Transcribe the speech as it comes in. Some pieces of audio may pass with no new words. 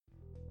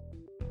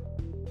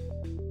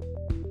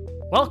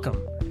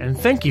Welcome, and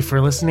thank you for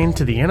listening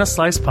to the In a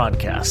Slice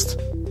podcast.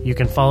 You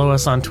can follow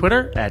us on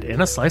Twitter at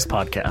In a Slice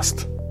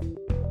Podcast.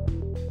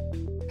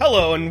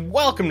 Hello, and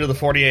welcome to the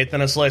 48th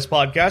In a Slice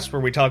podcast,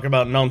 where we talk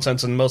about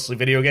nonsense and mostly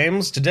video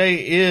games. Today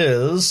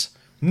is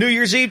New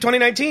Year's Eve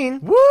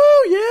 2019. Woo,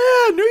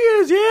 yeah, New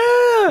Year's,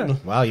 yeah!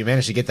 Wow, you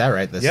managed to get that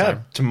right this time.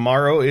 Yeah,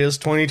 tomorrow is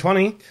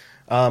 2020.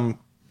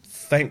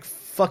 Thank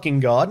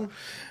fucking God.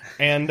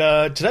 And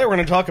today we're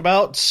going to talk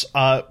about,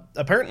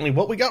 apparently,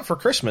 what we got for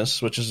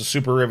Christmas, which is a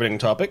super riveting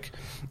topic.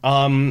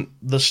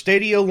 The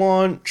Stadia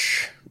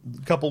launch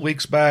a couple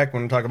weeks back. We're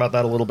going to talk about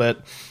that a little bit.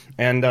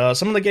 And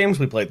some of the games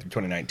we played through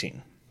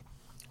 2019.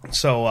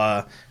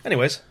 So,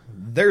 anyways,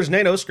 there's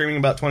NATO screaming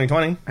about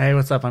 2020. Hey,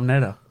 what's up? I'm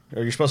NATO.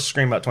 Or you're supposed to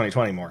scream about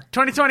 2020 more.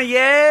 2020,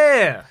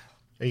 yeah!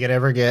 Are you going to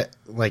ever get,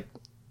 like,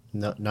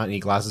 not need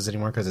glasses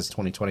anymore because it's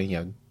 2020? You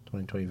have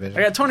 2020 vision?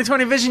 I got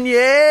 2020 vision,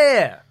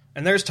 yeah!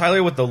 And there's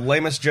Tyler with the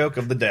lamest joke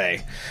of the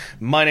day.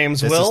 My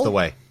name's Will. This is the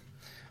way.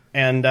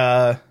 And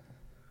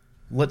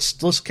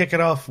let's kick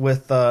it off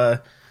with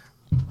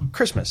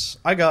Christmas.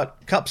 I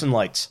got cups and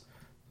lights.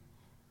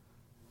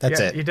 That's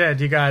it. You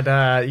did. You got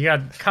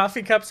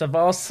coffee cups of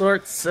all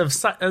sorts of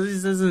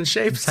sizes and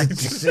shapes.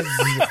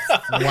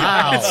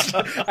 Wow.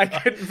 I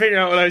couldn't figure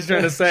out what I was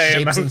trying to say.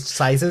 Shapes and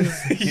sizes?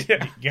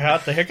 Yeah. You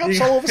got the hiccups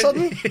all of a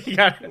sudden? You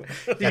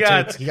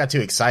got He got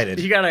too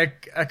excited. You got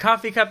a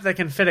coffee cup that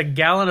can fit a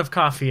gallon of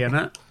coffee in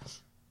it.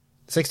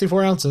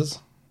 64 ounces.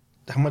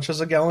 How much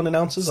is a gallon in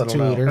ounces? I don't 2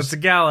 know. liters. That's a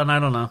gallon. I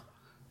don't know.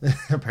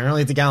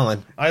 Apparently it's a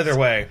gallon. Either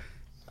way,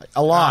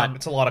 A lot.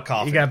 it's a lot of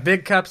coffee. You got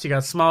big cups. You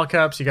got small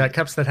cups. You got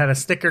cups that had a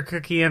sticker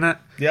cookie in it.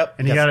 Yep.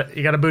 And you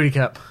got a booty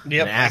cup.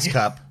 Yep. An ass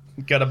cup.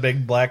 Got a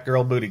big black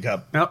girl booty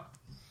cup. Nope.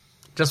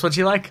 Just what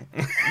you like.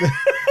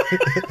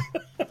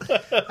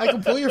 I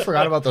completely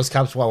forgot about those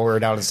cups while we were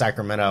down in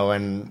Sacramento,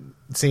 and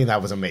seeing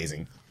that was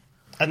amazing.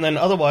 And then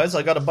otherwise,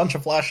 I got a bunch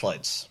of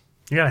flashlights.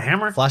 You got a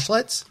hammer?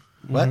 Flashlights?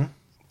 What?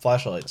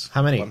 Flashlights.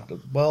 How many?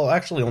 Well,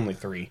 actually only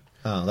 3.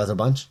 Oh, that's a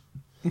bunch?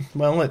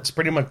 Well, it's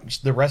pretty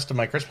much the rest of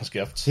my Christmas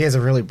gifts. He has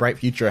a really bright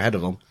future ahead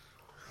of him.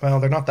 Well,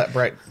 they're not that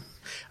bright.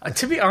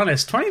 To be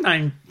honest,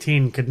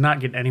 2019 could not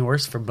get any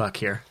worse for Buck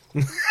here.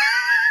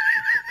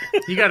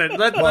 You got to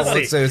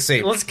let's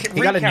see. Let's he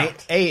got recount.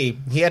 he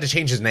had to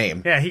change his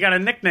name. Yeah, he got a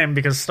nickname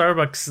because the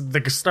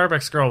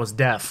Starbucks girl was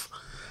deaf.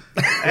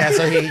 Yeah,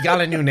 so he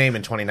got a new name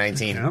in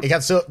 2019. Yeah.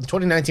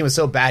 2019 was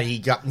so bad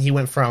he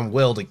went from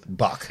Will to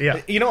Buck. Yeah,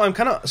 You know, I'm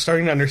kind of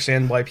starting to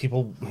understand why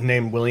people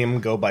named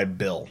William go by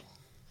Bill.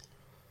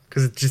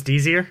 because it's just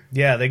easier.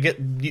 Yeah,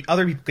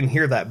 other people can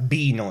hear that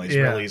B noise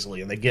Yeah. real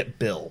easily, and they get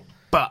Bill.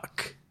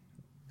 Buck.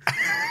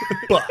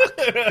 Buck.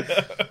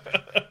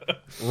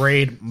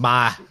 Read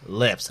my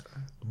lips.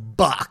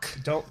 Buck.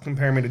 Don't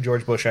compare me to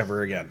George Bush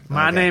ever again.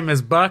 My name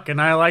is Buck, and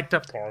I like to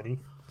party.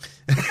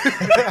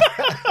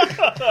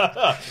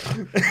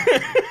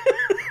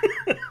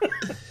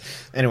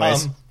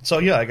 Anyways, So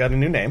yeah, I got a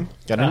new name.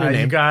 got a new You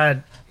name. got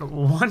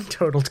 1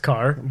 totaled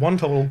car, 1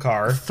 total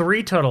car.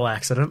 3 total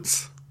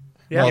accidents.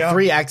 Well, Yeah.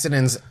 3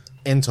 accidents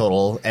in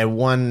total and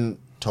 1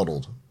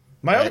 totaled.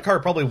 My other Right. car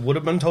probably would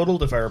have been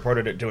totaled if I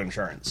reported it to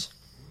insurance.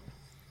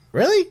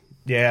 Really?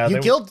 Yeah, You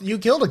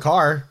killed a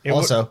car.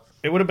 Also,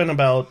 it would have been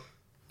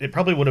it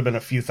probably would have been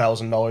a few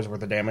 $1,000s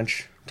worth of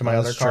damage to my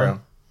other That's car. true.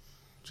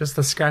 Just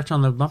the scratch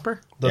on the bumper.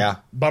 The Yeah.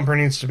 bumper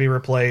needs to be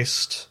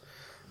replaced.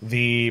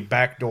 The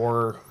back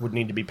door would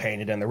need to be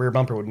painted, and the rear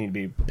bumper would need to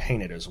be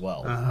painted as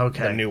well.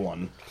 Okay. The new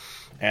one.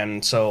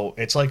 And so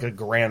it's like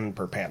 $1,000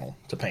 per panel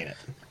to paint it.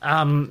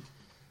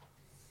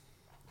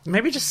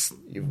 Maybe just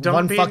don't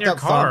One be in fucked your up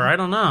car. thumb. I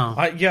don't know.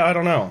 I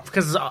don't know.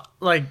 Because,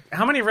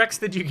 how many wrecks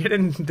did you get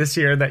in this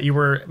year that you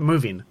were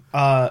moving?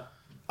 0.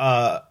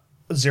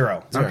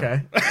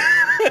 Okay.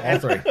 all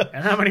 3.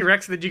 And how many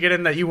wrecks did you get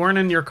in that you weren't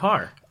in your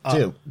car?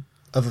 2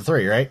 of the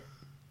 3, right?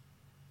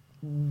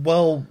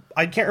 Well,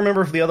 I can't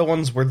remember if the other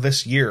ones were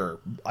this year.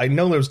 I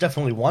know there was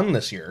definitely 1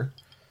 this year.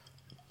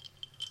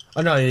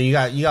 Oh no, you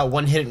got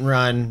 1 hit and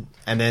run,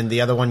 and then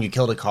the other one you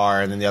killed a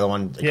car, and then the other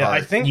one,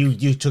 I think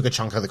you took a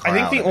chunk of the car. I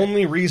think out the of it.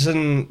 only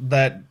reason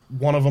that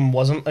one of them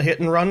wasn't a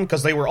hit and run,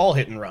 because they were all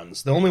hit and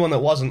runs. The only one that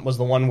wasn't was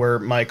the one where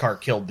my car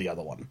killed the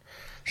other one.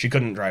 She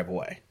couldn't drive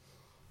away.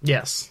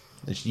 Yes.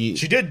 She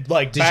did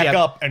back she have-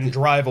 up and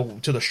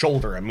drive to the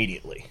shoulder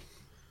immediately,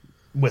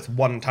 with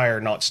one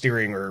tire not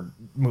steering or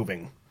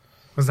moving.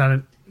 Was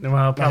that well?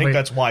 I think Probably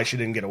that's why she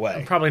didn't get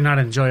away. probably not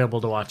enjoyable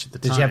to watch at the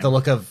time. Did you have the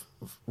look of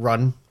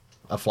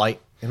a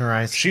flight in her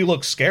eyes? She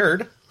looked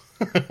scared.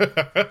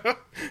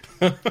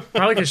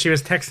 Probably because she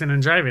was texting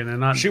and driving and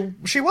not.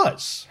 She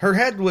was. Her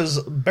head was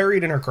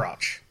buried in her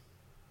crotch.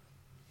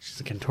 She's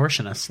a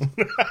contortionist.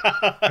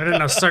 I didn't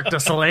know Cirque du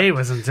Soleil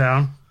was in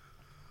town.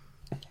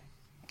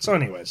 So,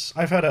 anyways,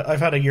 I've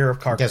had a year of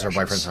car Guess her crashes.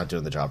 boyfriend's not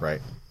doing the job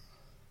right.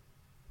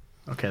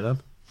 Okay then.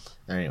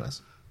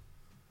 Anyways,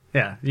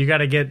 Yeah, you got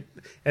to get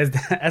as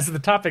the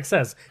topic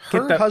says.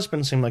 Her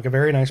husband seemed like a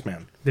very nice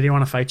man. Did he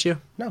want to fight you?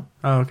 No.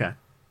 Oh, okay.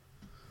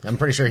 I'm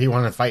pretty sure he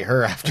wanted to fight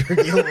her after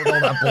dealing with all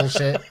that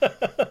bullshit.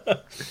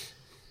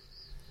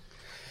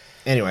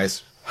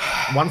 Anyways,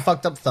 one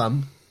fucked up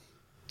thumb.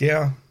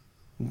 Yeah.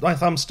 My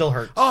thumb still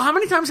hurts. Oh, how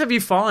many times have you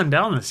fallen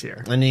down this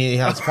year? And he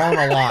has fallen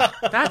a lot.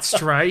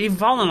 That's right. You've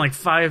fallen like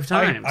 5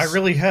 times. I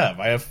really have.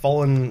 I have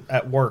fallen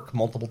at work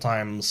multiple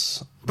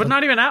times. But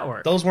not even at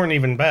work. Those weren't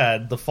even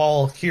bad. The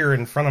fall here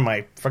in front of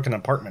my fucking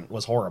apartment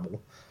was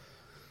horrible.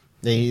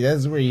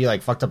 That's where you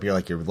like fucked up your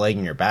leg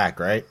and your back,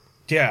 right?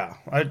 Yeah.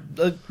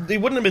 They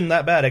wouldn't have been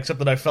that bad, except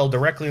that I fell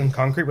directly on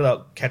concrete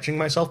without catching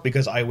myself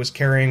because I was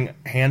carrying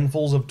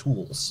handfuls of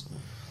tools.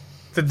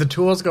 Did the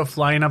tools go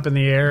flying up in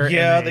the air?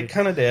 Yeah, they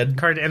kind of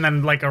did. And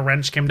then like a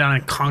wrench came down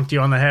and conked you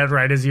on the head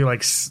right as you like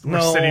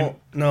were sitting.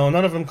 No,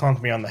 none of them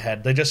conked me on the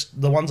head.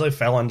 The ones I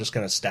fell on just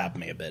kind of stabbed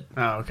me a bit.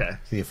 Oh, okay.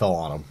 So you fell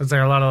on him. Was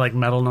there a lot of like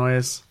metal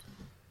noise?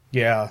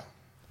 Yeah.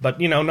 But,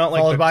 not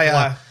like Followed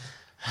by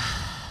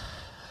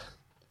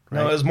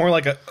No, it was more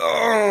like a...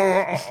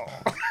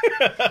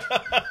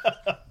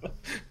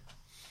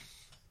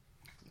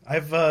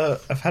 I've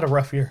had a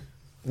rough year.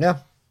 Yeah.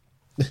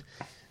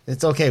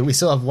 It's okay. We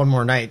still have one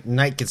more night.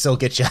 Night can still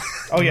get you.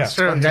 Oh, yeah.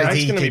 Sure. It's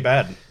going to be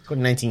bad.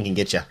 2019 can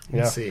get you.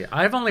 Yeah. Let's see.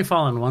 I've only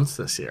fallen once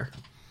this year.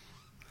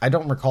 I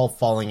don't recall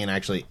falling and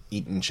actually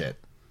eating shit.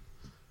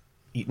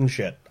 Eating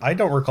shit. I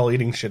don't recall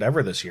eating shit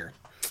ever this year.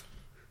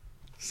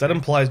 That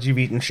implies you've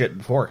eaten shit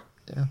before.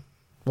 Yeah.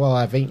 Well,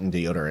 I've eaten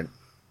deodorant.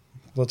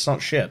 Well, it's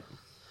not shit.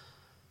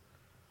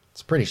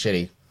 It's pretty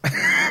shitty.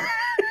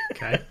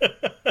 Okay.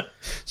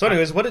 So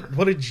anyways,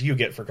 what did you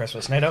get for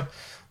Christmas, NATO?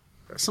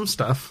 Some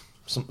stuff.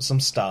 Some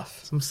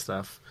stuff. Some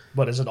stuff.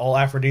 What, is it all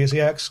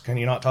aphrodisiacs? Can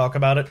you not talk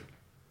about it?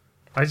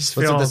 I just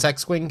Was feel it the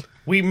sex swing?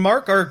 We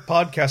mark our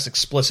podcast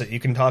explicit. You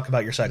can talk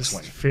about your sex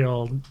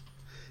swing.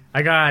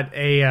 I got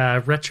a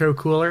retro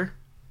cooler.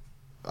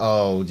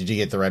 Oh, did you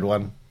get the red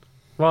one?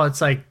 Well,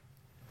 it's like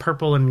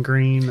purple and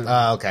green.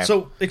 Okay.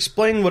 So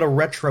explain what a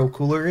retro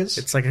cooler is.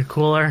 It's like a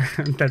cooler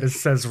that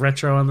says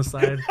retro on the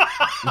side.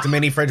 It's a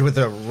mini fridge with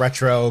a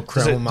retro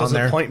chrome does on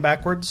there. it point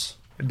backwards?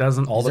 It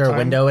doesn't. All Is the there a time?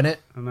 window in it?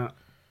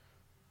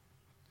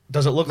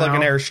 Does it look like No.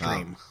 an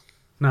Airstream?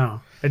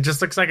 No. It just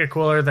looks like a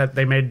cooler that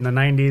they made in the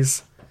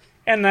 90s.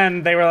 And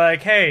then they were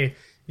like, hey,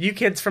 you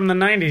kids from the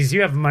 90s,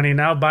 you have money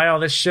now. Buy all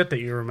this shit that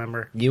you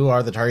remember. You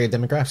are the target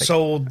demographic.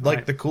 So, like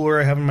Right. the cooler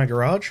I have in my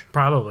garage?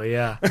 Probably,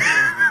 yeah.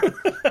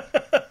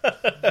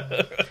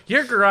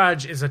 Your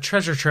garage is a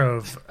treasure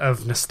trove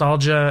of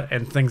nostalgia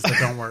and things that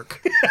don't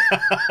work.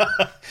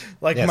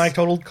 Like Yes. my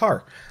totaled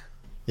car.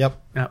 Yep.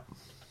 Yep.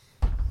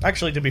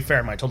 Actually, to be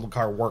fair, my totaled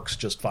car works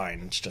just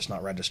fine. It's just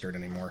not registered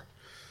anymore.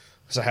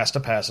 Because it has to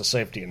pass a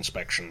safety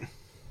inspection.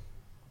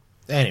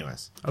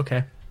 Anyways.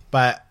 Okay.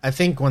 But I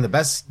think one of the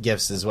best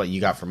gifts is what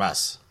you got from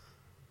us.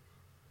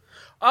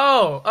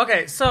 Oh,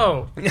 okay.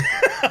 So,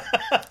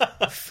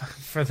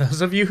 for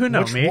those of you who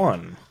know Which me,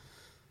 one?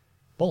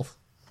 Both.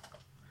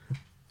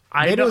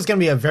 I Nato don't, is going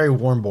to be a very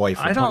warm boy.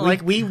 For I don't 20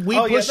 like- We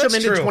Oh, yeah, pushed him that's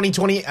into true.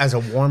 2020 as a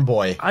warm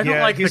boy. I don't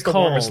Yeah, like he's the the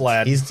warmest cold.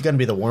 lad. He's going to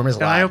be the warmest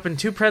And I lad. opened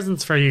 2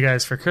 presents for you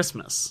guys for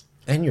Christmas.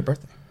 And your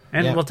birthday.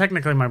 And, Yeah. well,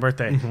 technically my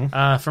birthday.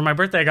 For my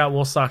birthday, I got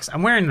wool socks.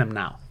 I'm wearing them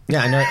now.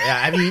 Yeah, I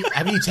know.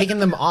 Have you taken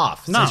them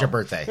off No. since your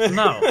birthday?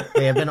 No.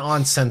 They have been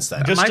on since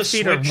then. Just My to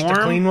feet are switch to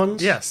warm. clean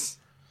ones? Yes.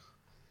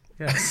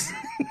 Yes.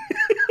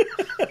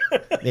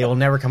 They will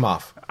never come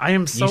off. I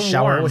am so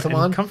shower warm with them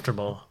and on?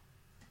 comfortable.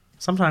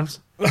 Sometimes.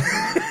 When,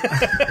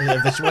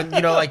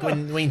 like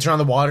when you turn on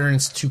the water and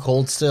it's too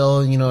cold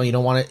still, you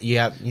don't want it. You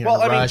have Well,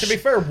 to I mean, rush. to be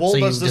fair, wool So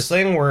you does this just-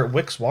 thing where it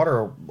wicks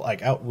water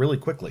like out really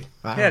quickly.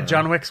 I don't Yeah, know.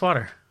 John Wick's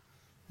water.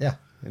 Yeah,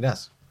 it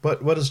does.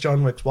 But what is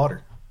John Wick's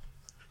water?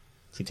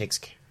 He takes.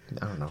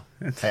 I don't know.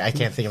 I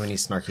can't think of any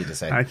snarky to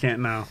say. I can't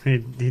know. He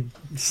That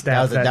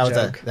stabbed was that,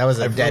 joke. that was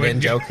a dead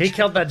end joke. He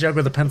killed that joke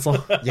with a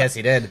pencil. Yes,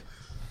 he did.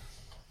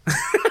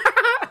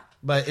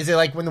 But is it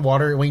like when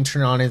you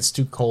turn it on, it's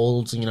too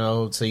cold,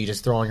 so you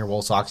just throw on your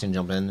wool socks and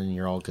jump in, and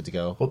you're all good to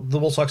go? Well, the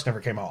wool socks never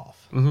came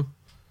off.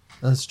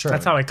 That's true.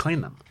 That's how I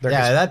clean them. They're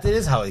Yeah, his, that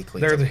is how he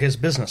cleans. they're It. his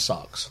business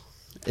socks.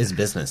 It's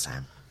business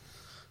time.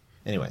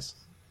 Anyways,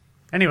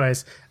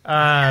 Anyways,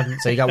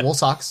 so you got wool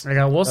socks. I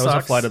got wool That was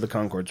socks. a Flight of the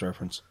Conchords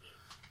reference.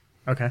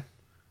 Okay.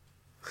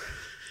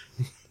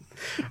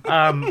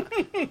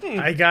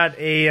 I got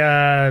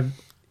a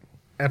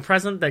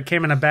present that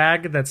came in a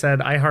bag that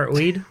said "I heart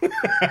weed."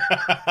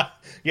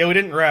 Yeah, we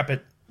didn't wrap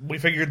it. We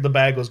figured the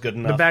bag was good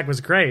enough. The bag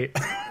was great,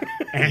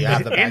 and You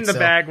have the bag in the still?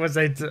 bag was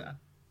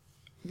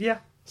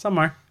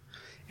somewhere.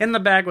 In the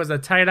bag was a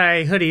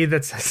tie-dye hoodie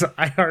that says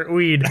 "I heart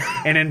weed"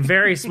 and in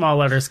very small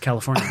letters,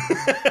 California.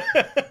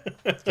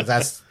 'Cause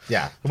that's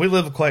We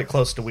live quite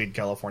close to Weed,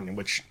 California,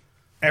 which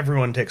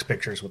everyone takes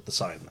pictures with the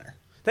sign there.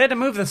 They had to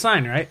move the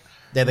sign, right?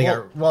 Yeah, they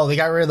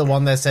got rid of the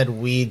one that said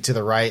weed to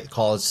the right,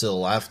 college to the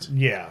left.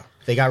 Yeah.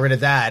 They got rid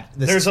of that.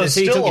 The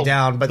city took it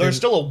down, but there's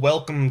still a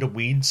welcome to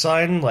weed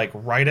sign, like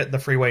right at the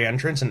freeway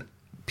entrance, and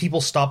people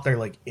stop there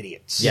like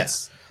idiots.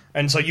 Yes.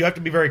 And so you have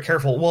to be very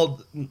careful.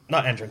 Well,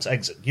 not entrance,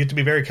 exit. You have to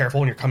be very careful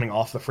when you're coming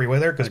off the freeway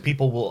there because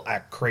people will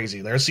act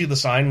crazy. They'll see the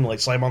sign and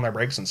like slam on their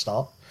brakes and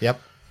stop. Yep.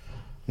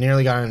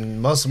 Nearly got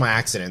in most of my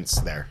accidents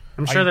there.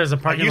 I'm sure there's a I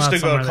parking used lot to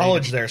go somewhere to that you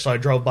college there, so I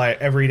drove by it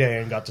every day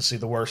and got to see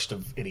the worst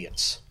of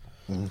idiots.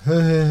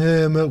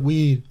 I'm at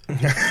weed.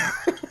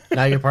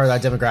 Now you're part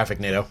of that demographic,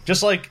 NATO.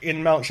 Just like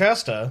in Mount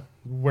Shasta,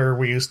 where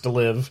we used to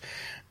live,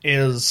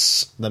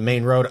 is The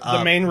main road up.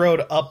 the main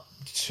road up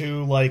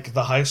to like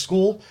the high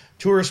school.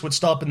 Tourists would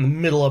stop in the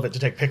middle of it to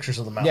take pictures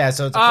of the mountain. Yeah,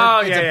 so it's a, Oh,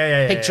 it's yeah, a yeah,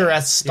 yeah, yeah,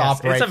 picturesque Yes,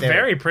 stop right it's a there.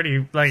 very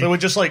pretty, like, They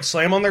would just like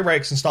slam on their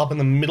brakes and stop in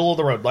the middle of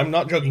the road. I'm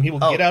not joking. People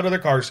get out of their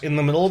cars in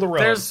the middle of the road.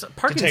 There's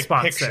parking to take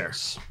spots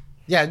pictures.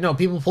 Yeah, no,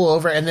 people pull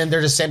over and then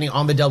they're just standing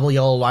on the double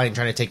yellow line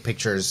trying to take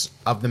pictures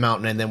of the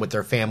mountain and then with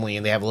their family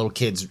and they have little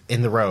kids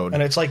in the road.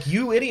 And it's like,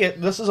 you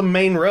idiot, this is a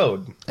main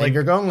road. Like Like,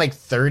 you're going like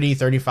 30,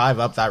 35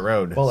 up that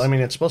road. well, I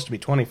mean, it's supposed to be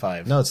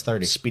 25. No, it's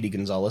 30. Speedy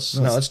Gonzalez.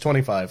 No, it's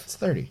 25. It's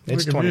 30.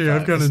 It's look at me,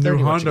 25. I've got a It's new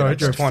 30 once you Honda. I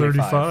get up drive to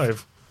 25.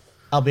 35.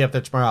 I'll be up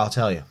there tomorrow, I'll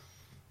tell you.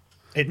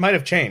 It might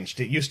have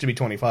changed. It used to be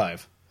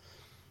 25.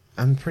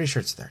 I'm pretty sure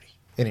it's 30.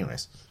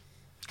 Anyways.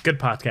 Good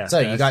podcast.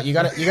 So guys. you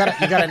got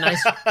a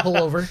nice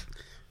pullover.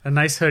 A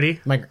nice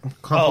hoodie. My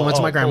compliments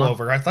to my grandma. Pull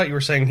over. I thought you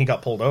were saying he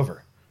got pulled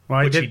over.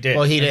 Well, Which he did.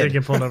 Well, he I did. did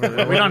get pulled over.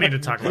 We don't need to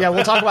talk about Yeah, that.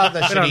 we'll talk about the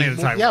don't need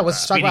to talk shitty. Yeah, about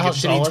let's talk about how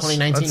Speedy shitty Gonzalez.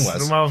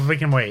 2019 was. Well, we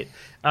can wait.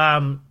 We're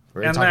gonna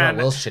And talk about then,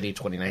 Will's shitty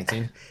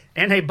 2019.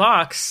 in a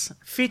box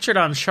featured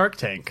on Shark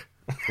Tank,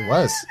 It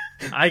was.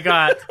 I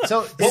got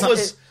So What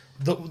was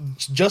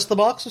just the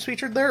box was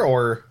featured there,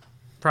 or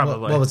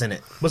probably. what was in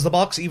it? was the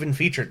box even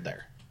featured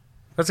there?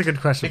 That's a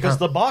good question. Because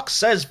the box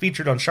says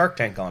featured on Shark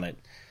Tank on it.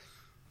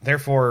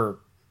 Therefore,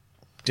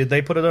 did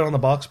they put it on the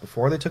box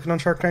before they took it on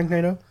Shark Tank,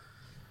 NATO?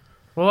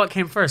 Well, what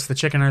came first, the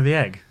chicken or the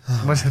egg?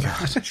 Was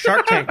it?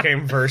 Shark Tank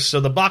came first, so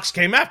the box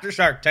came after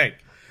Shark Tank.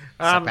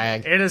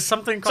 Bag. It is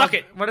something called. Suck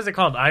it. What is it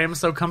called? I am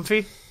so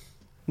comfy.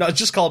 No, it's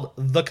just called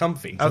The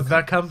Comfy.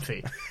 The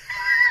comfy.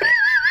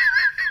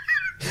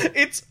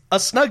 It's a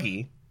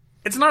Snuggie,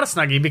 It's not a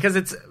Snuggie because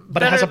it's.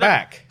 but it has a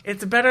back.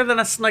 It's better than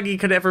a Snuggie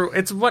could ever.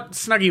 It's what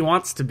Snuggie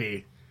wants to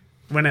be.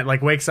 When it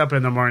like wakes up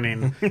in the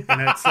morning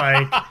and it's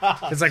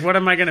like, what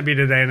am I going to be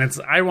today? And it's,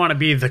 I want to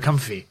be the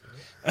comfy.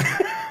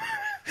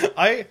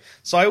 I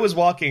was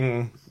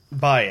walking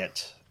by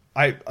it.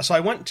 I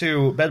went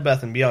to Bed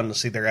Bath & Beyond to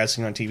see their As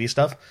Seen on TV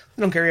stuff.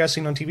 They don't carry As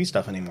Seen on TV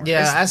stuff anymore.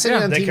 Yeah, I said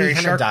yeah, on They TV carry kind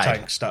of Shark died.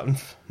 Tank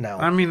stuff now.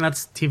 I mean,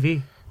 that's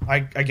TV. I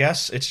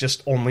guess it's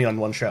just only on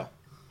one show.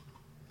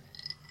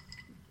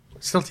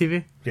 Still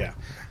TV. Yeah,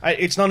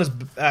 it's not as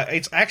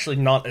it's actually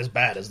not as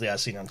bad as the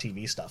As Seen on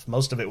TV stuff.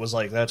 Most of it was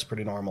like, that's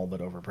pretty normal but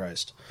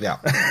overpriced. Yeah.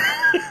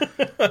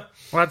 Well,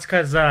 that's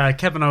because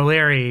Kevin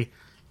O'Leary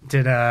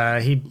did.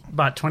 He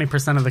bought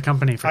 20% of the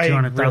company for I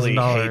 $200,000. really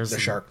hate the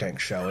Shark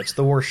Tank show. It's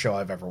the worst show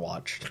I've ever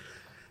watched.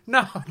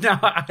 No,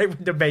 I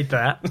would debate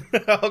that.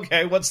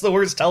 Okay, what's the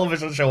worst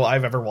television show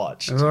I've ever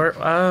watched? Or,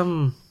 I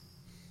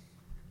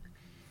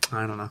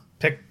don't know.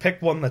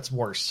 Pick one that's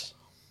worse.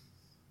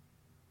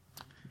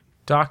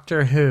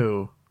 Doctor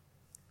Who.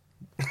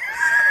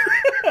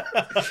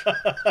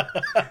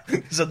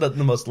 You said that in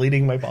the most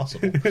leading way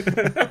possible. I'm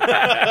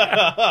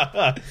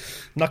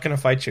not going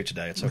to fight you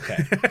today. It's okay.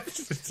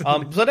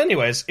 But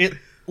anyways, it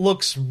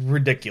looks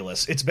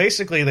ridiculous. It's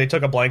basically they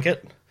took a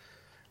blanket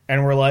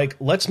and were like,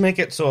 let's make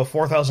it so a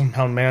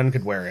 4,000-pound man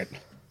could wear it.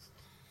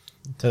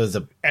 So it was a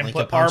And blanket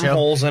put poncho.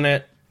 armholes in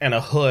it and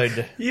a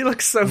hood. You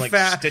look so like,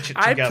 fat. stitch it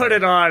I together. put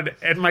it on,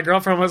 and my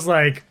girlfriend was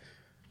like,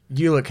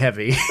 "You look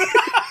heavy."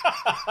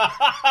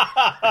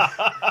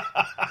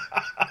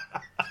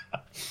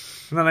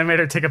 And then I made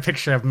her take a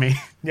picture of me.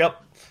 Yep.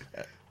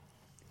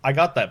 I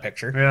got that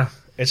picture.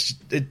 Yeah,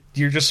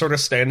 You're just sort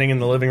of standing in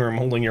the living room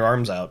holding your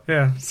arms out.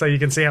 yeah. So you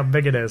can see how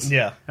big it is.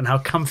 Yeah. and how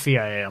comfy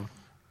I am.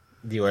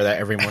 Do you wear that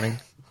every morning?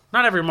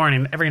 Not every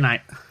morning, every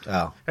night.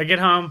 Oh. I get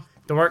home,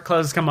 the work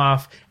clothes come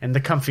off, and the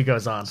comfy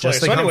goes on.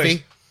 Just So the anyways,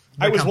 comfy?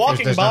 I was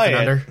walking There's by it.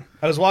 nothing under?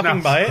 I was walking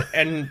No. by it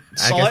and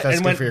saw guess it that's and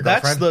good went, for your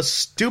that's girlfriend. the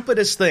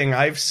stupidest thing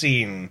I've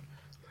seen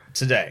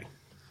today.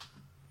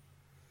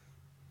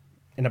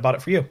 And I bought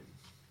it for you.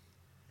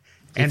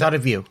 He thought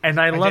of you. and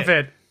I love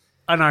did. it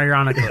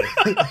unironically.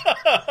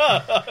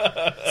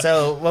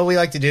 So what we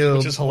like to do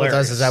Which is with us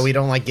hilarious. is that we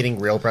don't like getting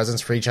real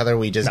presents for each other.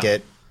 We just No.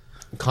 get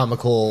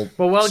comical.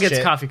 Well, Will gets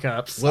shit. coffee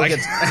cups. Will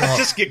gets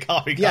Just get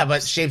coffee cups. yeah,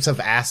 but shapes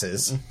of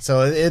asses.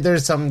 So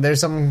there's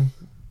some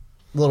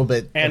little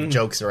bit of And-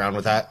 jokes around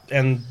with that.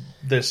 And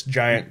this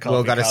giant coffee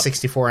Will got a cup.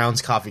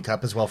 64-ounce coffee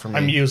cup as well from me.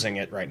 I'm using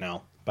it right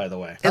now, by the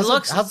way.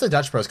 How's the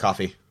Dutch Bros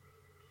coffee?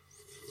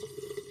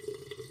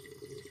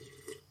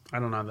 I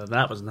don't know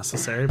that was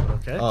necessary, but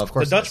okay. Oh, of The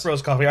course. it Dutch is.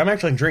 Bros coffee, I'm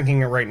actually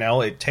drinking it right now.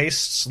 It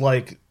tastes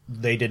like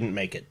they didn't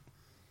make it.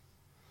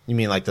 You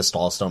mean like the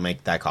stalls don't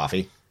make that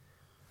coffee?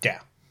 Yeah.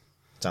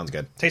 Sounds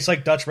good. Tastes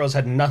like Dutch Bros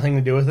had nothing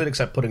to do with it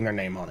except putting their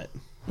name on it.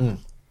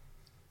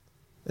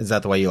 Is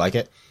that the way you like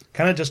it?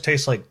 Kind of just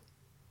tastes like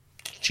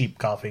cheap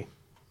coffee.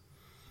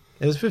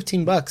 It was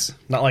 $15.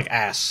 Not like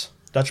ass.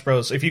 Dutch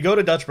Bros. If you go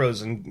to Dutch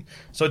Bros, and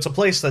so it's a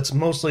place that's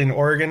mostly in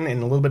Oregon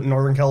and a little bit in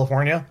Northern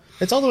California.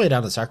 It's all the way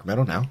down to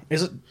Sacramento now.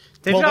 Is it?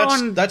 They've got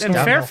that's one that's in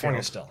Northern Fairfield.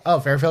 California still. Oh,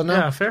 Fairfield now?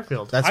 Yeah,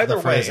 Fairfield. That's Either the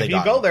way, phrase they if you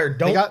got. go there, They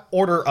don't got-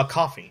 order a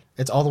coffee.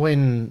 It's all the way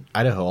in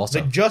Idaho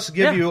also. They just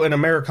give Yeah. you an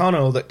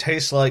Americano that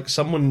tastes like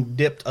someone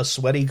dipped a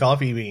sweaty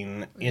coffee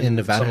bean in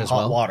Nevada some as hot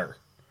well? water.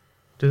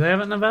 Do they have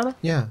it in Nevada?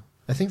 Yeah.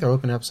 I think they're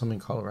opening up some in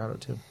Colorado,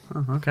 too.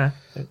 Oh, okay.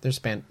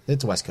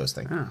 It's a West Coast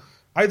thing. Oh.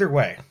 Either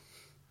way,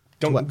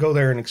 don't go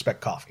there and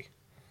expect coffee.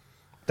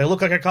 They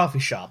look like a coffee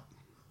shop,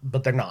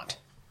 but they're not.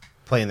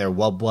 Playing their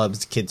Wub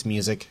Wubs kids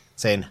music,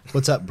 saying,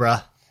 "What's up,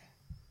 bruh?"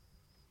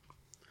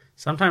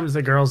 Sometimes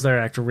the girls there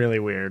act really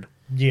weird.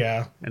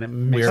 Yeah. And it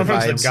makes Weird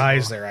Sometimes vibes. the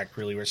guys there act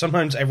really weird.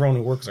 Sometimes everyone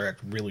who works there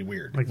act really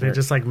weird. like they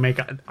just like make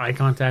eye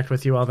contact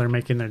with you while they're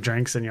making their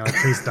drinks, and you're like,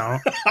 please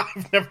don't.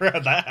 I've never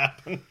had that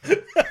happen.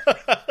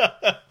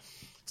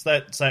 it's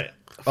that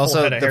full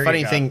Also, head of hair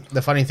you got.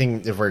 the funny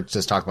thing, if we're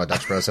just talking about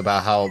Dutch Bros,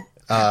 about how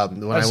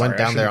when I went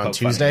down there on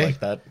Tuesday, like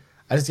that.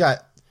 I just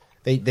got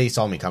they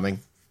saw me coming.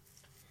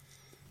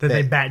 Did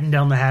they batten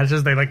down the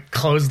hatches? They like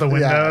close the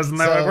windows, and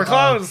they're so, like, we're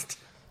closed.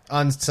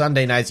 On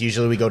Sunday nights,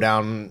 usually we go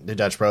down to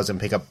Dutch Bros and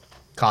pick up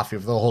coffee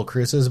for the whole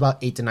crew. So it's about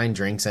 8 to 9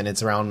 drinks, and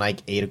it's around like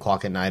 8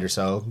 o'clock at night or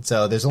so.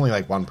 So there's only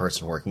like one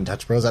person working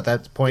Dutch Bros at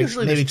that point,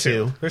 Usually maybe there's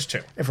two, There's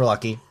two. if we're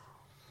lucky.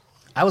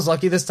 I was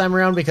lucky this time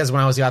around because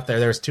when I was out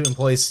there was 2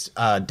 employees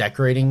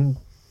decorating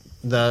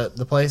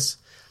the place,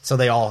 so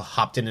they all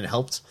hopped in and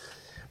helped.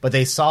 But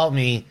they saw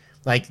me,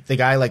 like the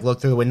guy like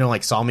looked through the window,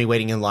 like saw me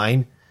waiting in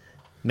line,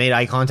 made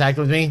eye contact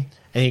with me,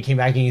 and he came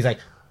back and he's like,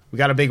 "We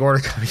got a big order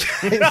coming."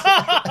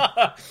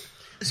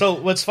 So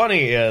what's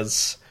funny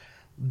is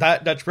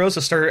that Dutch Bros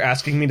has started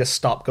asking me to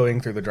stop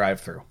going through the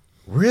drive-thru.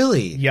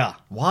 Really? Yeah.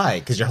 Why?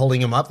 Because you're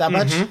holding him up that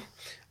much?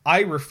 I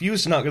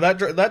refuse to not go.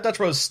 That Dutch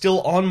Bros is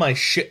still on my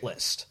shit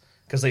list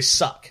because they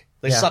suck.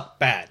 They Yeah. suck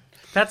bad.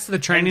 That's the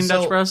training, And so-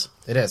 Dutch Bros.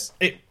 It is.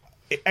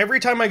 Every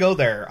time I go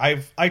there,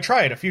 I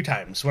tried a few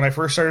times. When I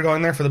first started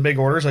going there for the big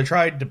orders, I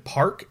tried to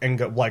park and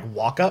go, like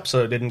walk up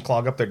so it didn't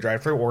clog up their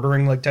drive-thru,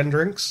 ordering like 10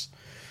 drinks.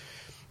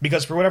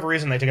 Because for whatever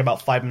reason, they take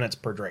about 5 minutes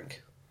per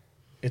drink.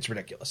 It's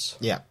ridiculous.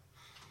 Yeah.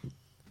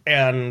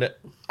 And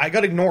I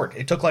got ignored.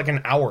 It took like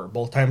an hour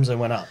both times I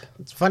went up.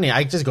 It's funny.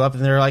 I just go up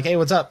and they're like, "Hey,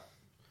 what's up?"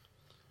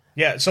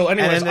 Yeah, so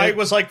anyways, And then I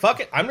was like, fuck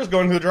it. I'm just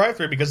going through the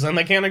drive-thru because then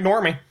they can't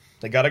ignore me.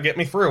 They got to get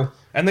me through.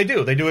 And they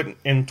do. They do it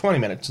in 20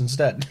 minutes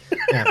instead.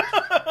 Yeah.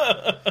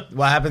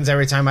 What happens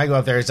every time I go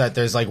up there is that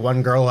there's like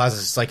one girl who has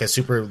this, like a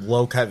super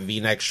low-cut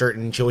V-neck shirt,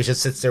 and she always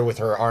just sits there with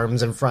her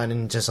arms in front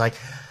and just like,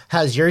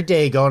 "How's your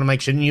day going?" I'm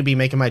like, "Shouldn't you be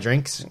making my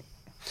drinks?"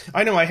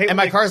 I know, I hate And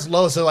my car's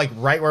low, so like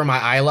right where my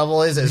eye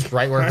level is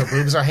right where her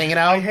boobs are hanging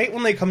out. I hate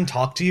when they come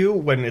talk to you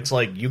when it's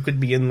like you could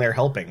be in there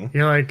helping.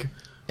 You're like,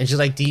 And she's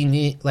like, "Do you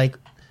need like,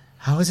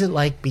 how is it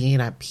like being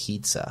at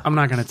pizza?" I'm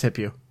not going to tip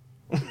you.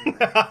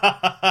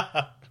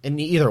 In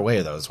either way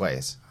of those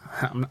ways.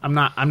 I'm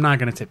not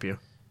going to tip you.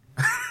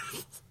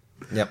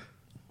 Yep.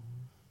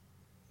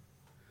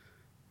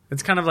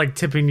 It's kind of like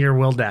tipping your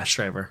Will Dash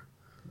driver.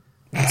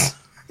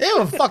 It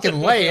was fucking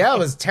late. That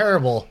was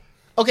terrible.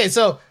 Okay,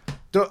 so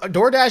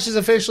DoorDash is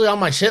officially on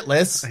my shit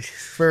list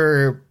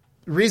for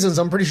reasons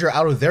I'm pretty sure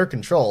out of their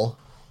control.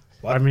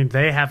 I mean,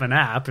 they have an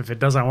app. If it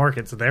doesn't work,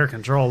 it's their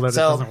control that it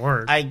So doesn't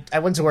work. I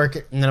went to work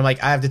and then I'm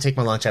like, I have to take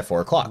my lunch at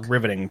 4 o'clock.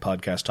 Riveting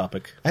podcast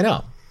topic. I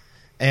know.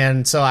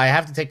 And so I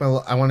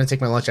want to take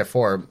my lunch at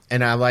 4,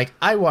 and I'm like,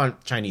 I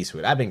want Chinese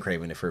food. I've been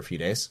craving it for a few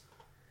days.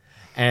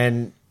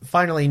 And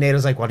finally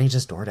Nato's like, "Why don't you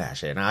just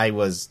DoorDash it?" And I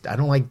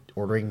don't like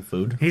ordering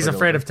food. He's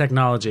afraid of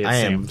technology, it I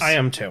am. seems. I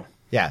am too.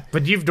 Yeah.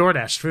 But you've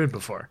DoorDashed food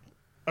before.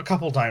 A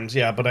couple times,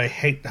 yeah, but I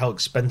hate how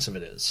expensive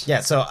it is.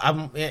 Yeah, so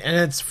and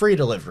it's free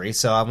delivery,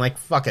 so I'm like,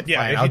 fuck it, Yeah,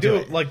 fine, if I'll you do do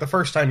it like the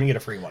first time, you get a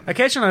free one.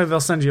 Occasionally, they'll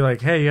send you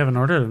like, "Hey, you haven't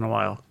ordered in a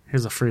while.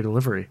 Here's a free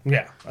delivery."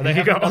 Yeah. They You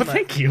haven't go, done "Oh, that.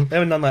 thank you." They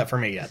haven't done that for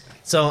me yet.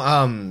 So,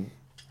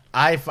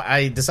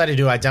 I decided to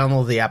do. I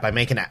download the app. I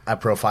make a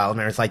profile and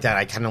everything like that.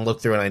 I kind of look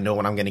through and I know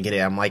when I'm going to get it.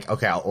 I'm like,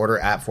 okay, I'll order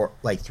at for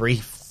like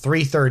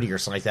 3:30 or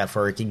something like that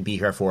for it can be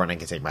here at 4 and I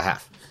can take my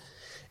half.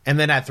 And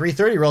then at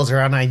 3:30 rolls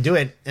around and I do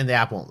it and the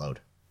app won't load.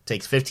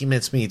 Takes 15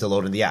 minutes for me to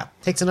load in the app.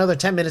 Takes another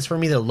 10 minutes for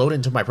me to load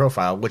into my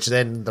profile, which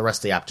then the rest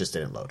of the app just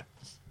didn't load,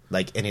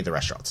 like any of the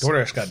restaurants.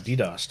 DoorDash got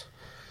DDoSed.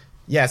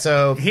 Yeah,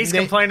 so He's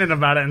complaining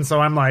about it, and so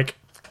I'm like,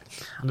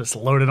 I'll just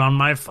load it on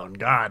my phone.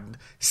 God,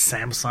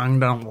 Samsung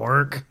don't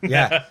work.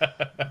 Yeah,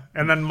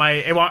 And then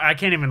I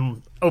can't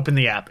even open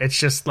the app. It's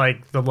just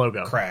like the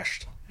logo.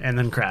 Crashed. And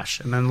then crash.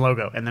 And then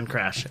logo. And then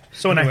crash.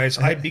 So anyways,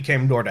 I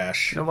became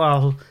DoorDash.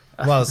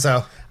 Well,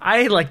 so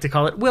I like to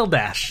call it Will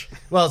Dash.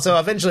 so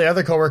eventually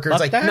other coworkers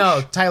like, Dash?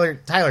 no,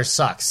 Tyler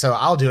sucks, so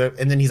I'll do it.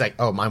 And then he's like,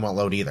 oh, mine won't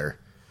load either.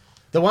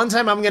 The one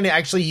time I'm going to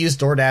actually use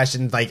DoorDash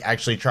and like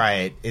actually try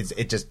it,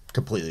 it just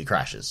completely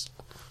crashes.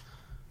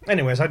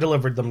 Anyways, I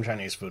delivered them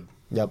Chinese food.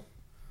 Yep.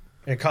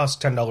 It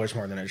cost $10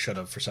 more than it should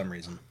have for some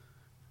reason.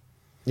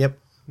 Yep.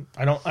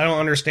 I don't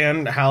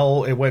understand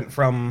how it went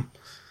from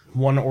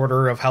one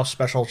order of house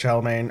special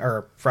chow mein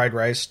or fried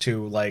rice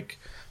to like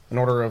an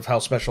order of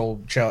house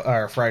special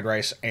fried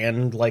rice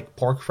and like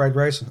pork fried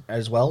rice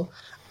as well.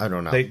 I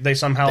don't know. They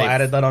somehow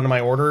added that onto my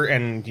order,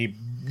 and he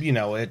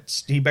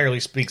barely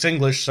speaks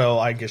English, so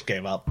I just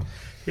gave up.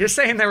 You're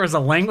saying there was a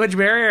language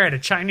barrier at a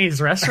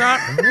Chinese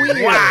restaurant?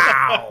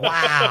 Wow.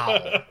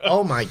 Wow.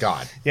 Oh my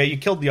God. Yeah, you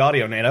killed the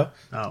audio, NATO.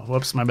 Oh,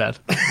 whoops, my bad.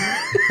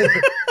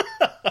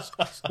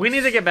 We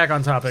need to get back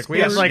on topic. We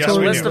Yes, have like yes, a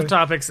we list do. of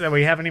topics that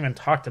we haven't even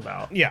talked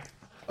about. Yeah.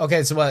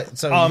 Okay, so what?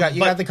 So you but-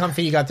 got the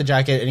comfy, you got the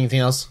jacket. Anything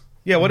else?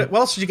 Yeah, what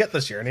else did you get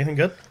this year? Anything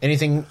good?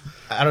 Anything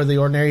out of the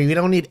ordinary? You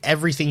don't need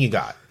everything you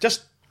got.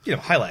 Just,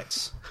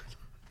 highlights.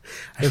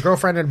 Your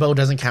girlfriend and bow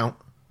doesn't count.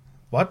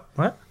 What?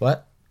 What?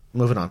 What?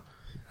 Moving on.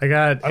 I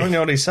got I don't know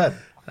what he said.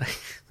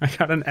 I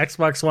got an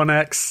Xbox One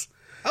X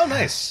Oh,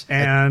 nice.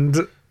 and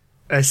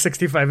a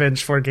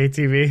 65-inch 4K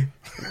TV.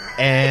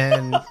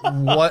 And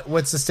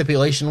what's the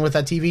stipulation with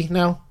that TV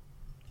now?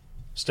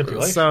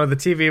 Stipulation. So the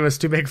TV was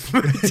too big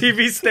for the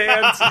TV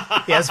stand,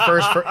 He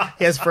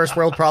has first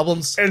world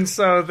problems. and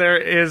so there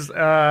is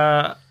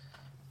I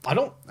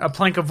don't a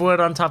plank of wood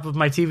on top of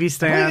my TV think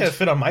stand. it'd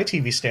fit on my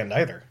TV stand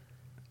either.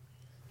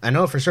 I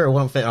know for sure it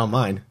won't fit on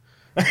mine.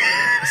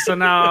 So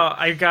now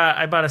I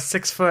bought a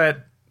 6-foot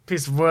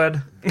piece of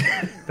wood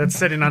that's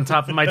sitting on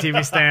top of my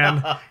TV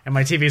stand, and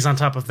my TV's on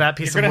top of that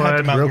piece You're of gonna have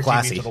to wood. mount Real your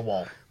classy. TV to the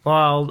wall.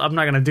 Well, I'm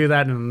not going to do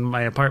that in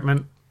my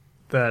apartment.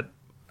 That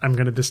I'm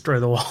going to destroy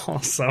the wall.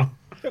 So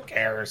Who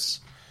cares?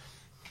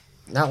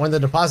 Not when the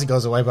deposit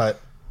goes away, but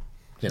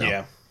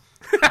Yeah.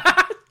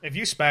 If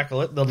you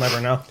spackle it, they'll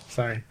never know.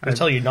 sorry. They'll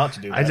tell you not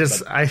to do that.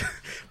 but-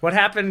 What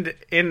happened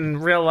in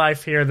real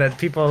life here that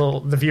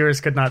the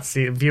viewers could not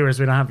see. Viewers,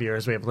 we don't have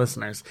viewers, we have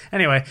listeners.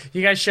 Anyway,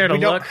 you guys shared a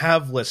we don't look.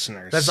 have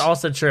listeners. That's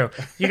also true.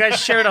 You guys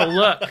shared a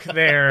look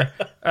there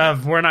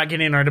of we're not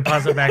getting our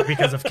deposit back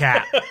because of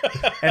Cat.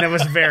 And it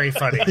was very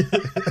funny.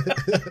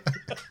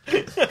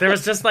 There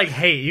was just like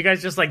hate. You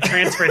guys just like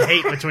transferred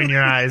hate between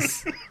your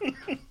eyes.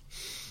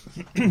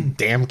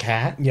 damn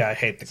cat. Yeah, I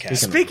hate the cat.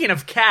 Speaking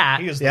of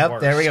Cat, He is the Yep,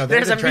 worst. there we go.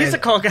 there's a trend.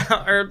 musical,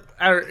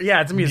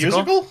 yeah, it's a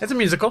musical. Musical? It's a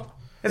musical.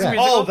 It's a Yeah.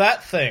 musical. Oh,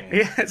 that thing.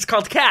 Yeah, it's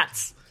called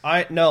Cats.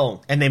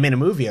 No. And they made a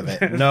movie of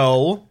it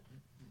No.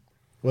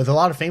 with a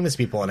lot of famous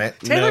people in it.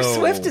 Taylor No.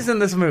 Swift is in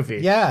this movie.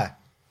 Yeah,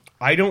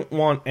 I don't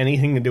want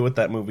anything to do with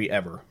that movie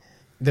ever.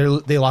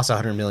 they lost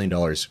 $100 million.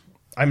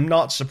 I'm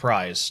not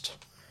surprised.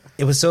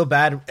 It was so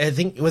bad. I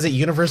think was it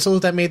Universal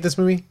that made this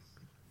movie?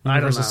 I don't know.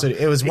 Universal Studio-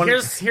 It was one.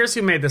 Here's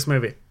who made this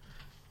movie.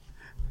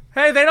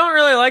 Hey, they don't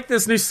really like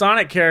this new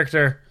Sonic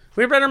character.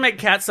 We better make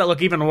cats that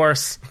look even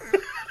worse.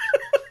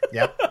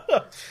 Yep.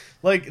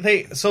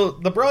 So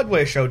the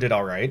Broadway show did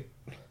all right.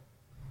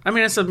 I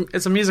mean,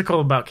 it's a musical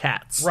about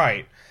cats.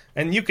 Right.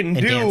 And you can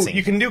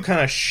dancing. do kind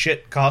of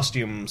shit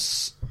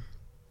costumes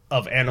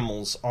of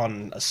animals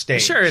on a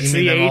stage. Sure, it's You the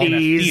mean them all in a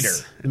 80s. theater.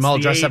 It's Them all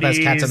the dressed up as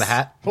Cats in the 80s.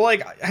 Hat. Well,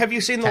 like, have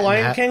you seen The in the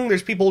Lion Hat? King?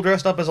 There's people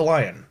dressed up as a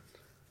lion.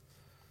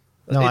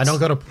 No, I It's- don't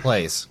go to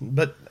plays.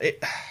 But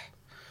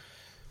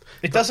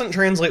it doesn't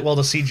translate well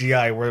to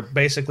CGI, where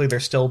basically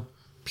they're still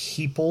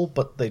people,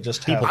 but they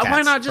just have... People Why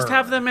Cats. not just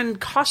have them in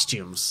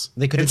costumes?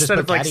 They could've just instead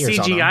put of like cat ears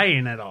on them.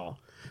 CGI-ing it all.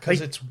 Because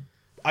it's...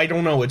 I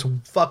don't know, it's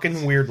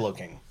fucking weird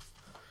looking.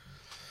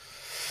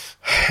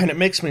 And it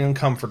makes me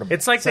uncomfortable.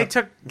 It's like they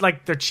took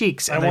like their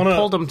cheeks and I they wanna-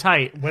 pulled them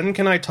tight. When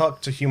can I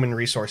talk to human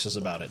resources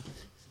about it?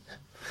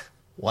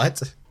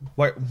 What?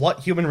 What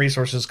human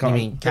resources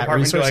mean cat department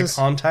resources?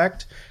 do I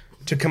contact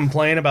to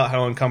complain about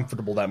how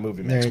uncomfortable that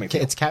movie makes me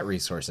feel? It's cat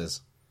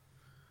resources.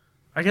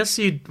 I guess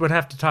you would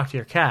have to talk to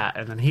your cat,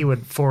 and then he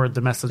would forward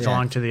the message Yeah.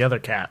 along to the other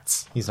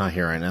cats. He's not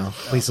here right now.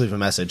 Please leave a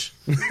message.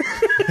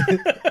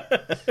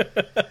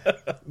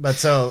 But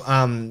so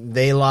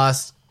they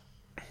lost.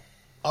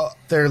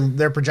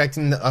 They're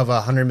projecting of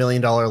 $100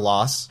 million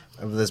loss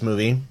of this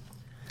movie.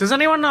 Does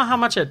anyone know how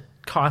much it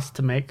cost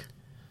to make?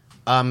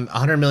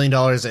 $100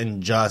 million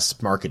in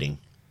just marketing.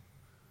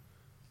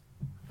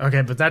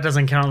 Okay, but that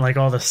doesn't count like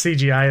all the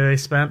CGI they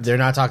spent. They're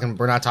not talking.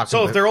 We're not talking.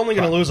 So if they're only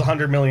going to lose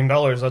 $100 million,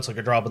 that's like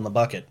a drop in the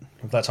bucket.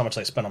 If that's how much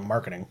they spent on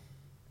marketing.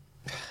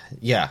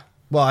 Yeah.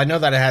 Well, I know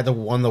that it had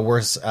one of the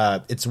worst.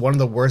 It's one of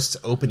the worst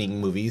opening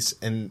movies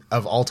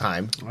of all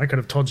time. I could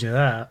have told you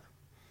that.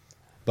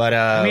 But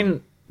I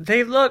mean,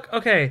 they look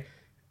okay.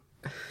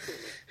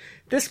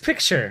 This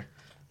picture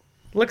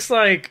looks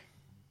like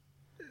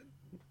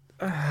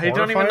I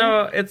don't even Horrifying?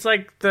 know. It's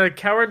like the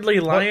Cowardly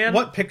Lion.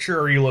 What picture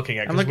are you looking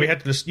at? Because we looking- had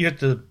to just you have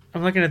to.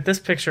 I'm looking at this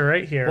picture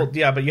right here. Well,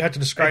 yeah, but you have to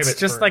describe it's it.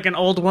 just for- like an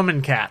old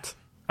woman cat.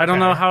 I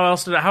don't Okay. know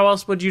how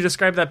else would you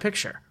describe that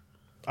picture?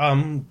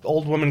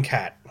 old woman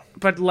cat.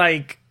 But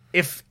like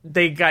if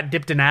they got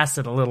dipped in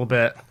acid a little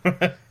bit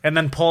and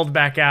then pulled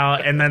back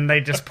out and then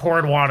they just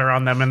poured water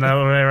on them and they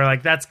were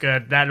like, that's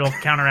good. That'll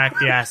counteract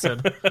the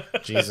acid.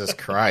 Jesus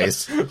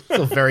Christ, it's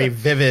a very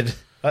vivid.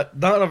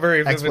 Not a very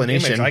vivid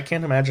Explanation. image. I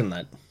can't imagine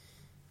that.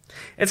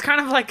 It's kind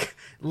of like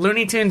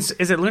Looney Tunes.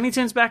 Is it Looney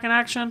Tunes Back in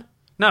Action?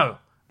 No.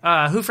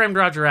 Who Framed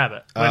Roger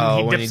Rabbit?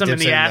 When he dips them in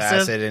the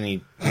acid. and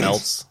he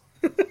melts.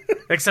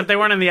 Except they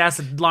weren't in the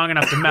acid long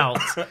enough to melt.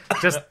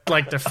 Just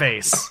like their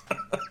face.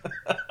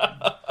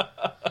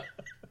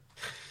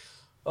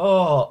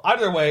 Oh,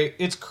 either way,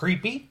 it's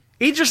creepy.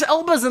 Idris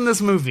Elba's in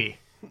this movie.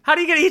 How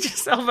do you get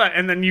Idris Elba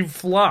and then you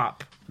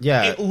flop?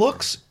 Yeah, It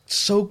looks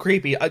so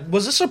creepy.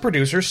 Was this a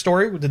producer's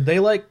story? Did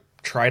they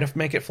try to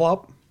make it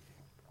flop?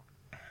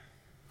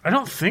 I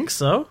don't think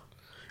so.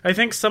 I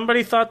think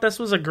somebody thought this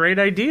was a great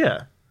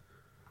idea.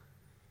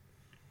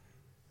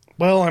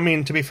 Well, I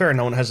mean, to be fair,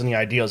 no one has any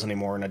ideas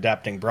anymore, and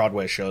adapting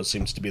Broadway shows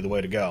seems to be the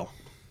way to go.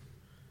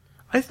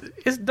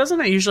 Doesn't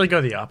it usually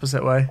go the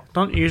opposite way?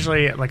 Don't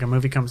usually, like, a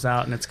movie comes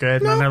out and it's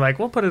good, and then they're like,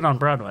 we'll put it on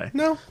Broadway.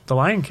 No. The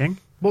Lion King.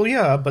 Well,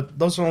 yeah, but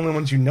those are the only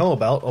ones you know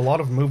about. A lot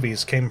of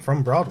movies came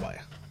from Broadway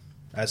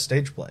as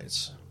stage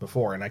plays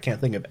before, and I can't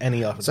think of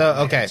any of them. So,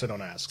 okay. So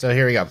don't ask. So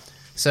here we go.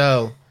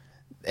 So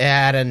it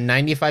had a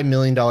 $95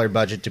 million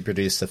budget to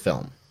produce the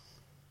film,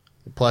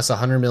 plus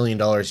 $100 million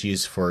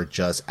used for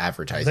just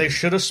advertising. They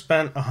should have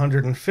spent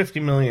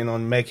 $150 million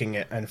on making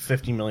it and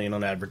 $50 million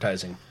on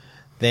advertising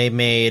They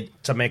made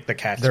to make the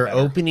cats their better.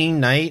 opening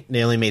night.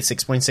 They only made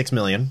 $6.6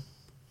 million.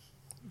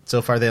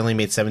 So far, they only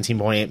made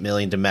 $17.8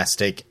 million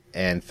domestic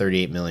and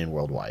 $38 million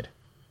worldwide.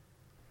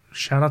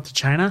 Shout out to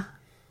China,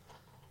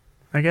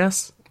 I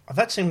guess.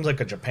 That seems like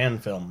a Japan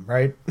film,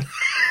 right?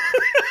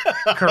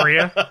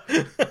 Korea.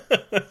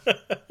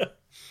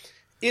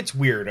 It's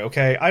weird,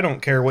 okay? I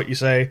don't care what you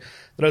say.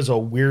 That is a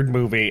weird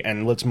movie,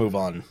 and let's move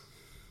on.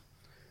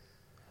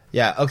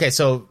 Yeah. Okay.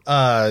 So,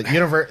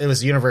 it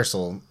was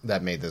Universal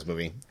that made this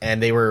movie,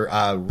 and they were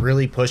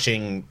really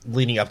pushing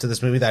leading up to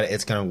this movie that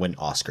it's going to win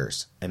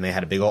Oscars, and they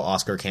had a big old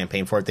Oscar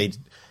campaign for it.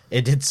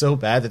 It did so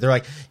bad that they're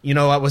like, you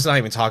know what? Let's not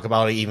even talk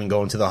about it even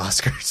going to the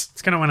Oscars.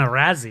 It's going to win a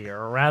Razzie or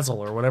a Razzle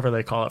or whatever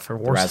they call it for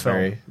worst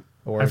Raspberry film.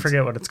 Awards. I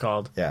forget what it's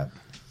called. Yeah.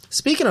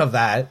 Speaking of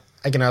that,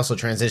 I can also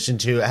transition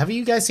to. Have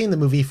you guys seen the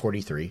movie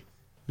 43?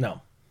 No.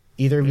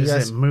 Either of you Is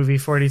guys? it movie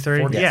 43?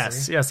 43?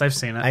 Yes, I've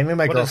seen it. I made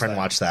my What is girlfriend that?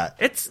 watch that.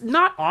 It's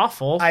not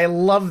awful. I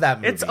love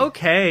that movie. It's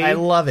okay. I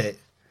love it.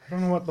 I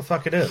don't know what the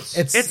fuck it is.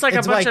 It's like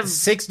a bunch of-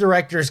 6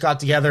 directors got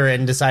together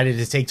and decided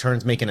to take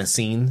turns making a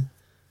scene.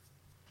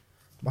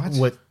 What?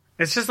 With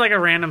It's just like a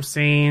random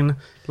scene.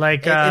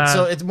 Like,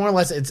 it's more or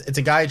less it's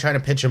a guy trying to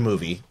pitch a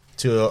movie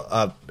to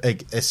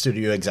a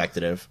studio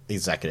executive,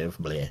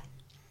 bleh.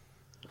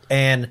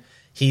 And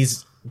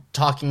he's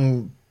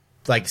talking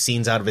like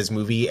scenes out of his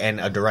movie, and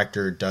a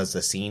director does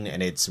the scene,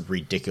 and it's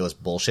ridiculous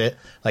bullshit.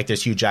 Like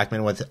there's Hugh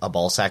Jackman with a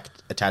ball sack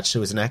attached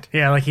to his neck.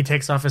 yeah, like he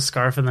takes off his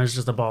scarf and there's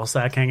just a ball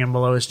sack hanging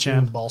below his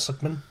chin.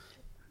 Balsackman?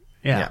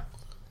 Yeah. Yeah.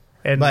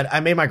 And But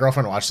I made my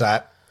girlfriend watch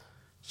that.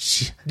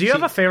 do you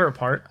have a favorite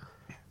part?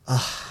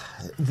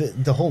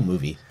 The whole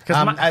movie?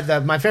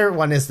 'Cause My favorite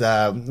one is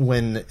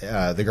when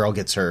the girl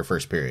gets her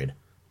first period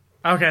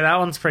Okay, that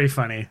one's pretty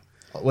funny.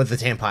 with the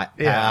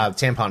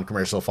tampon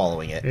commercial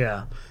following it.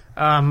 Yeah.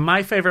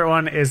 My favorite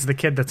one is the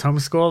kid that's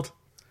homeschooled.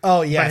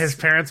 Oh yes, But his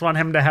parents want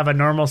him to have a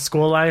normal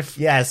school life.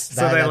 yes.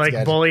 So they that's like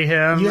good. bully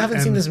him. You haven't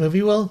seen and- this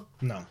movie, Will?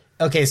 No.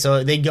 Okay,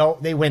 so they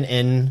went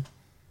in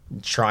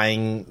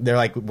trying. They're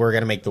like, we're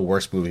gonna make the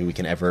worst movie we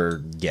can ever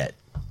get,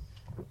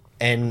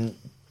 and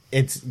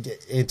it's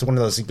one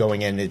of those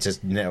going in. It's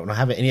just don't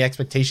have any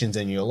expectations,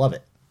 and you'll love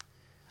it.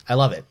 I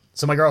love it.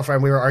 So my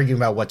girlfriend, we were arguing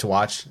about what to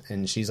watch,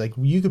 and she's like,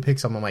 "You could pick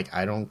something." I'm like,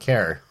 "I don't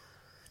care."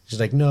 She's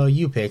like, "No,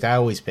 you pick. I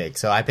always pick."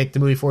 So I picked the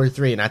movie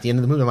 43, and at the end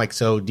of the movie, I'm like,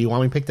 "So do you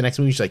want me to pick the next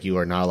movie?" She's like, "You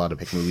are not allowed to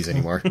pick movies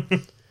anymore."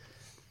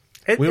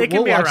 It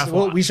can be a rough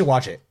watch. We should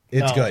watch it.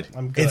 It's No, good.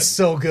 I'm good. It's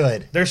so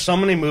good. There's so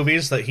many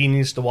movies that he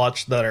needs to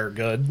watch that are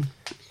good.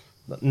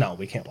 But no,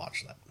 we can't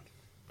watch that.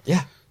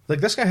 Yeah,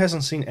 Like, this guy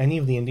hasn't seen any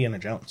of the Indiana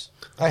Jones.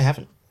 I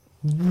haven't.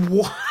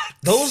 What?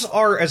 Those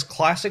are as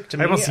classic to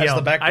me I almost as yelled.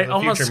 the Back to I the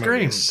almost Future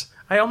screamed. movies.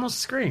 I almost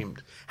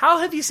screamed. How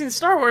have you seen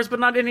Star Wars but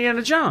not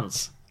Indiana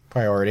Jones?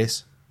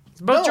 Priorities.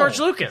 It's both No. George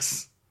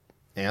Lucas.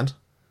 And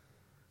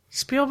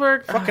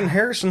Spielberg. Fucking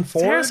Harrison It's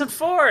Ford. Harrison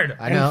Ford.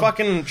 I and know.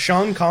 fucking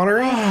Sean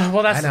Connery.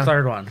 Well, that's I know. the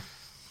third one.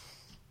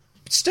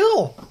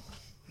 Still.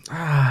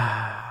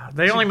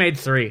 They only made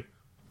 3.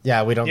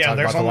 Yeah, we don't Yeah, talk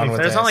there's about the one only-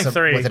 with there's only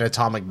 3. with an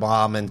atomic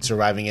bomb and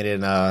surviving it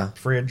in a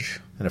Fridge.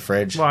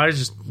 fridge. Well, I was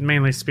just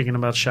mainly speaking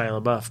about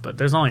Shia LaBeouf, but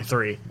there's only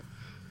 3.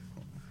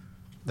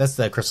 That's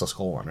the Crystal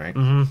Skull one, right?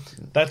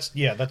 That's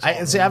I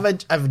all see. of them.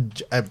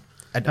 I've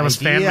an was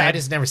idea. I fan-made?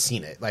 just never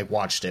seen it. Like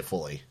watched it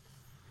fully.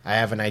 I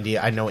have an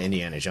idea. I know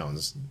Indiana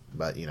Jones,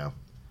 but you know,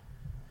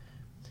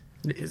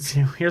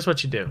 Here's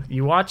what you do.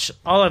 You watch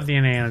all of the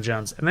Indiana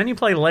Jones, and then you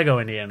play Lego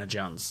Indiana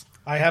Jones.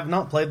 I have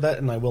not played that,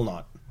 and I will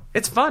not.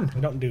 It's fun. I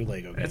don't do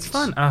Lego games. It's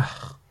fun.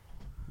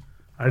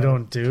 I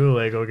don't do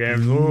Lego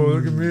games. Oh,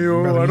 look at me.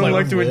 Oh, I don't play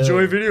like to with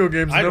enjoy Will. video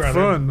games. I'd They're rather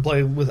fun.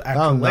 play with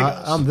actual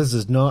Legos. this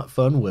is not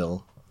fun.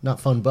 Will not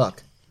fun.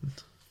 Buck.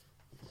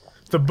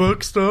 The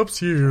buck stops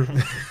here.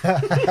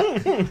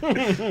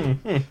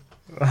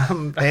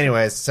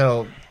 Anyways,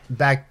 so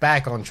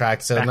back on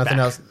track. So nothing back.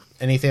 else.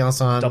 Anything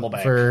else on Double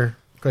back. for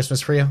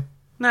Christmas for you?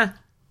 Nah.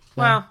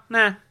 Well,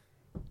 nah.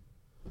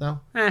 No.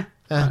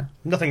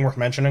 Nothing worth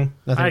mentioning.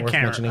 Nothing I worth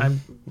can't.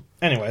 mentioning.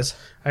 Anyways,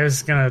 I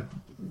was going to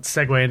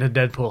segue into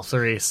Deadpool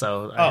 3,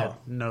 so I had Oh.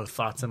 no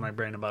thoughts in my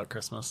brain about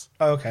Christmas.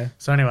 okay.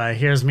 So anyway,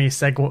 here's me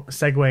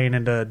segueing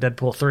into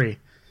Deadpool 3.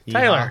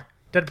 Tyler,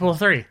 Deadpool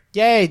 3.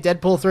 Yay!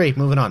 Deadpool 3.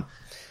 Moving on.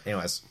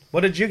 Anyways,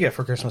 What did you get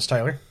for Christmas,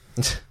 Tyler?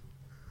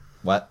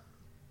 what?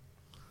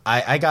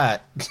 I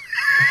got.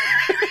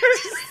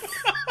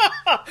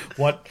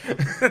 What?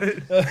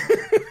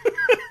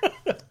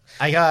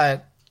 I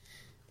got.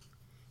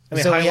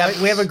 Any So we highlights?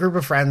 have a group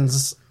of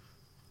friends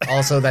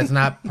Also, that's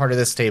not part of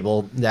this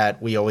table,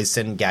 that we always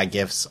send gag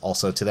gifts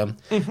also to them.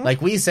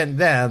 Like, we sent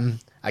them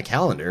a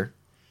calendar.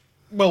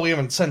 Well, we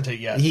haven't sent it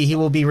yet. He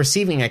will be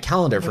receiving a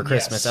calendar for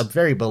Christmas, Yes. a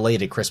very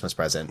belated Christmas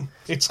present.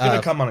 It's going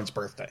to come on its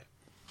birthday.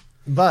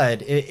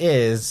 But it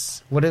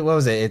is, what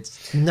was it?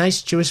 It's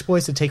nice Jewish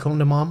boys to take home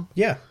to mom.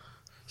 Yeah.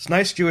 It's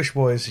nice Jewish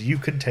boys you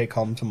could take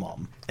home to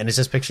mom. And it's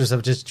just pictures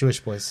of just Jewish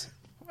boys.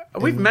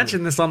 We've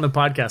mentioned this on the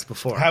podcast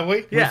before. Have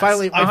we? Yes,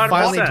 finally- I 100%.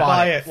 finally bought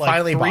buy it. it like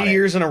Finally bought 3 it.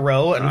 years in a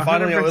row, and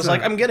finally I was 100%.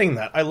 like, I'm getting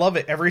that. I love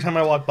it every time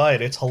I walk by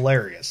it. It's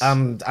hilarious.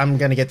 I'm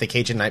going to get the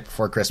Cajun Night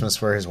Before Christmas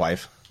for his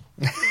wife.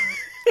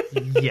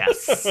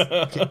 Yes.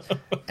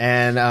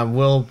 And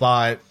Will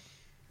bought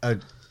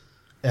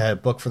a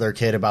book for their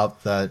kid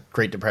about the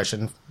Great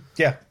Depression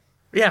yeah.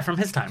 Yeah, from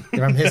his time.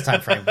 from his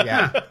time frame.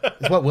 Yeah,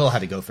 it's what Will had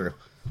to go through.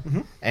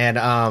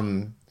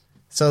 And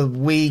so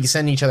we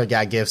send each other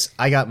gag gifts.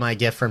 I got my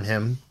gift from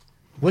him.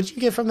 What'd you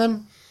get from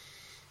them?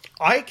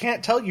 I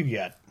can't tell you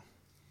yet.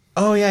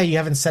 Oh yeah, you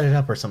haven't set it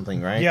up or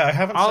something, right? Yeah, I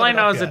haven't All set I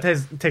know up is yet.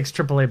 it takes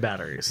AAA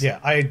batteries. Yeah,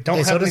 I don't Hey,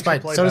 have so any does my.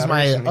 AAA So does batteries,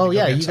 my. and Oh you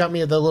yeah, can you get got some.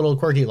 me the little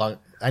QWERTY long.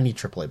 I need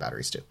AAA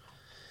batteries too.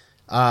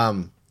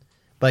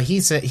 But he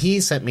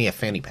sent me a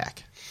fanny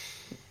pack,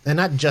 and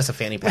not just a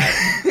fanny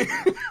pack.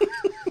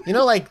 you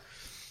know,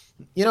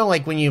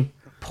 like when you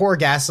pour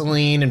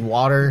gasoline and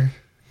water,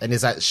 and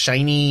is that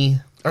shiny?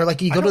 Or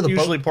like you I go to don't the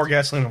usually boat. pour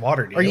gasoline and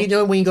water, do Or you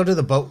know when you go to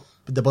the boat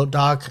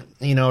dock,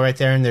 right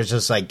there, and there's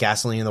just like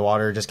gasoline in the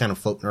water, just kind of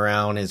floating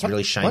around. And it's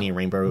really shiny and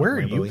rainbow. Where are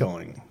you rainbowy.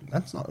 going?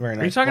 That's not very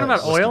nice. Are you talking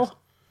about oil?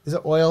 Is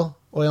it oil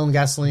and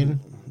gasoline?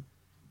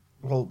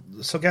 Well,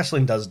 so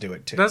gasoline does do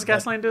it too. Does but-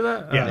 gasoline do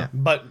that? Yeah,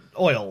 but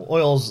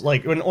oil's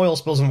like when oil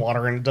spills in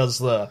water and it does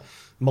the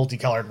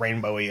multicolored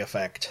rainbowy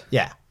effect.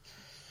 Yeah.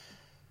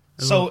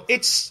 So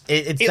it's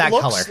It's that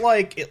looks color.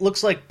 like it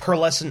looks like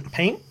pearlescent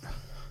paint.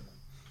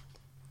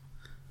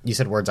 You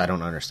said words I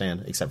don't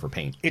understand, except for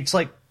paint. It's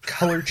like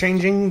color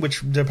changing,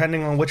 which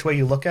depending on which way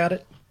you look at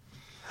it.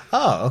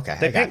 Oh, okay.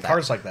 They I got paint that.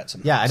 cars like that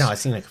sometimes. Yeah, I know. I've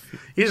seen it.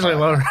 Usually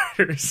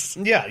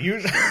lowriders. Yeah,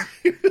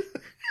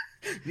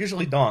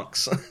 usually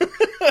donks. So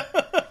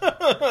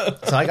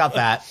I got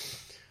that.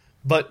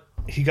 But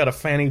he got a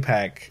fanny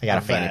pack. I got a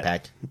of fanny that.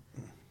 pack.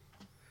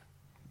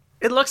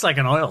 It looks like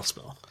an oil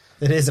spill.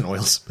 It is an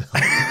oil spill.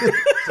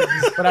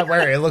 But I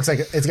wear it. It looks like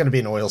it's going to be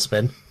an oil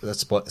spin. The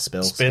spill.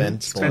 Spin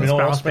Spin. an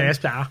oil Spill, spin.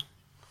 spill.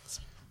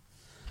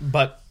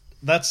 But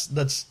that's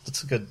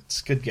a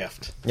good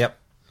gift. Yep.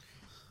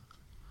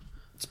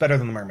 It's better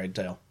than the mermaid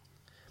tail.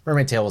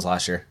 Mermaid tail was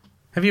last year.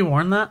 Have you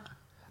worn that?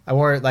 I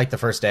wore it like the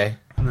first day,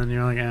 And then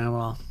you're like, yeah,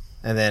 well.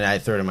 and then I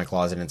threw it in my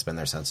closet, and it's been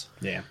there since.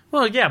 Yeah.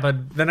 Well, yeah,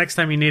 but the next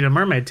time you need a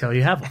mermaid tail,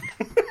 you have one.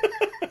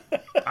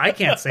 I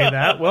can't say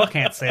that. Will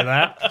can't say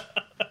that.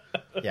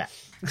 Yeah.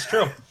 It's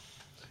true.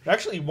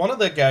 Actually, one of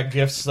the gag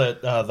gifts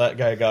that that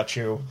guy got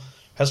you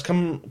has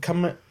come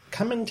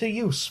into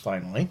use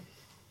finally.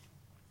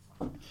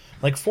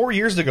 Like 4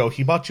 years ago,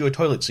 he bought you a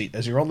toilet seat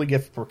as your only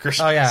gift for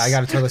Christmas. Oh yeah, I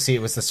got a toilet seat.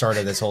 It was the start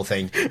of this whole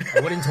thing.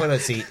 A wooden toilet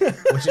seat,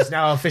 which is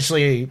now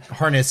officially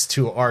harnessed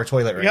to our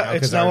toilet right now. Yeah,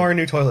 it's 'cause now our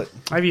new toilet.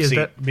 I've used seat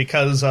it.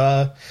 because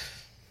the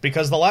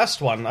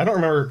last one, I don't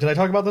remember. Did I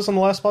talk about this on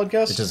the last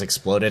podcast? It just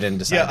exploded and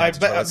decided. Yeah, not to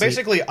toilet seat.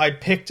 basically I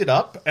picked it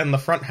up and the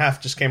front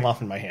half just came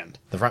off in my hand.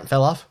 The front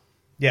fell off.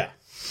 Yeah.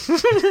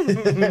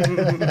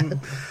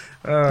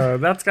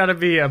 That's got to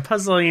be a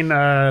puzzling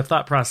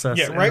thought process.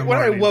 Yeah, in right the when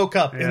I morning. woke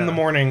up in Yeah. the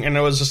morning and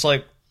I was just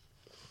like,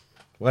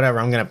 Whatever.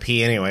 I'm gonna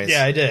pee anyways.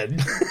 yeah, I did.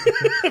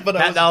 But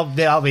I was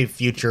That'll be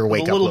future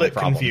wake a up little little bit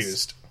problems.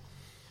 confused.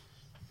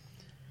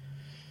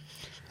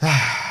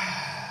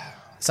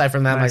 Aside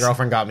from that, Nice. my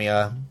girlfriend got me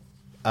a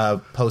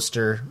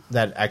poster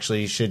that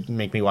actually should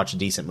make me watch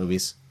decent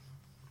movies.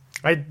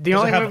 The Does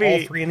only it have movie.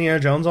 all three Indiana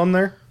Jones on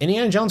there?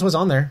 Indiana Jones was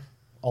on there.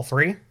 All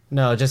three?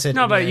 No, just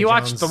No, but you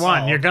watched the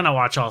one. Oh. You're gonna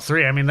watch all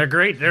three. I mean, they're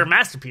great. They're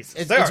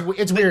masterpieces.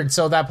 It's weird.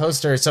 So that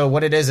poster. So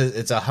what it is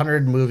it's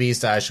 100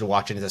 movies that I should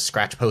watch, and it's a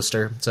scratch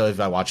poster. So if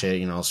I watch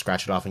it, I'll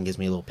scratch it off and gives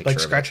me a little picture. Like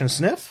of scratch it. and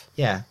sniff?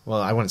 Yeah.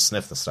 Well, I wouldn't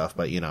sniff the stuff,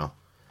 but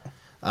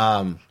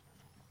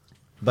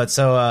But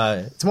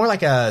so it's more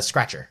like a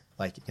scratcher.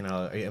 Like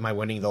am I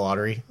winning the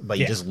lottery? But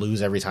you Yeah. just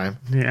lose every time.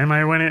 Yeah, am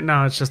I winning?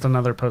 No, it's just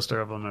another poster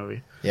of a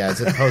movie. Yeah,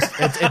 it's a post.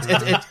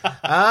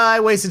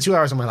 I wasted 2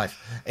 hours of my life,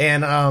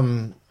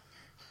 and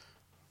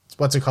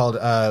what's it called?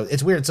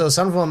 It's weird. So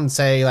some of them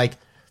say like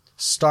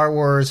Star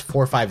Wars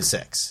 4, 5,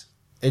 6.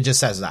 It just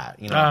says that,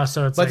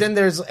 So it's but like- then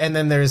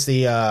there's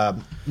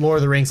the Lord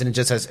of the Rings, and it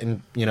just says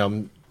in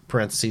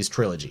parentheses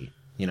trilogy.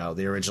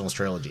 The original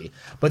trilogy.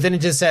 But then it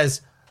just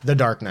says The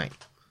Dark Knight.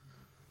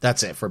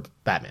 That's it for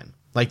Batman.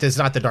 Like, it's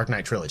not the Dark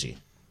Knight trilogy.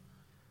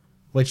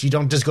 Which you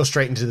don't just go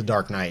straight into the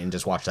Dark Knight and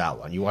just watch that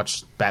one. You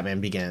watch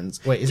Batman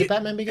Begins. Wait, is it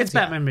Batman Begins? It's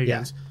Batman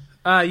Begins.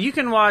 You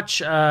can watch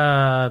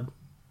The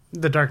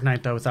Dark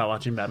Knight though without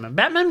watching Batman.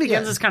 Batman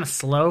Begins Yeah. is kind of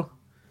slow.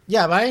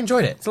 Yeah, but I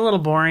enjoyed it. It's a little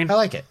boring. I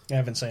like it. I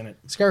haven't seen it.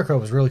 Scarecrow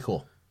was really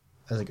cool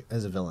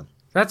as a villain.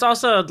 That's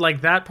also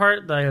like that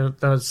part,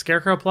 the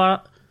Scarecrow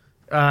plot,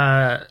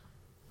 I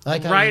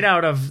like how right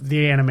out of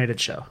the animated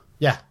show.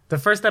 Yeah. The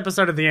first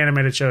episode of the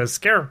animated show is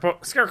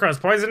Scarecrow's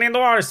poisoning the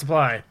water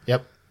supply.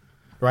 Yep.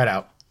 Right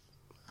out.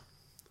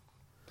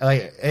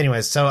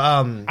 Anyways, so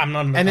I'm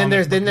not. and then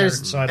there's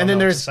nerd, so I don't and then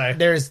know what to say.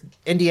 there's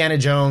Indiana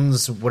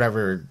Jones,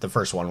 whatever the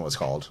first one was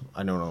called.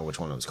 I don't know which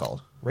one it was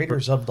called.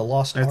 Raiders of the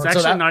Lost It's Ark.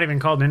 actually that- not even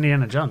called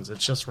Indiana Jones.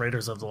 It's just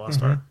Raiders of the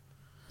Lost Ark.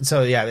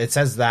 So yeah, it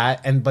says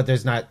that, but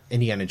there's not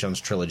Indiana Jones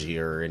trilogy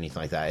or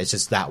anything like that. It's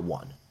just that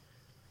one.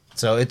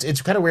 So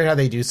it's kind of weird how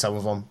they do some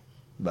of them,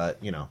 but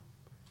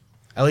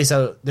at least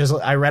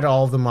I read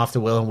all of them off to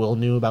Will, and Will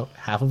knew about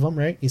half of them,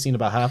 right? He's seen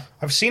about half.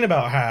 I've seen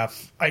about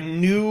half. I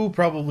knew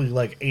probably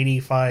like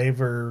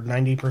 85 or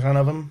 90%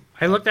 of them.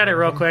 I looked at it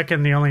real quick,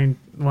 and the only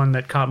one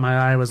that caught my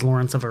eye was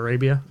Lawrence of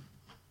Arabia.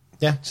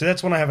 Yeah, So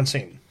that's one I haven't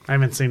seen. I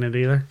haven't seen it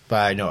either. but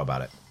I know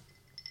about it.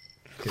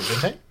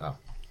 Oh,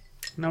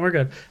 No, we're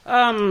good.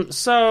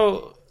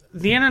 So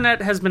the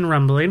internet has been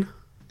rumbling.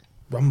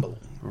 Rumble.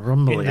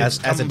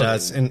 as it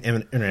does in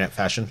internet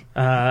fashion.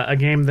 A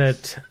game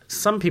that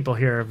some people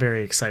here are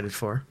very excited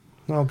for.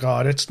 Oh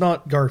God, it's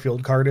not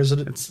Garfield Kart, is it?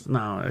 It's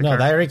no, No,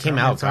 that already came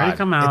out. It's already God.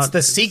 come out. It's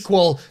the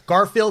sequel,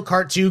 Garfield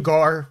Kart 2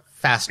 Gar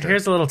Faster.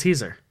 Here's a little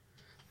teaser.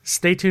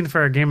 Stay tuned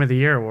for our Game of the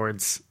Year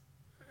awards,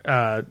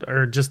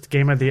 or just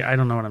Game of the. I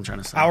don't know what I'm trying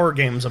to say. Our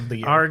games of the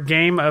year. Our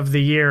Game of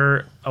the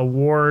Year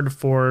award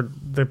for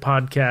the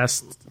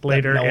podcast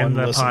later no in one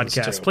the listens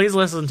podcast. to. Please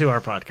listen to our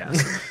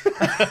podcast.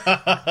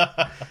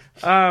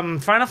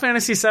 Final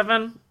Fantasy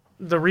VII,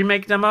 the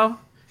remake demo.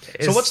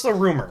 So what's the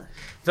rumor?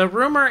 The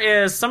rumor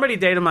is somebody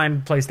data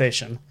mined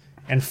PlayStation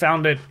and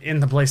found it in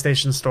the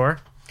PlayStation Store.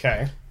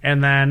 Okay.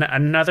 And then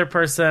another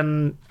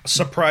person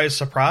Surprise,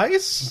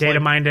 surprise. data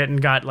mined it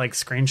and got like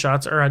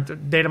screenshots or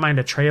data mined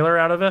a trailer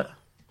out of it.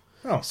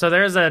 Oh. So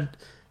there's an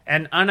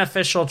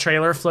unofficial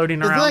trailer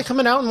floating Isn't around. that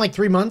coming out in like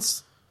 3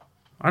 months?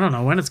 I don't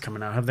know when it's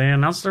coming out. Have they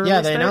announced a release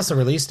Yeah, they date? announced the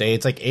release date.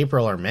 It's like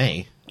April or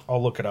May.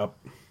 I'll look it up.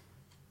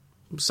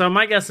 So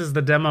my guess is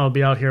the demo will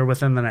be out here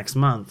within the next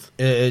month.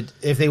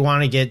 If they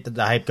want to get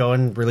the hype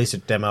going, release a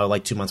demo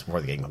like 2 months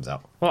before the game comes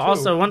out. Well,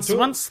 also once do it.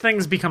 once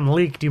things become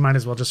leaked, you might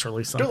as well just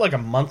release Do them. it like a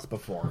month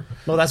before.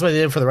 Well, that's what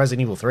they did for the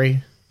Resident Evil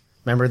 3.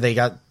 Remember, they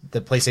got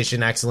the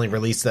PlayStation accidentally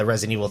released the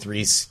Resident Evil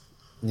 3's,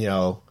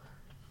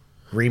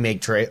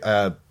 remake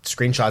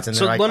screenshots, and So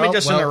they're like, let me oh,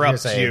 just well,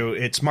 interrupt here's a- you.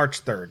 It's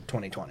March 3rd,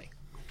 2020.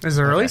 Is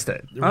there a release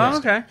date? Oh,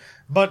 okay.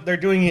 But they're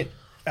doing it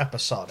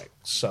episodic.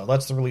 So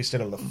that's the release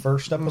date of the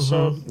first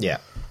episode. Yeah.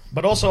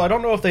 But also, I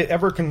don't know if they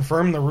ever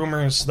confirmed the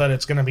rumors that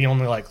it's going to be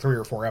only like 3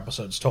 or 4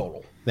 episodes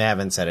total. They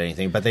haven't said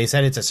anything, but they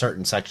said it's a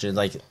certain section.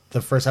 Like,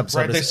 the first episode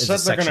Right? They is said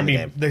a they're going to section be.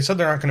 game. They said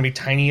they're not going to be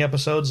tiny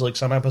episodes like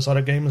some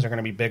episodic games. They're going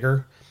to be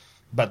bigger,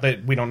 but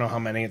we don't know how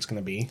many it's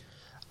going to be.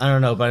 I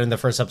don't know, but in the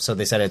first episode,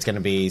 they said it's going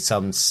to be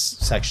some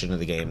section of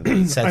the game.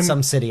 They said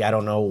some city. I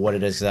don't know what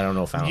it is because I don't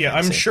know Final Yeah,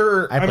 Fantasy. I'm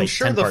sure. I I'm played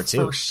sure 10 the part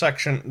 2. first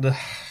section.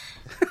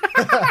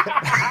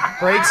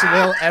 Breaks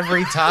Will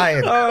every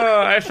time.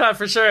 Oh, I thought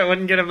for sure it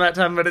wouldn't get him that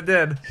time, but it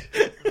did.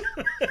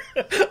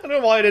 I don't know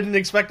why I didn't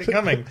expect it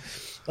coming.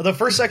 The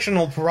first section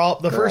will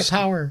the first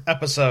power.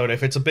 episode,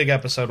 if it's a big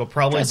episode, will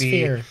probably Just be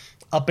fear.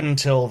 up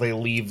until they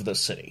leave the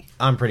city.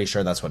 I'm pretty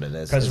sure that's what it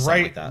is. Because It's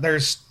something right like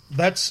that.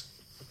 that's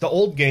the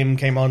old game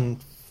came on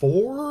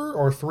 4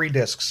 or 3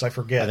 discs, I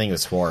forget. I think it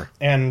was 4.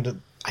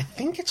 And I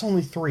think it's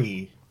only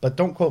 3, but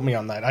don't quote me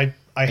on that. I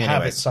have it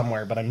Anyways.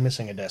 somewhere, but I'm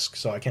missing a disc,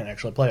 so I can't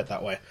actually play it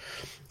that way.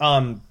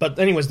 But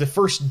anyways, the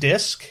first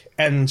disc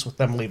ends with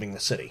them leaving the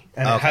city,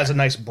 and it Okay. has a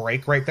nice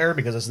break right there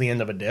because it's the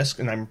end of a disc,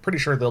 and I'm pretty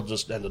sure they'll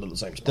just end it at the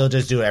same spot. They'll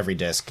just do every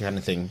disc kind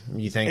of thing.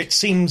 You think? It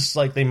seems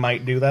like they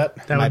might do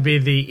that. That would be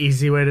the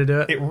easy way to do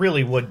it. It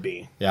really would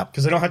be. Yeah.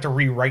 Because they don't have to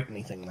rewrite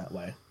anything that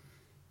way.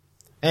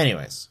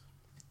 Anyways,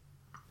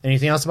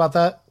 anything else about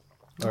that?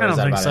 Or I is don't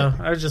that think about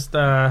so. it? I was just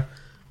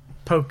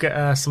poke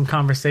some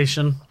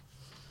conversation.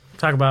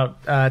 Talk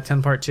about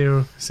 10 part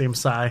 2. See him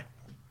sigh.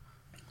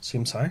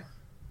 Seems high.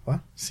 What?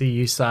 See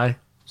you sigh.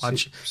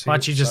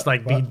 Watch you just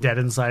like be what? dead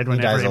inside dies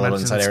whenever a he little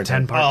mentions inside every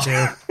 10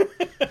 time.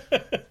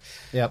 part 2.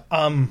 Yep.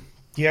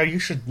 Yeah, you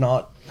should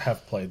not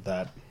have played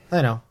that.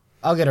 I know.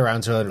 I'll get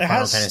around to a Final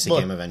Fantasy look,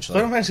 game eventually.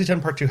 Final Fantasy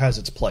X Part 2 has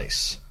its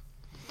place.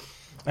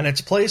 And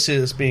its place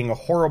is being a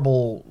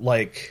horrible,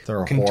 like,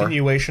 They're a whore.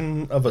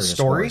 continuation of a just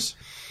story, whores.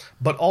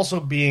 but also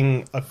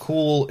being a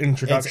cool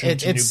introduction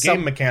It's- to it's new game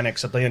some-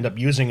 mechanics that they end up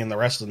using in the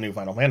rest of the new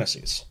Final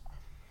Fantasies.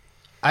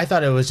 I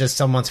thought it was just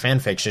someone's fan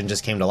fiction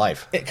just came to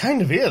life. It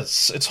kind of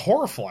is. It's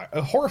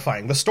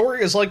horrifying. The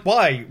story is like,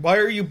 why? Why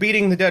are you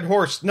beating the dead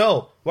horse?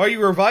 No. Why are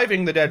you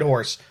reviving the dead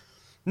horse?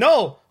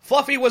 No.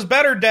 Fluffy was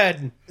better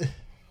dead.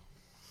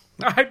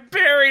 I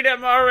buried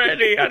him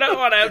already. I don't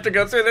want to have to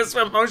go through this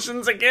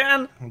emotions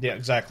again. Yeah,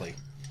 exactly.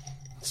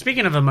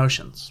 Speaking of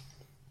emotions,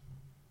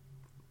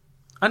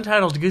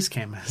 Untitled Goose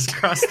Game has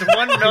crossed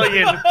 1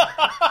 million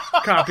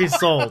copies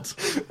sold.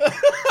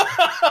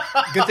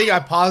 Good thing I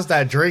paused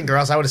that drink, or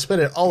else I would have spit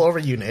it all over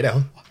you,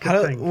 NATO.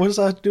 thing. What does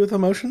that have to do with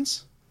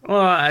emotions?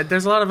 Well,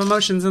 there's a lot of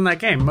emotions in that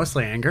game,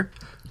 mostly anger.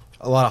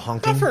 A lot of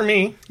honking. Not for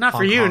me. Not for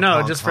Honk, you, honk, no,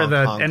 honk, just for honk,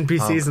 the honk,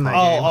 NPCs in that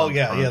honk.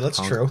 game. Oh, yeah, that's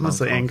true.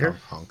 Mostly anger.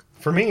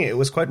 for me, it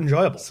was quite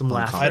enjoyable. Some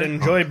laughter. I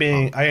enjoyed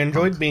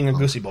being a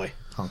goosey boy.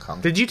 Hong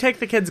Kong. Did you take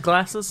the kids'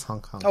 glasses?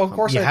 Hong Kong. Oh, of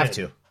course you I have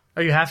did. to.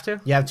 Oh, you have to?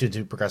 You have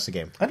to progress the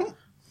game. I don't.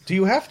 Do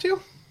you have to?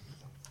 You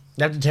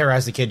have to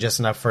terrorize the kid just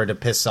enough for it to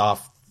piss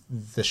off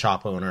the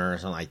shop owner or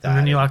something like that. And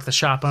then you lock the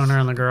shop owner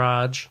in the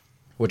garage.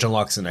 which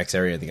unlocks the next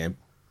area of the game.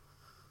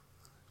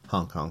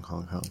 Hong Kong.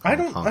 I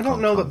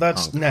don't know that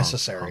that's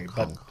necessary,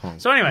 but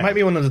So anyway, it might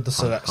be one of the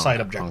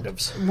side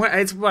objectives.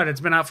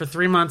 It's been out for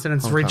 3 months and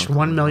it's reached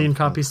 1 million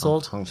copies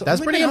sold.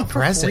 That's pretty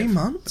impressive. 3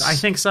 months. I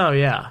think so,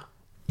 yeah.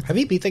 Have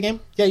you beat the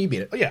game? Yeah, you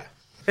beat it. Oh, yeah,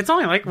 It's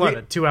only like, what,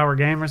 a 2-hour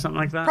game or something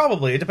like that?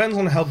 probably. It depends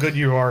on how good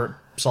you are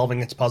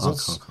solving its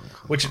puzzles.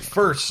 Which at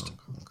first,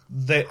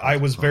 I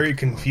was very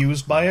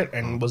confused by it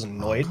and was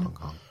annoyed.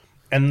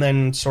 And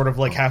then, sort of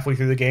like halfway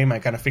through the game, I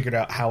kind of figured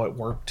out how it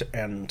worked,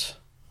 and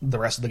the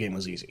rest of the game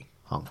was easy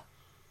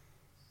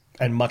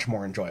and much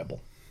more enjoyable.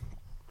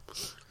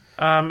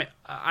 I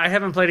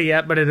haven't played it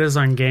yet, but it is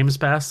on Games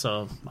Pass,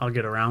 so I'll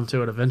get around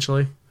to it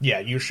eventually. Yeah,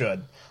 you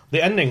should.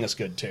 The ending is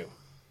good too.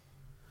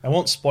 I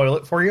won't spoil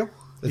it for you.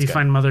 Do you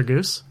find Mother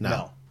Goose?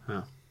 No.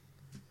 Oh.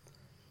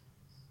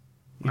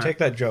 You take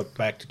that joke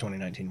back to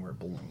 2019 where it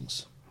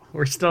belongs.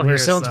 We're still We're here.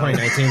 still in so-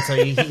 2019,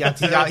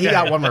 so he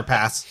got one more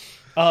pass.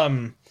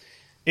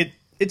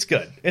 It's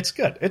good. It's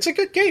good. It's a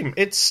good game.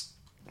 It's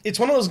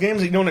one of those games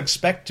that you don't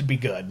expect to be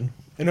good.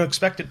 You don't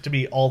expect it to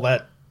be all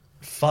that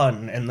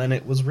fun, and then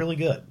it was really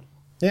good.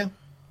 Yeah.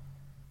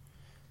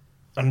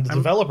 And the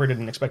developer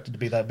didn't expect it to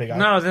be that big.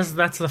 No,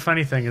 that's the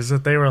funny thing, is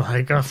that they were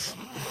like, oh,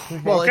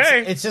 Well,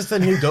 okay. it's just the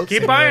new Goat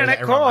Keep Simulator buying that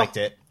it, everyone cool. liked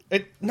it.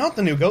 Not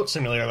the new Goat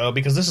Simulator, though,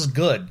 because this is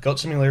good. Goat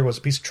Simulator was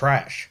a piece of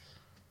trash.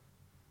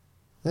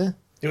 Yeah.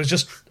 It was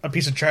just a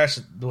piece of trash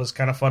that was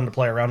kind of fun to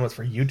play around with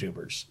for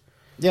YouTubers.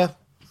 Yeah.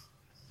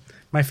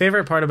 My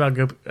favorite part about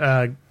Goat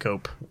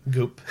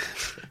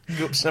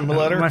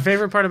Simulator. My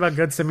favorite part about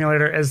Goat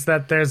Simulator is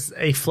that there's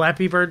a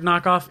Flappy Bird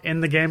knockoff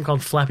in the game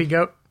called Flappy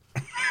Goat.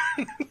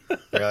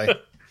 Really?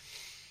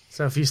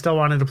 So if you still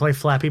wanted to play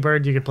Flappy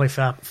Bird, you could play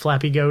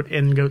Flappy Goat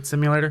in Goat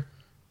Simulator.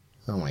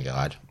 Oh my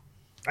god.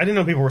 I didn't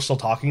know people were still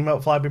talking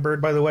about Flappy Bird,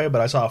 by the way,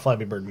 but I saw a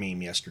Flappy Bird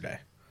meme yesterday.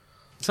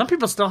 Some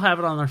people still have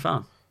it on their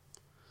phone.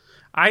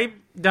 I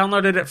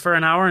downloaded it for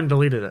an hour and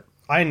deleted it.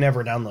 I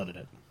never downloaded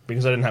it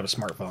because I didn't have a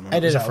smartphone. when I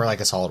did was it out. for like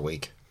a solid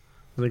week.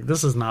 Like,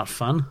 this is not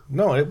fun.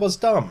 No, it was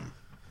dumb.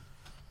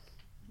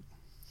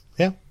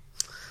 Yeah.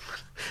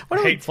 What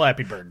I are we, hate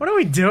Flappy Bird. what are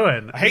we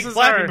doing? I hate This is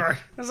Flappy our- Bird.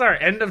 This is our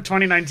end of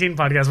 2019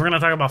 podcast. We're going to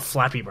talk about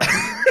Flappy Bird.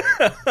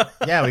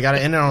 Yeah, we got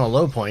to end it on a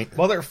low point.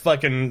 What other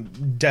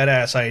fucking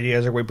dead-ass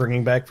ideas are we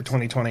bringing back for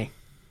 2020?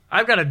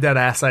 I've got a dead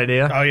ass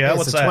idea. Oh, yeah? It's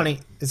What's a that? 20.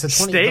 It's a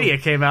 20. Stadia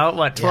came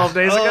out, 12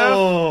 days ago?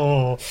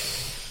 Oh,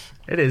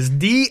 It is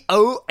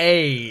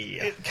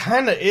DOA. it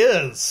kind of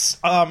is.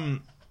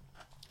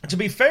 To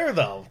be fair,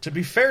 though,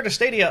 to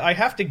Stadia, I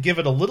have to give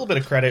it a little bit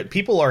of credit.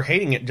 People are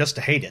hating it just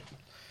to hate it.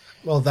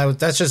 Well,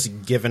 that's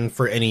just given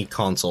for any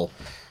console.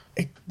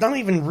 It's not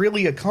even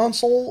really a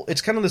console.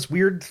 It's kind of this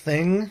weird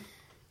thing.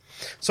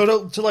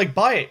 So to like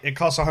buy it, it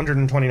costs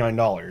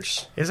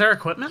 $129. Is there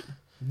equipment?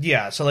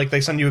 Yeah, so like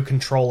they send you a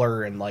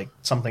controller and like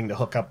something to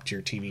hook up to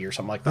your TV or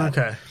something like that.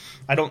 Okay.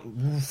 I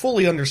don't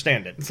fully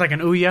understand it. It's like an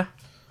Ouya.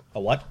 A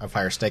what? A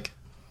Fire Stick.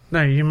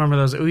 No, you remember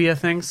those Ouya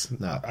things?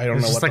 No. I don't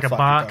It's know just what like the a fuck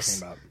box,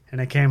 you're talking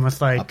and it came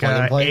with like plug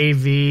and play?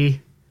 AV.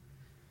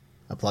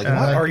 A plug and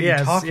about. What play. are you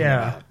Yes, talking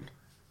yeah. about?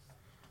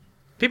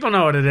 People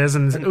know what it is,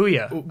 and it's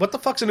Ouya. What the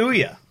fuck's an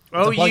Ouya?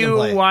 a plug and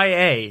play.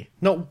 OUYA.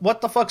 No,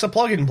 what the fuck's a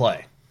plug and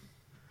play?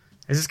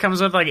 It just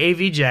comes with like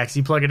AV jacks.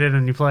 You plug it in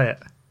and you play it.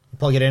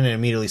 Plug it in and it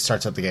immediately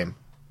starts up the game.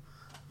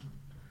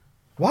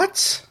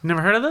 What?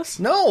 Never heard of this?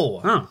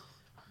 No. Oh,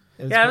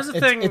 Yeah, it was a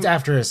thing- It's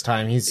after his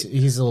time. He's a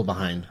little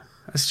behind.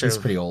 that's true. He's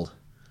pretty old.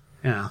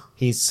 Yeah.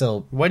 He's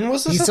still. When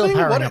was this He's a still thing?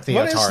 powering What, up the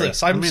what is Atari.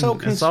 this? I'm so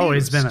confused. It's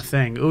always been a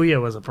thing. Ouya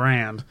was a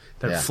brand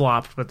that Yeah.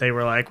 flopped, but they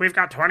were like, "We've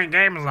got 20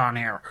 games on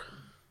here."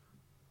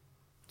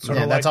 Sort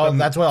Yeah, of that's like all- the-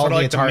 that's what all sort of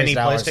the like the Atari mini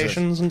style is.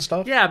 PlayStations and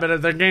stuff. Yeah,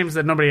 but they're games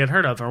that nobody had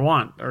heard of or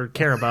want or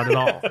care about at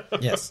all.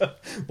 Yes.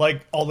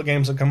 Like all the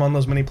games that come on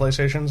those mini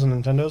PlayStations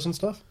and Nintendos and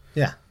stuff,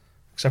 Yeah.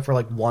 except for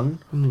like one.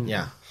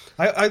 Yeah.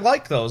 I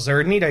like those. They're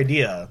a neat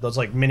idea. Those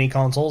like mini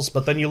consoles.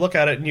 But then you look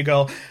at it and you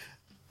go,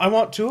 I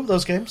want 2 of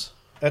those games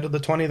out of the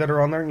 20 that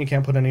are on there, and you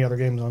can't put any other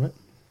games on it.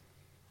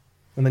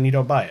 And then you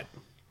don't buy it.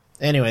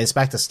 Anyways,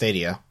 back to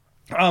Stadia.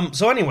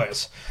 So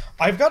anyways,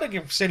 I've got to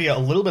give Stadia a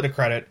little bit of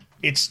credit.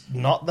 It's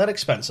not that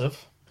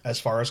expensive as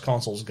far as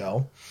consoles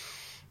go.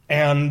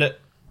 And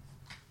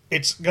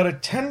it's got a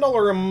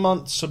 $10 a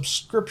month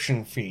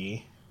subscription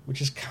fee, which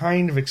is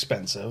kind of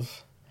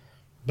expensive.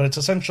 But it's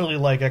essentially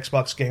like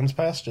Xbox Games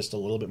Pass, just a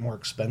little bit more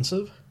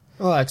expensive.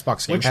 Well,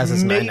 Xbox Game Which Pass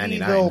is maybe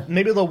 $9.99.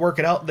 maybe they'll work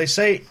it out. They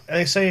say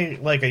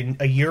like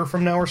a year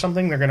from now or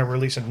something, they're going to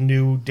release a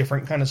new,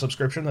 different kind of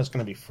subscription that's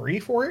going to be free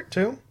for it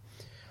too.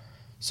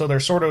 So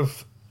they're sort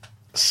of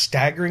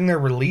staggering their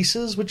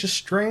releases, which is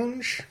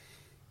strange.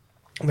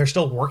 They're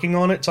still working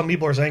on it. Some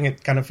people are saying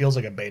it kind of feels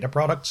like a beta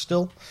product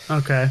still.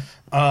 Okay.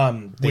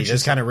 They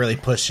just kind of really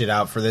pushed it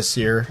out for this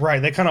year.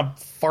 Right, they kind of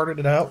farted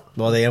it out.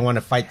 Well, they didn't want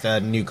to fight the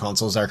new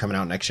consoles that are coming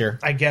out next year.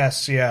 I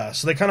guess, yeah.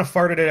 So they kind of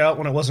farted it out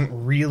when it wasn't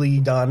really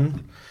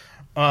done.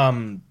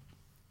 And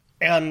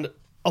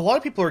a lot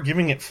of people are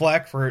giving it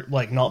flack for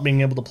like not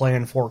being able to play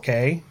in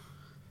 4K,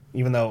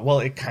 even though, well,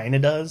 it kind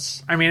of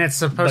does. I mean, it's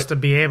supposed to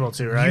be able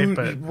to,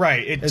 right?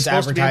 Right, It's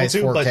supposed to be able advertised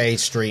to, 4K but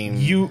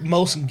stream.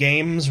 most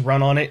games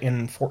run on it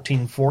in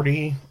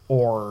 1440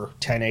 or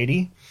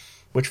 1080,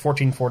 which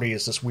 1440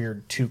 is this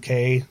weird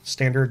 2K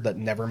standard that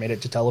never made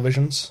it to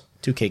televisions.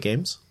 2K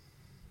games.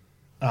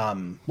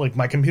 Like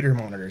my computer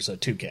monitor is a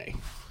 2K.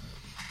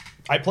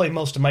 I play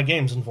most of my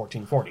games in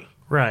 1440.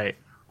 Right.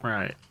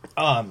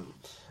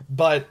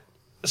 But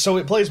so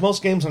it plays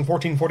most games in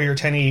 1440 or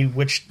 1080,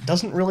 which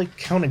doesn't really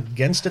count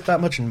against it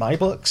that much in my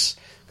books,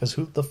 because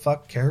who the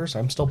fuck cares?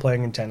 I'm still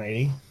playing in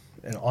 1080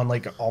 and on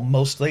like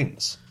most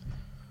things,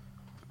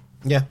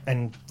 Yeah.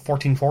 and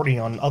 1440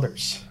 on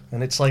others,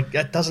 and it's like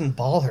that doesn't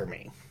bother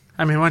me.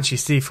 I mean, once you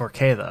see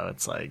 4K, though,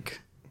 it's like...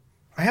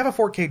 I have a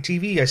 4K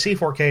TV, I see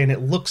 4K, and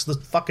it looks the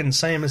fucking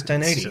same as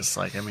 1080. It's just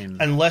like, I mean...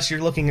 Unless you're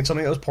looking at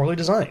something that was poorly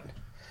designed.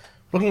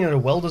 Looking at a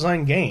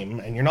well-designed game,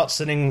 and you're not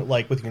sitting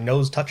like with your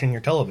nose touching your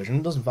television,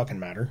 it doesn't fucking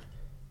matter.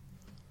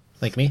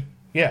 Like me.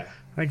 Yeah.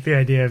 I like the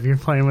idea of you're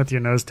playing with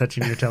your nose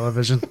touching your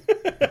television.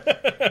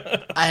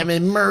 I'm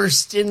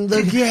immersed in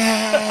the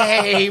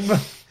game.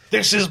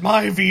 This is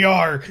my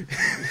VR.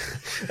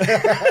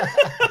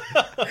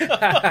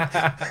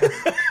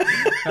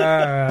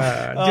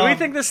 Do we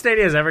think this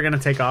Stadia is ever going to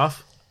take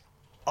off?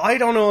 I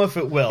don't know if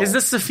it will. Is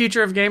this the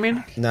future of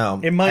gaming? No.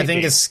 It might I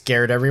think be. it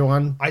scared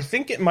everyone. I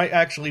think it might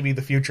actually be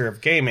the future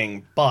of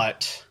gaming,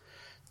 but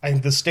I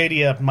think the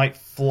Stadia might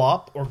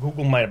flop, or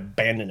Google might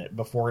abandon it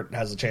before it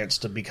has a chance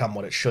to become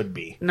what it should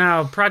be.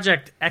 Now,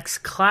 Project X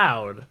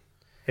Cloud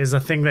is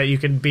a thing that you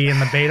can be in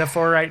the beta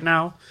for right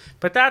now,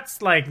 but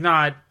that's like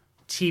not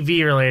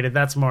TV related.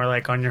 That's more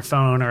like on your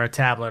phone or a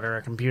tablet or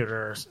a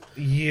computer.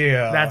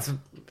 Yeah.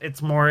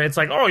 It's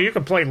like, oh, you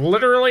can play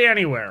literally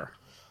anywhere.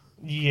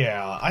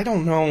 Yeah, I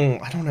don't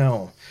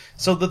know.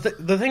 So the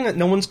thing that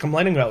no one's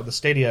complaining about with the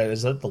Stadia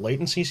is that the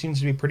latency seems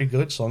to be pretty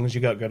good, so long as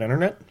you got good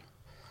internet.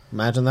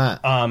 Imagine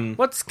that.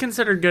 What's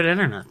considered good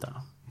internet,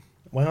 though?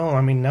 Well,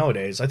 I mean,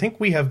 nowadays, I think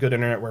we have good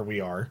internet where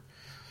we are.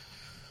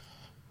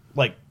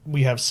 Like,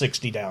 we have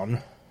 60 down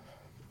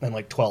and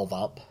like 12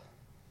 up,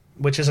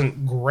 which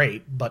isn't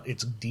great, but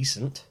it's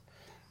decent.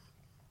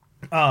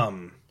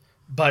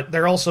 But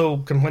they're also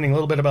complaining a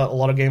little bit about a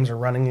lot of games are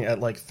running at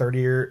like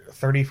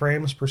 30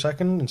 frames per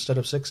second instead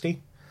of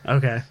 60,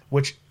 Okay.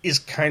 which is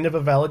kind of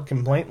a valid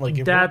complaint. Like,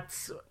 if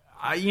That's,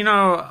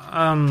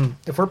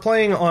 if we're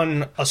playing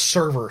on a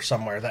server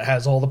somewhere that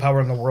has all the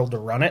power in the world to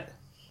run it,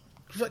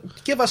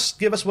 give us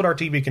what our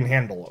TV can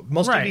handle.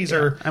 Most Right, TVs yeah.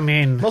 are. I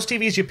mean- most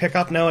TVs you pick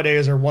up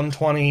nowadays are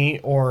 120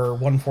 or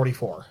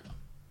 144.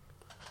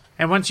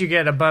 and once you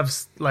get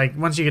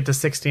once you get to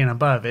 60 and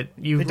above, it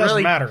It doesn't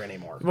really matter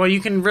anymore. Well, you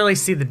can really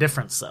see the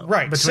difference, though.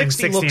 Right, between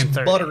 60 60 looks and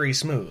 30. buttery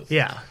smooth.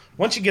 Yeah.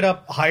 Once you get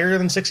up higher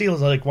than 60,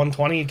 like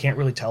 120, you can't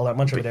really tell that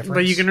much of a difference.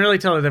 But you can really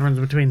tell the difference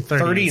between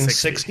 30 and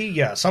 60,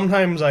 yeah.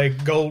 Sometimes I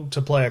go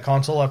to play a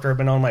console after I've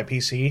been on my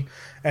PC,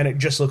 and it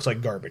just looks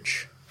like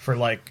garbage for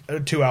like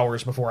 2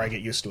 hours before I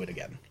get used to it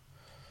again.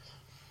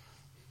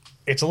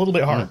 It's a little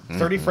bit hard.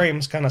 30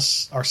 frames kind of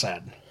are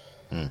sad.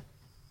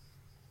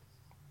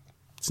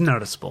 It's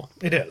noticeable.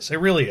 It is. It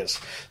really is.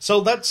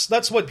 So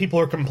that's what people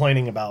are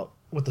complaining about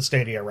with the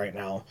Stadia right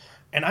now.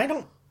 And I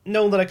don't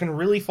know that I can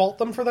really fault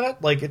them for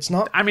that. Like, it's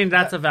not... I mean,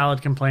 that's a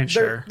valid complaint,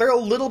 sure. They're a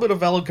little bit of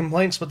valid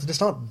complaints, but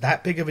it's not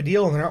that big of a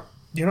deal, and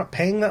you're not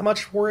paying that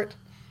much for it.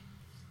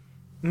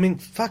 I mean,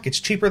 fuck, it's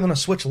cheaper than a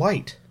Switch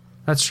Lite.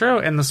 That's true.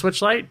 And the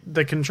Switch Lite,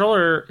 the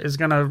controller is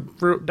going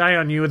to die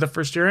on you the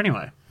first year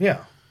anyway.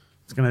 Yeah.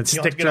 It's going to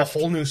You'll have stick to get a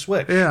whole new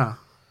Switch. Yeah.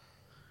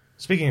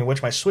 Speaking of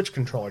which, my Switch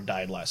controller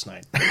died last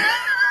night.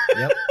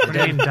 Yep. What do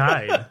you mean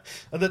died?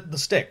 The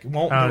stick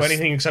won't Oh, do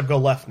anything except go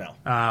left now.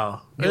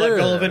 Oh. You let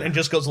go of it and it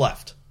just goes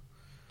left.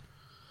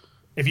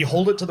 If you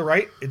hold it to the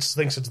right, it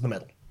thinks it's the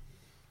middle.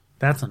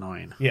 That's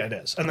annoying. Yeah, it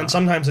is. And then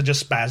sometimes it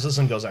just spazzes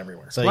and goes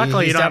everywhere. So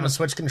Luckily, you he's don't down have a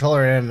Switch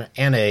controller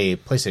and a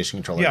PlayStation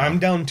controller. Yeah, now. I'm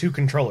down 2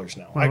 controllers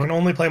now. I can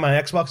only play my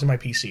Xbox and my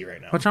PC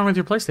right now. What's wrong with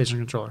your PlayStation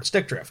controller?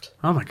 Stick drift.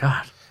 Oh my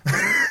god.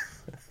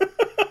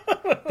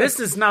 This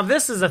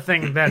is a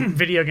thing that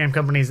video game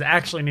companies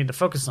actually need to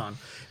focus on,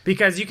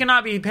 because you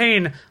cannot be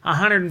paying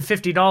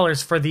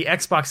 $150 for the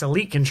Xbox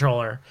Elite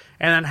controller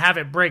and then have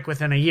it break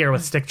within a year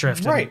with stick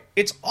drift. Right.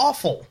 It's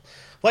awful.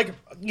 Like,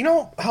 you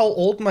know how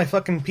old my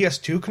fucking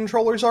PS2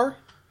 controllers are?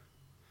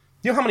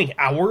 You know how many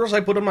hours I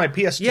put on my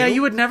PS2? Yeah,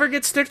 you would never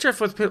get stick drift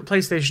with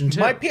PlayStation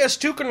 2. My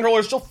PS2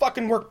 controllers still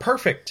fucking work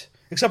perfect,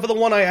 except for the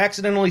one I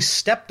accidentally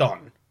stepped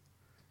on.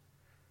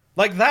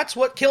 Like, that's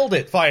what killed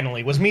it,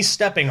 finally, was me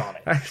stepping on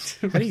it.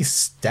 How do you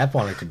step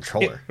on a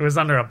controller? It was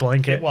under a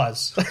blanket. It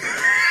was.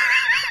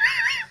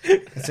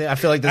 See, I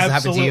feel like this has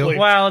happened to Absolutely. you.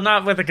 Well,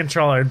 not with a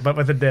controller, but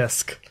with a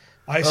disc.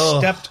 I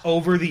stepped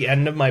over the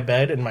end of my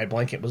bed and my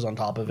blanket was on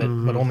top of it,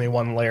 but only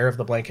one layer of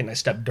the blanket, and I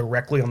stepped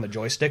directly on the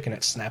joystick and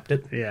it snapped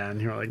it. Yeah, and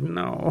you're like,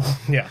 no.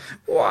 Yeah.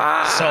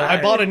 Why? So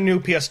I bought a new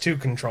PS2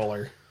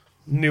 controller.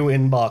 New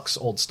inbox,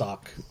 old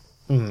stock.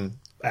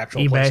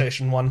 Actual eBay?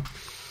 PlayStation 1.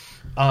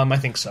 I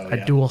think so, A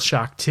yeah.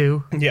 DualShock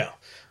 2. Yeah.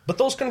 But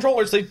those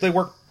controllers, they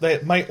work...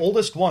 my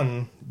oldest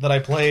one that I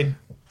played,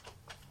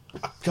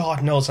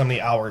 God knows how many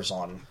hours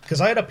on.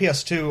 Because I had a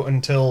PS2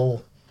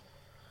 until...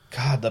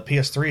 God, the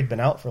PS3 had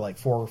been out for like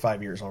 4 or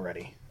 5 years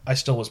already. I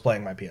still was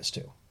playing my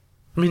PS2.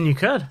 I mean, you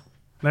could.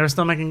 They were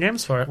still making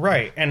games for it.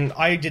 Right, and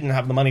I didn't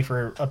have the money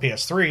for a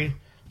PS3,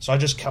 so I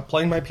just kept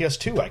playing my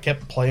PS2. I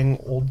kept playing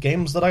old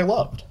games that I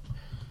loved.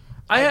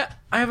 I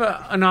have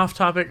an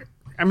off-topic...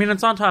 I mean,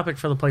 it's on topic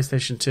for the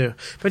PlayStation 2.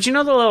 But you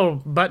know the little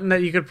button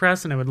that you could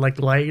press and it would, like,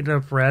 light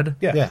up red?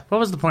 Yeah. Yeah. What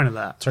was the point of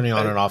that? Turning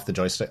on and off the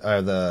joystick,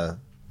 or the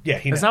Yeah,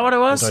 Is that what it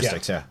was?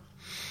 joysticks, yeah.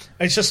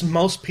 It's just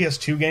most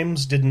PS2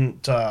 games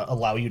didn't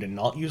allow you to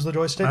not use the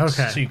joysticks,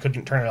 Okay. so you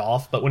couldn't turn it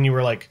off. But when you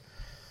were like,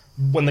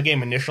 when the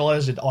game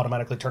initialized, it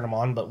automatically turned them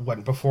on.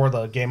 But before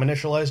the game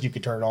initialized, you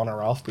could turn it on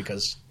or off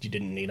because you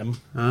didn't need them.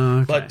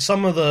 Okay. But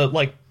some of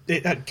the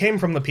it came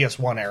from the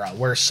PS1 era,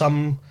 where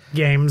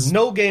Games.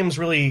 no games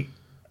really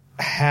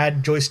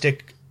had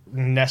joystick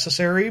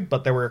necessary,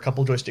 but there were a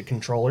couple joystick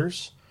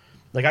controllers.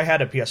 Like I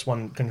had a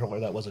PS1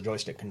 controller that was a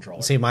joystick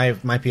controller. See, my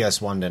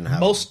PS1 didn't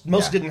have Most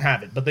yeah. didn't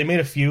have it, but they made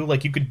a few.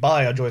 Like you could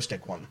buy a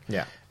joystick one.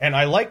 Yeah. And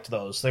I liked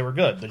those. They were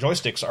good. The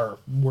joysticks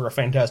were a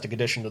fantastic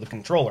addition to the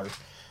controller.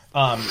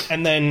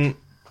 And then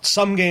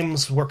some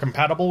games were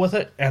compatible with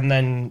it, and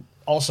then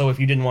also if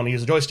you didn't want to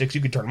use the joysticks,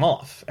 you could turn them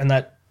off. And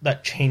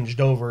that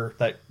changed over.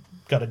 That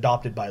got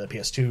adopted by the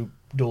PS2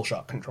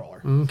 DualShock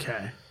controller.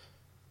 Okay.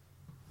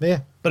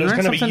 Yeah. But it was Learn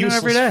kind of a something new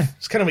useless. every day.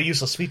 It's kind of a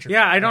useless feature.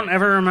 Yeah, I don't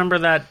ever remember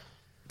that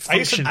I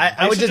used to- function.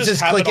 I would used to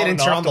just have click it it on and and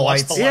turn off on the to watch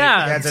lights. the light.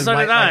 Yeah, just so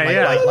did I,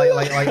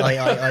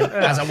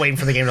 yeah. as I'm waiting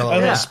for the game to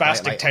load. A Yeah.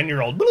 spastic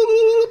 10-year-old.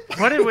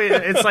 What did we?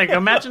 It's like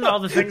imagine all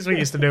the things we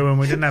used to do when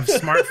we didn't have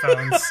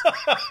smartphones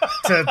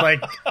to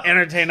like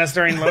entertain us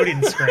during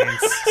loading screens.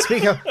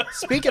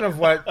 Speaking of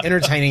what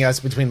entertaining us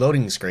between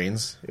loading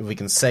screens, if we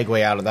can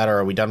segue out of that, or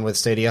are we done with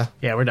Stadia?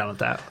 Yeah, we're done with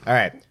that. All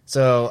right.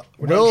 So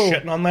We're done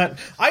shitting on that.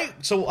 I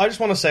just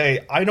want to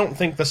say I don't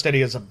think the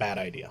Stadia is a bad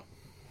idea.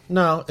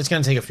 No, it's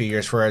going to take a few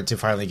years for it to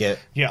finally get.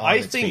 Yeah, on I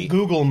its think feet.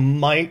 Google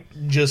might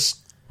just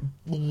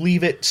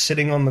leave it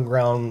sitting on the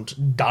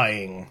ground,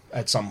 dying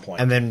at some point.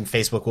 and then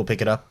Facebook will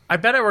pick it up. I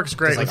bet it works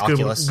great Just like with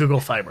Oculus. Google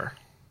Fiber.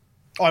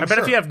 Oh, I'm I bet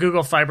sure. if you have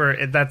Google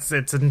Fiber, that's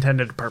its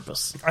intended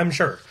purpose. I'm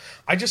sure.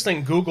 I just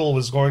think Google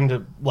is going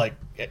to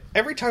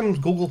every time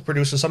Google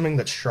produces something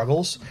that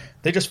struggles,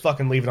 they just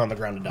fucking leave it on the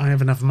ground to I die.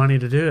 have enough money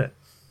to do it.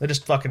 They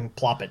just fucking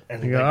plop it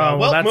and You they go, go, oh,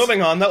 well, that's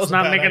moving on. That was it's a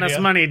not bad making idea.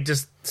 us money.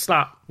 Just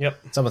stop. Yep.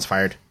 Someone's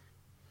fired.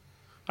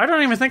 I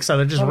don't even think so.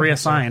 They're just don't think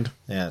reassigned.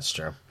 Yeah, that's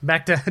true.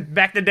 Back to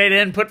data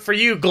input for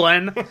you,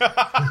 Glenn.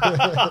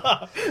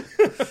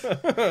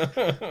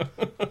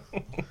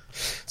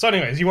 So,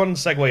 anyways, you wanted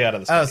to segue out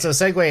of this? Oh, so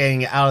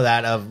segueing out of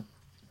that of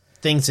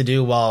things to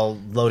do while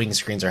loading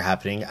screens are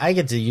happening, I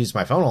get to use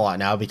my phone a lot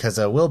now because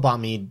Will bought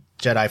me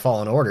Jedi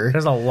Fallen Order.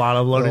 There's a lot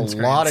of loading A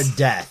screens. lot of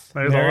death.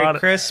 There's Merry a lot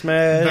of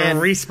Christmas. the And-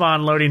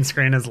 respawn loading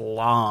screen is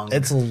long.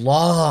 It's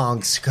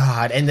long,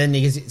 Scott. And then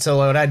so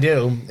what I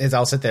do is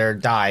I'll sit there,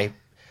 die.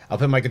 I'll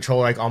put my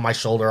controller like on my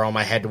shoulder, on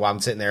my head while I'm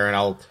sitting there, and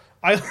I'll.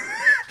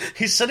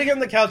 He's sitting on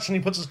the couch and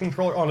he puts his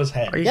controller on his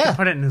head. Or you Yeah. could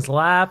put it in his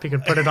lap. You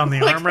could put it on the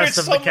Like, armrest there's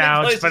of so the many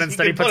couch, places but you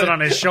instead he can puts put it on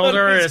his it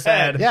shoulder on or his his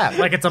head. Yeah.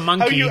 Like it's a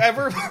monkey. Have you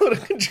ever put a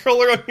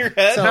controller on your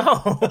head?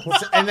 No.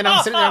 And then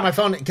I'm sitting there on my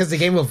phone because the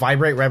game will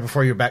vibrate right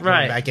before you're back going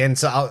Right. back in.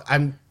 So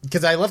I'm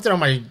because I left it on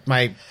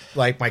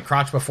my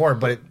crotch before,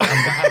 but But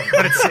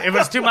it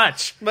was too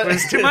much. It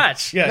was too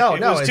much. Yeah, No, it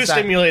no, was too it's not.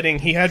 stimulating.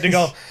 He had to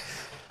go.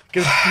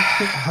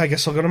 I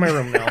guess I'll go to my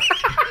room now.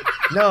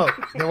 no,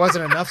 there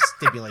wasn't enough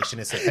stimulation.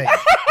 Is the thing.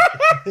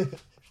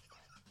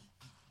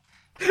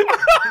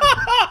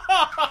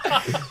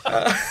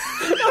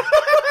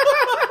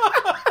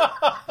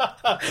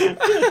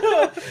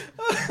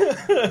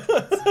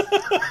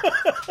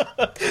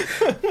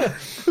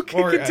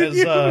 Or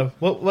as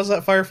what was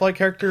that Firefly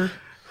character?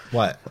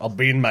 What? I'll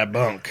be in my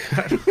bunk.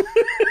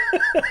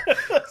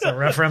 It's a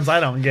reference I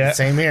don't get.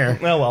 Same here.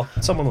 Oh well,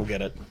 someone will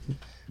get it.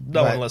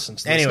 No But one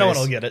listens to this. No anyways.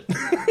 one will get it.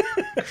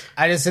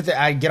 I just sit there.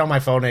 I get on my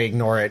phone and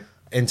ignore it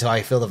until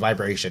I feel the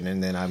vibration,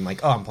 and then I'm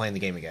like, "Oh, I'm playing the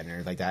game again,"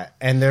 or like that.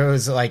 And there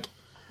was like,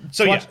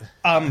 So Watch-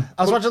 yeah,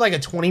 I was watching like a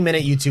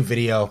 20-minute YouTube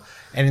video,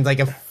 and like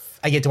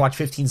I get to watch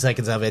 15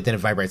 seconds of it, then it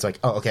vibrates. Like,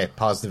 oh, okay,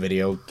 pause the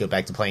video, go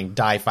back to playing,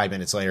 die 5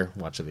 minutes later,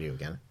 watch the video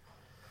again.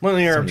 let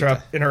me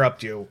Somebody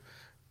interrupt you.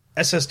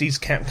 SSDs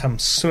can't come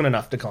soon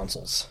enough to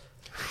consoles.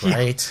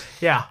 Right?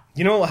 Yeah.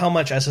 You know how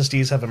much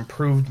SSDs have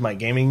improved my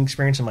gaming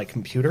experience in my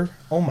computer?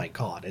 Oh my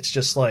god, it's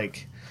just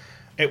like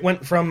it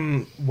went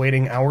from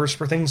waiting hours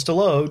for things to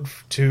load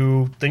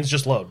to things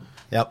just load.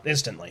 Yep.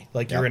 Instantly,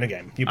 like you're Yep. in a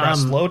game. You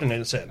press load and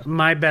it's in.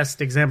 My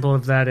best example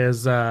of that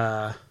is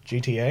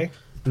GTA.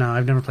 no,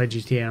 I've never played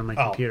GTA on my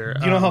Oh, computer.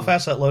 do you know how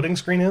fast that loading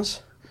screen is?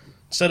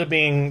 Instead of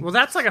being Well,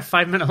 that's like a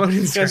 5-minute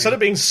loading screen. instead of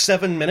being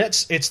 7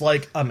 minutes, it's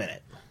like a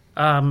minute.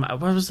 What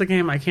was the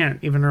game? I can't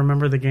even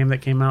remember the game that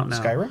came out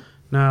now. Skyrim?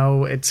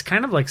 No, it's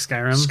kind of like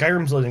Skyrim.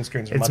 Skyrim's loading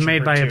screens are It's much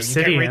made by improved, too.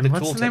 You can't read Obsidian. the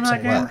What's the name of tooltips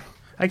that game? anymore.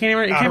 I can't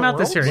even. It Outer came out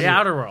this Worlds? year. Yeah,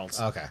 Outer Worlds.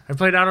 Okay. I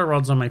played Outer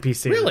Worlds on my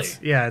PC. Really?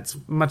 Yeah, it's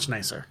much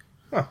nicer.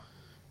 Huh.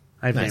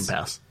 I have Nice. Game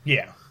Pass.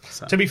 Yeah.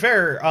 To be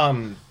fair,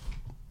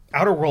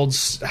 Outer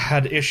Worlds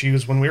had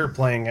issues when we were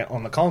playing it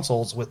on the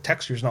consoles with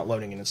textures not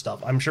loading in and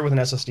stuff. I'm sure with an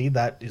SSD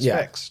that is Yeah.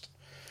 fixed.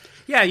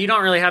 Yeah, you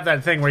don't really have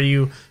that thing where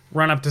you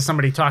run up to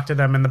somebody, talk to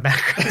them, and the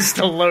background is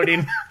still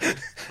loading.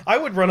 I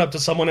would run up to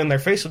someone and their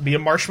face would be a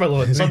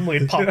marshmallow and suddenly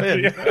it'd pop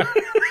in.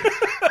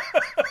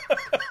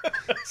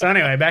 So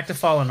anyway, back to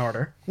Fallen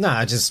Order.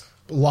 No, just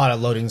a lot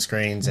of loading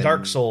screens. And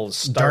Dark Souls,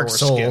 Star Dark Wars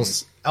Souls.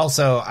 skin.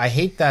 Also, I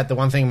hate that the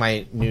one thing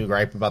my new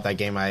gripe about that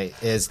game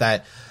is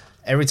that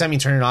every time you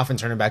turn it off and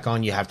turn it back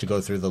on, you have to go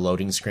through the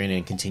loading screen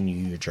and continue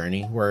your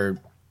journey. Where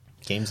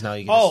games now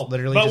you can Oh, just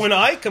literally but just, when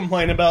I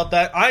complain about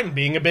that, I'm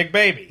being a big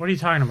baby. What are you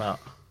talking about?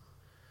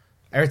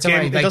 every time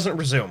Game, I, it like, doesn't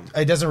resume.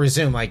 it doesn't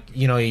resume. Like,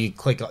 you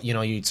click,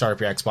 you start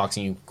up your Xbox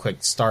and you click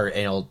start,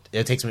 and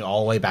it takes me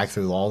all the way back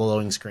through all the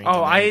loading screens.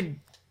 Oh, and then I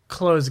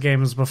close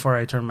games before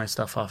I turn my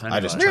stuff off. Anyway. I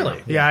just Really? turn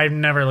it. Yeah, I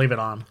never leave it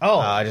on. Oh,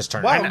 I just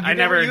turned it wow, on. you I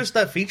never never- used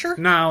that feature?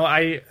 No,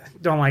 I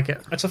don't like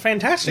it. It's a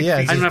fantastic Yeah,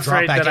 feature. it's I'm just drop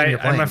afraid back that in, you're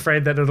I'm playing.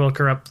 afraid that it'll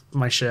corrupt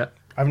my shit.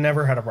 I've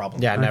never had a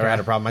problem. Yeah, I never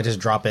had a problem. I just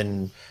drop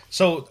in.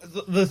 So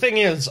the thing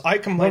is, I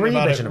complain were you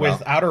about it bitching with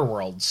about? Outer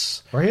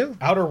Worlds. Were you?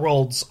 Outer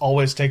Worlds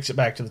always takes it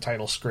back to the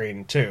title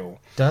screen too.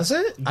 Does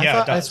it? Yeah, I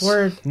thought, it does. I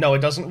swear. No, it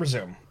doesn't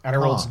resume. Outer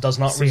Worlds does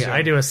not See, resume.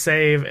 I do a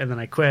save and then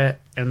I quit,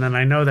 and then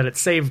I know that it's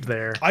saved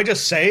there. I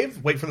just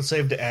save, wait for the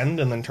save to end,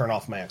 and then turn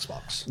off my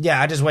Xbox.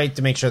 Yeah, I just wait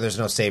to make sure there's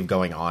no save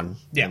going on.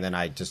 Yeah. And then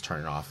I just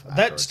turn it off. That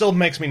afterwards. still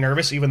makes me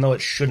nervous, even though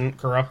it shouldn't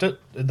corrupt it.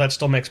 That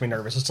still makes me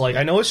nervous. It's like,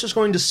 I know it's just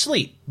going to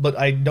sleep, but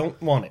I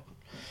don't want it.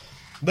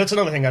 That's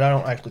another thing. I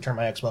don't actually turn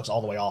my Xbox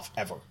all the way off,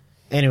 ever.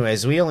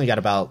 Anyways, we only got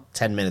about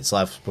 10 minutes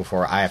left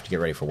before I have to get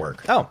ready for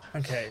work. Oh.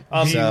 Okay.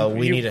 So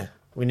we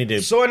need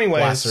to. So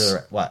anyways- blast through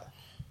the- what?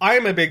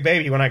 I'm a big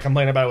baby when I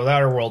complain about it with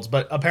Outer Worlds,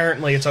 but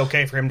apparently it's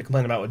okay for him to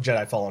complain about it with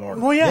Jedi Fallen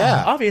Order. Well,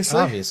 yeah, obviously.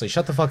 Obviously,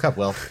 shut the fuck up,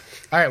 Will.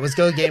 All right, let's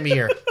go game of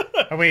year.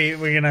 Do Are we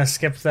gonna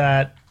skip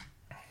that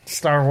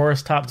Star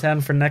Wars top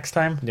 10 for next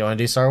time? you want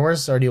to do Star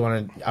Wars, or do you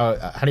want to?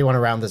 How do you want to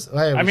round this?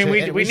 I mean,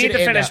 we need to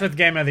finish with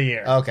Game of the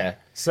Year. Okay.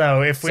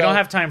 So if we So- don't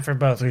have time for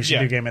both, we should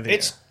do Game of the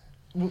it's,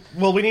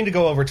 well, we need to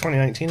go over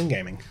 2019 in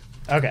gaming.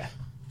 Year. Okay.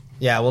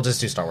 Yeah, we'll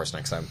just do Star Wars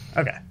next time.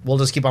 Okay. We'll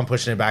just keep on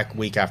pushing it back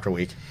week after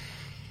week.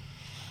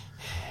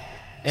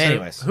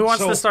 Anyways, Who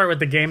wants So- to start with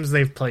the games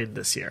they've played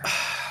this year?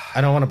 I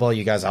don't want to blow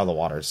you guys out of the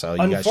water, so you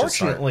guys should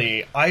start.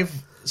 Unfortunately,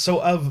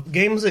 of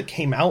games that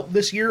came out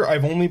this year,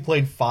 I've only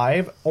played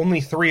 5,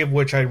 only 3 of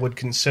which I would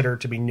consider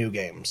to be new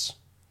games.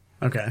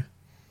 Okay.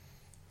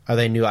 Are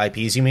they new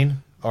IPs? You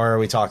mean, or are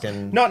we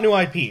talking Not new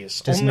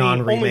IPs. Just only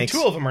non-remakes?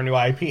 2 of them are new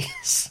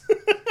IPs.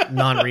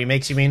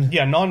 non-remakes? You mean?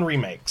 Yeah,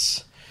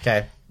 non-remakes.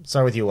 Okay,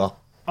 start with you, Will.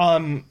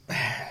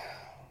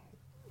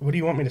 What do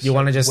you want me to say? You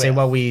want to just say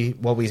with?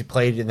 what we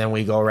played, and then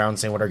we go around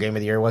saying what our game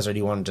of the year was, or do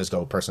you want to just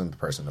go person to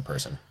person to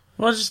person?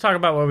 We'll just talk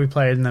about what we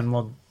played, and then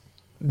we'll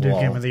do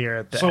Well, Game of the Year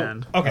at the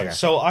end. Okay,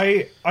 so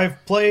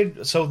I've played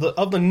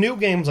of the new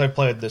games I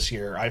played this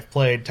year, I've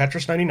played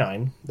Tetris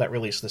 99 that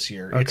released this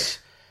year. Okay.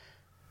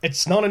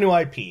 It's not a new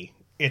IP.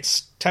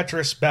 It's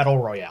Tetris Battle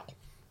Royale,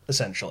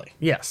 essentially.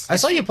 Yes. I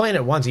saw you playing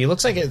it once. It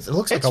looks like a It's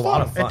lot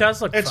fun. of fun. It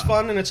does look It's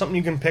fun, and it's something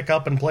you can pick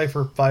up and play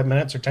for 5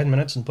 minutes or 10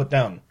 minutes and put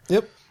down.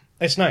 Yep.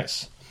 It's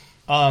nice.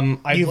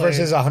 You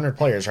versus 100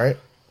 players, right?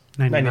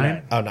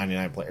 99. Oh,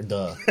 99 players.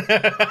 Duh.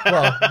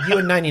 Well, you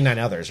and 99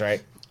 others,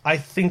 right? I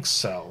think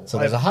so. So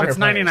there's I- 100 It's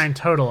 99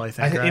 total, I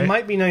think, right? It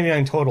might be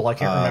 99 total. I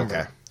can't remember.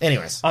 Okay.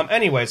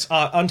 Anyways,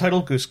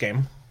 Untitled Goose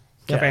Game,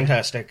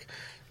 fantastic.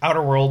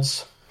 Outer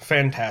Worlds,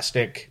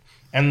 fantastic.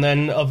 And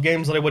then of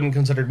games that I wouldn't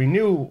consider to be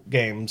new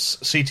games,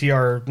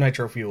 CTR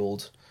Nitro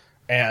Fueled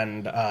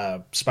and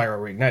Spyro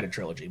Reignited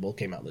Trilogy both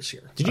came out this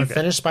year. did you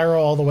finish Spyro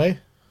all the way?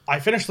 I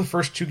finished the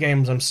first 2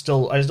 games. I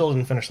still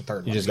didn't finish the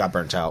third You one. just got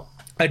burnt out.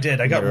 I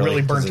did. I got Literally,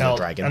 really 'cause burnt there's a out,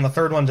 dragon. and the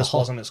third one just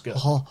wasn't as good.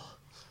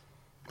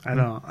 I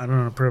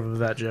don't approve of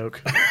that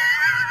joke.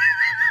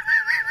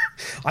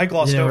 I You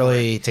glossed didn't over.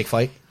 really take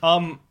flight?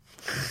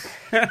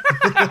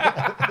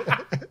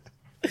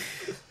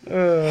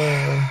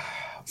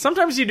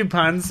 Sometimes you do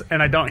puns,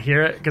 and I don't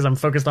hear it because I'm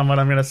focused on what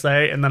I'm going to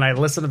say, and then I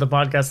listen to the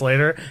podcast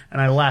later,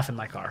 and I laugh in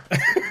my car.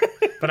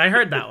 But I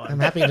heard that I'm one.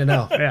 happy to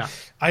know. Yeah.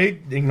 I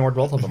ignored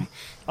both of them.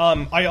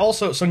 I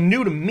also, so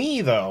new to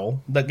me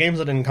though, the games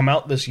that didn't come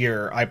out this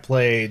year, I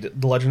played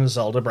The Legend of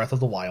Zelda: Breath of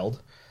the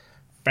Wild.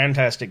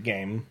 Fantastic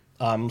game.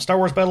 Star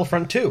Wars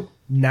Battlefront 2.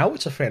 Now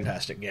it's a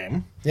fantastic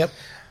game. Yep.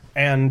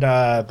 And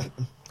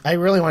I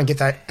really want to get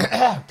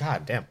that.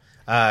 God damn.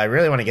 I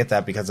really want to get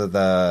that because of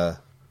the.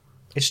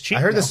 it's cheap.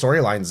 I heard the now.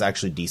 storyline is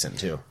actually decent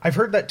too. I've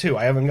heard that too.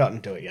 I haven't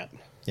gotten to it yet.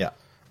 Yeah.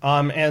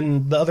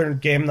 And the other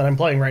game that I'm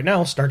playing right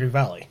now, Stardew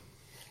Valley.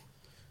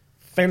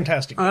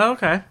 Fantastic. Oh,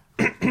 okay.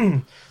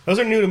 Those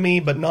are new to me,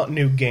 but not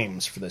new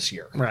games for this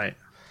year. Right.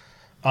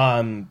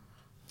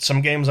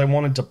 Some games I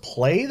wanted to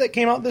play that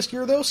came out this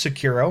year, though.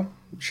 Sekiro,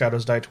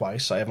 Shadows Die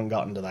Twice. I haven't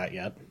gotten to that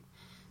yet.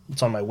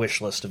 It's on my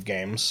wish list of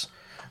games.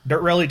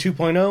 Dirt Rally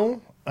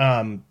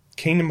 2.0.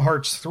 Kingdom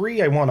Hearts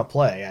 3 I want to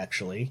play,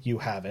 actually. You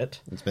have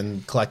it. It's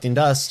been collecting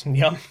dust.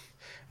 Yep.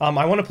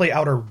 I want to play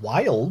Outer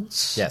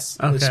Wilds. Yes.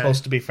 Okay. It's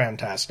supposed to be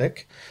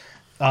fantastic.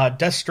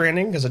 Death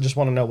Stranding, because I just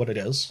want to know what it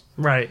is.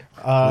 Right.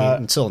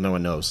 Until no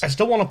one knows. I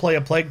still want to play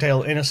A Plague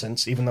Tale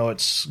Innocence, even though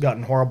it's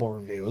gotten horrible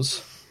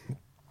reviews.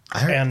 I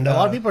heard And, a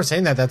lot of people are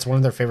saying that that's one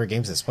of their favorite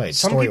games that's played,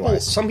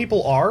 story-wise. Some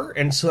people are,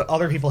 and so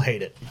other people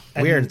hate it.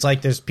 And- Weird. It's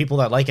like there's people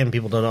that like it and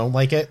people that don't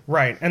like it.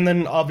 Right, and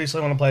then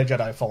obviously I want to play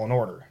Jedi Fallen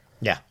Order.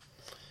 Yeah.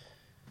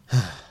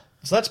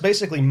 So that's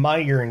basically my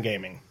year in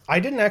gaming. I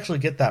didn't actually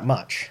get that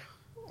much.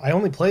 I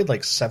only played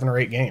like 7 or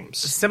 8 games.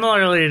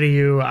 Similarly to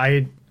you,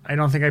 I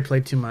don't think I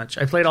played too much.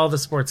 I played all the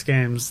sports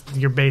games.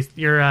 Your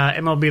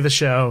MLB The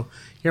Show,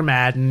 your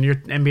Madden, your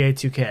NBA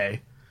 2K.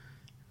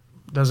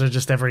 Those are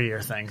just every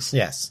year things.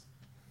 Yes.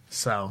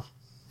 So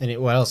And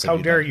what else? How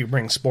dare you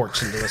bring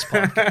sports into this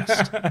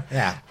podcast?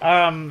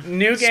 Yeah.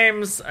 new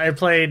games. I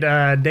played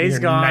Days Your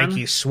Gone,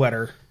 Nike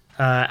sweater,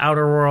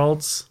 Outer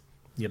Worlds,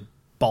 you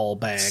ball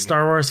bag.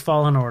 Star Wars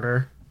Fallen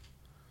Order.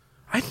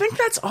 I think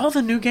that's all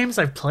the new games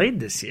I've played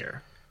this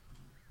year.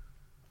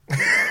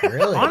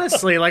 Really?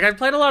 Honestly, like I've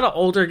played a lot of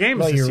older games.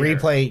 Well, this you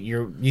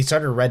year. you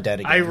started Red Dead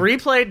again.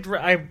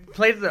 I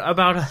played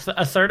about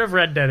a third of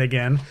Red Dead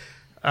again.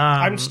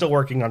 I'm still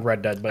working on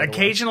Red Dead, by the way.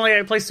 Occasionally,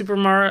 I play Super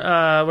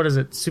Mario. What is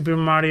it? Super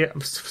Mario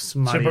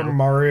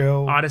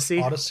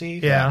Odyssey. Odyssey?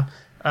 Yeah.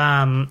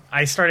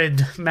 I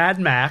started Mad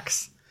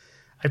Max.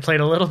 I played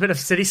a little bit of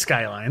City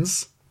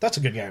Skylines. That's a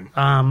good game.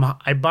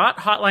 I bought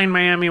Hotline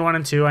Miami 1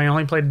 and 2. I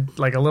only played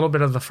like a little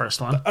bit of the first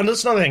one. And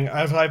that's another thing.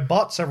 I've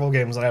bought several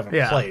games that I haven't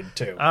Yeah. played,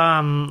 too.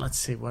 Let's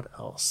see, what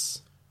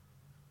else?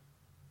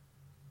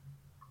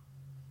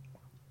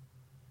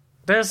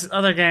 There's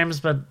other games,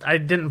 but I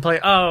didn't play.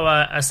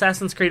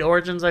 Assassin's Creed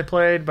Origins I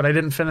played, but I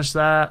didn't finish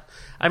that.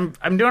 I'm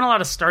doing a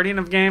lot of starting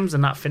of games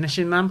and not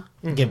finishing them.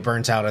 Get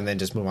burnt out and then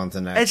just move on to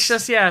the next. It's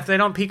just, if they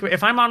don't peak.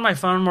 If I'm on my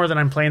phone more than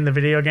I'm playing the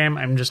video game,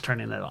 I'm just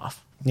turning it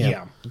off.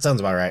 Yeah. It sounds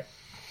about right.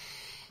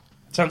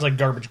 Sounds like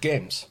garbage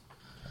games.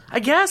 I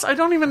guess I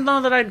don't even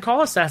know that I'd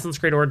call Assassin's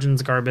Creed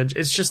Origins garbage.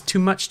 It's just too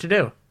much to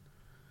do.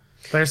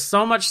 There's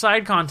so much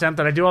side content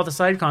that I do all the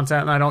side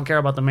content and I don't care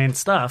about the main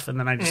stuff, and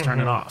then I just turn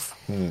it off.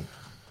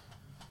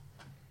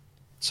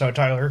 So,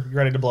 Tyler, you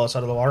ready to blow us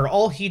out of the water?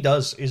 All he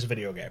does is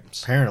video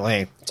games.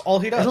 Apparently. That's all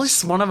he does. At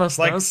least one of us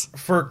like does.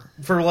 for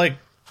like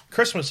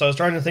Christmas, I was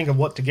trying to think of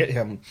what to get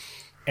him,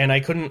 and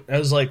I couldn't. I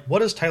was like, what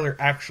does Tyler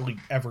actually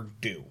ever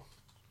do?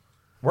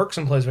 Works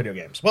and plays video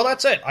games. Well,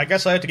 that's it. I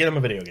guess I have to get him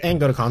a video game. And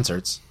go to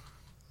concerts.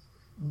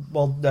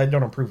 Well, I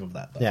don't approve of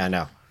that, though. Yeah, I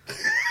know.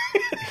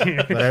 But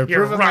I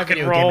Your approve of my rock and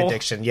video roll. game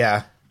addiction.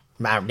 Yeah.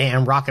 My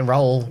damn rock and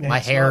roll. My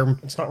It's hair.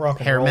 not- it's not rock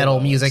and hair roll, metal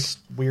though. music. It's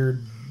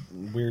weird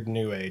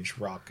new age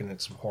rock, and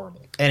it's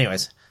horrible.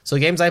 Anyways, so the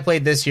games I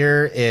played this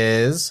year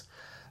is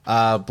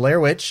Blair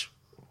Witch,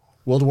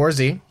 World War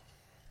Z,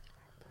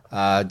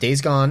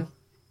 Days Gone,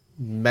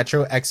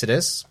 Metro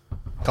Exodus,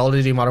 Call of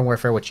Duty Modern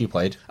Warfare, which you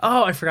played,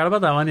 Oh, I forgot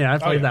about that one. Yeah, I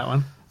played yeah. that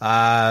one.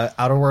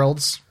 Outer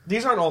Worlds.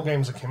 These aren't all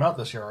games that came out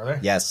this year, are they?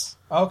 Yes.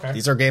 Oh, okay.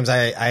 These are games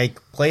I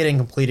played and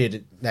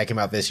completed that came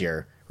out this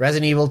year.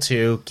 Resident Evil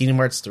 2, Kingdom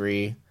Hearts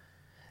 3,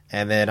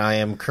 and then I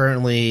am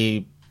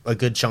currently a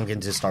good chunk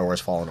into Star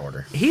Wars Fallen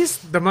Order. He's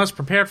the most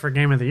prepared for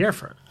Game of the Year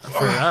for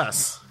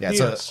us. Yeah, He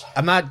so is.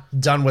 I'm not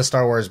done with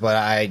Star Wars, but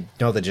I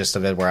know the gist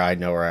of it, where I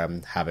know where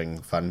I'm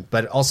having fun.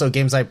 But also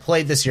games I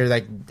played this year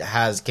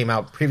that came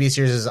out previous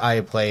years is I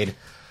played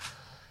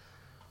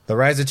The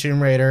Rise of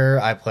Tomb Raider.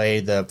 I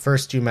played the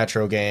first 2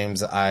 Metro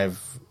games. I've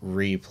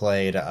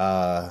replayed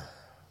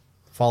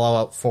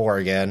Fallout 4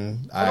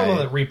 again. I don't know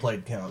that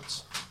replayed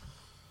counts.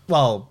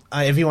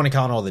 If you want to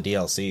count all the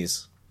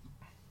DLCs,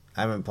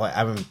 I haven't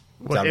done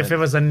If it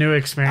was a new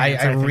experience,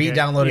 I think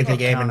re-downloaded the you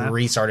game count and it.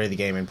 restarted the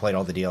game and played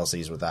all the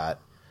DLCs with that.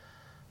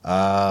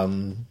 I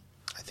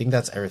think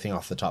that's everything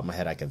off the top of my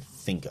head I can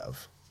think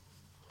of.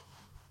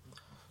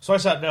 So I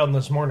sat down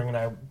this morning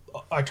and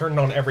I turned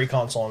on every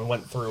console and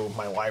went through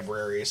my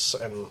libraries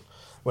and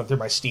went through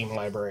my Steam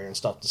library and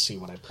stuff to see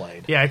what I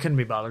played. Yeah, I couldn't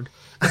be bothered.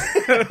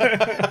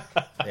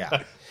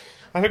 Yeah.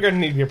 I figured I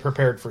need to be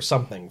prepared for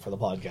something for the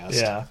podcast.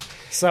 Yeah.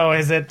 So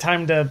is it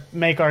time to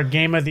make our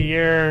Game of the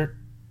Year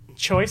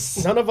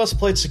choice? None of us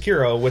played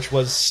Sekiro, which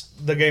was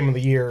the game of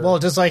the year. Well,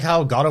 just like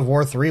how God of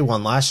War 3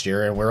 won last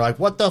year, and we're like,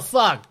 what the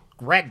fuck?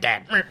 Red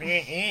Dead.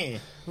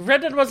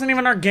 Red Dead wasn't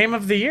even our Game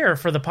of the Year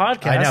for the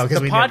podcast. I know, 'cause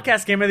the we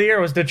podcast Game of the Year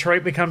was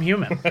Detroit Become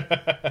Human.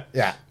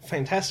 Yeah.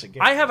 fantastic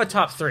game. I have a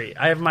top 3.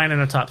 I have mine in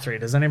a top 3.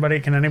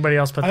 Can anybody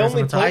else put I theirs in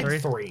only the top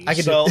played 3? 3. I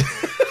could so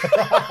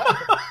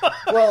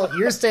Well,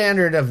 your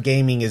standard of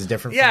gaming is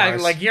different from Yeah,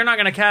 ours. like you're not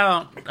going to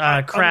count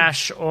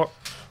Crash or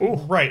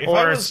right.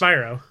 or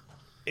Spyro.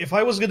 If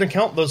I was going to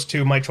count those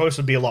 2, my choice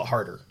would be a lot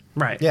harder.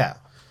 Right. Yeah.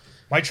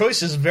 My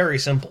choice is very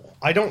simple.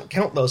 I don't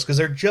count those because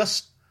they're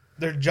just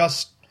They're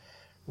just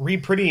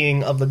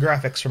re-prettying of the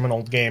graphics from an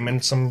old game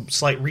and some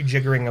slight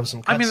rejiggering of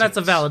some cutscenes. I mean, that's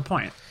a valid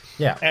point.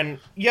 Yeah. And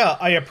yeah,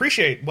 I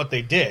appreciate what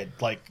they did.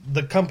 Like,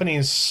 the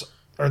companies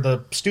or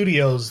the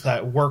studios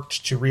that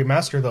worked to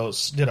remaster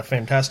those did a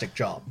fantastic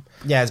job.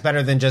 Yeah, it's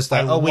better than just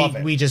like, I love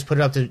it. we just put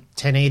it up to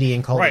 1080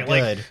 and call Right, it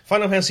like good.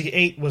 Final Fantasy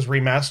VIII was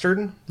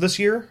remastered this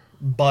year,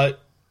 but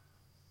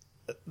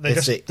they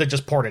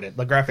just ported it.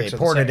 The graphics They are the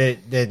ported same.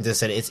 it and just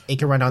said it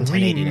can run on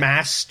 1080 now.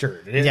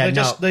 Remastered.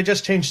 Yeah, They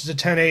just changed it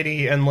to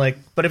 1080 and like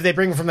But if they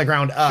bring it from the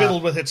ground up,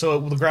 fiddled with it so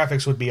the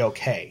graphics would be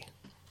okay.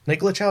 They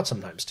glitch out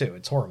sometimes too.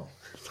 It's horrible.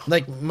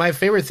 like my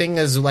favorite thing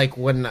is like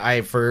when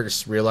I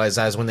first realized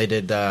that is when they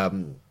did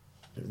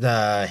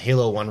the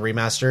Halo 1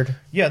 remastered.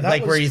 Yeah, that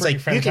like was where he's pretty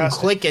like you can fantastic.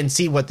 click and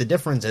see what the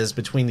difference is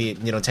between the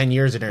 10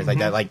 years and everything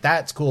like that. Like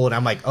that's cool, and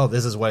I'm like, oh,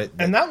 this is what.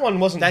 And that one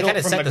wasn't That built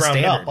kinda from set the the ground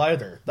standard. up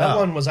either. That No.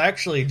 one was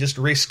actually just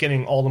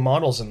reskinning all the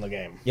models in the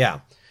game.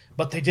 yeah,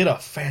 But they did a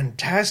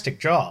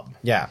fantastic job.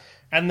 yeah,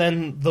 And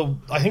then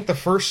I think the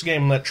first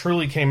game that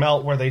truly came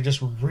out where they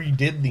just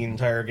redid the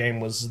entire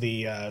game was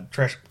the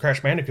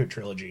Crash Bandicoot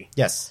trilogy.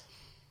 yes.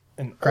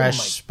 And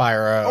Crash,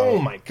 Spyro. Oh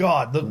my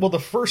god! The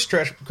first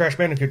Crash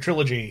Bandicoot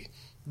trilogy,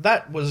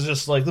 that was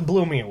just like that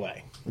blew me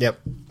away. Yep.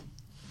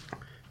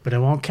 But it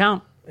won't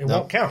count. It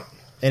won't count.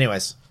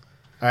 Anyways,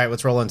 all right,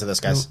 let's roll into this,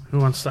 guys. Who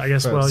wants to? I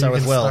guess, So, Will, you start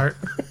can with Will. start.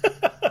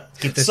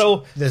 Keep this.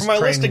 So this for my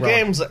train list of rolling.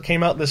 games that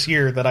came out this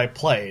year that I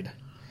played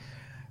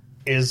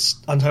is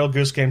Untitled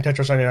Goose Game,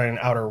 Tetris 99, and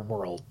Outer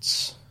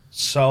Worlds.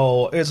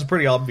 So it's a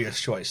pretty obvious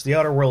choice. The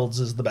Outer Worlds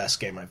is the best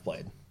game I've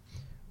played.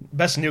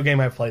 Best new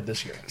game I've played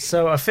this year.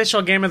 So,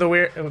 official game of the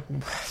weird.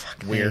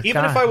 Weird.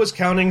 Even if God. I was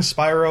counting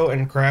Spyro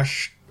and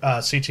Crash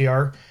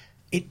CTR,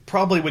 it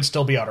probably would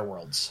still be Outer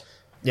Worlds.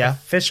 Yeah.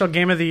 Official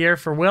game of the year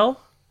for Will,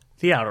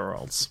 The Outer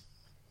Worlds.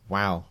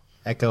 Wow.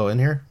 Echo in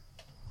here.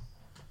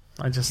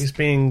 I just He's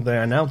being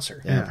the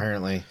announcer. Yeah,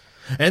 apparently.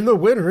 And the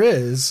winner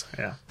is.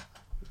 yeah.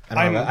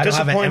 I don't have an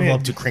disappointed-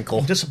 envelope to crinkle.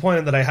 I'm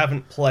disappointed that I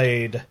haven't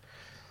played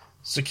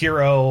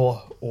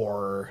Sekiro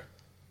or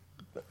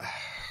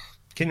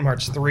Kingdom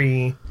Hearts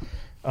 3.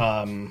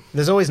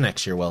 There's always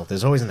next year, Will.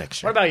 There's always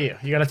next year. What about you?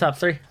 You got a top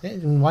three?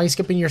 Why are you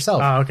skipping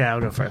yourself? Oh, okay. I'll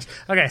go first.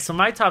 Okay, so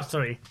my top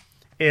three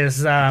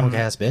is Okay,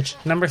 ass bitch.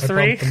 number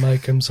three. the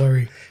mic, I'm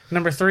sorry.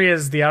 Number three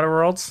is The Outer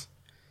Worlds.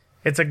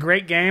 It's a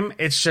great game.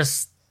 It's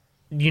just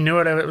you knew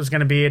what it was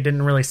going to be. It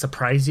didn't really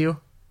surprise you.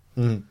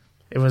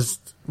 It was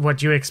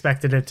what you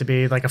expected it to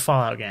be, like a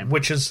Fallout game.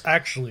 Which is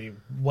actually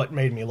what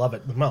made me love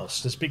it the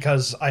most, is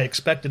because I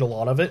expected a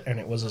lot of it, and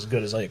it was as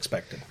good as I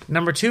expected.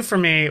 Number two for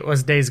me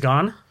was Days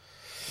Gone.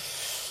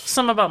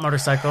 Something about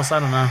motorcycles. I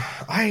don't know.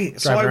 I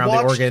Driving around the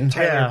watched Oregon.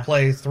 Tyler Yeah.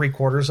 play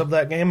 3/4 of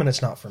that game, and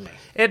it's not for me.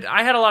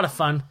 I had a lot of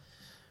fun,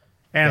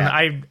 and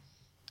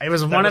Yeah. it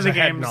was That one was of the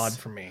a head games. nod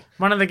for me.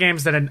 One of the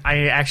games that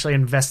I actually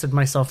invested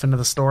myself into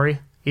the story,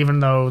 even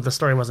though the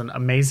story wasn't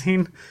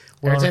amazing.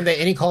 Every time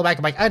any callback,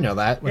 I'm like, I know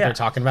that, what Yeah. they're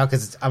talking about,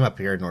 because I'm up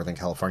here in Northern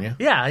California.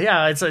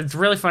 Yeah, it's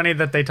really funny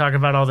that they talk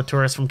about all the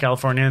tourists from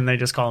California and they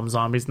just call them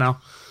zombies now.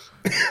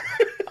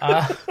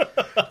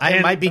 I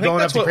might be I think going up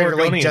that's to what Crater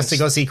Lake Oregonians- just to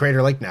go see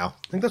Crater Lake now.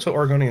 I think that's what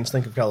Oregonians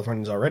think of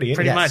Californians already.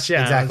 Pretty Yes, much,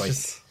 yeah. exactly.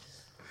 It's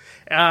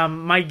just-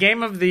 my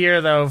game of the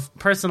year, though,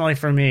 personally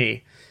for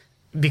me,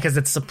 because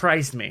it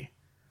surprised me,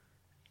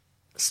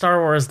 Star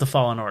Wars: The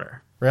Fallen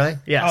Order. Really?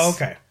 Yes. Oh,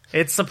 okay.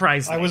 It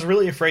surprised me. I was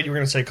really afraid you were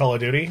going to say Call of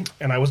Duty,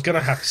 and I was going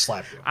to have to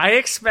slap you. I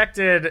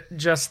expected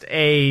just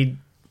a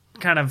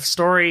kind of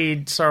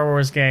story Star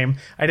Wars game.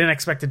 I didn't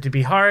expect it to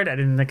be hard. I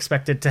didn't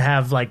expect it to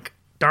have like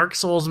Dark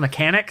Souls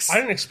mechanics. I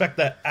didn't expect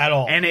that at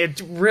all. And it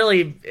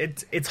really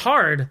it's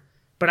hard,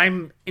 but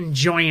I'm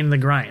enjoying the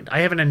grind.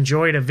 I haven't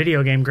enjoyed a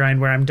video game grind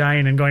where I'm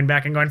dying and going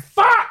back and going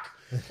fuck.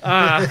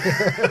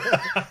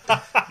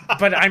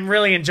 But I'm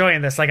really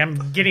enjoying this. Like,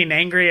 I'm getting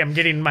angry, I'm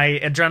getting my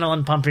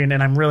adrenaline pumping,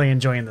 and I'm really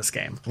enjoying this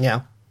game.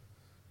 Yeah.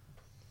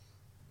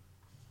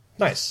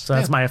 Nice. So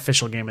that's my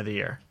official game of the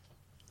year.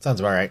 Sounds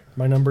about right.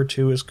 My number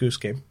 2 is Goose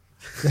Game.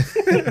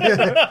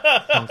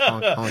 Honk,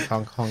 honk,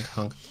 honk, honk,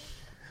 honk,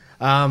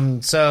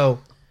 honk. So,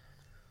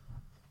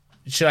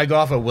 should I go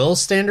off of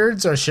Will's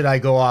standards, or should I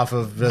go off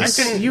of this?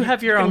 You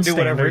have your You can own do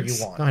whatever standards.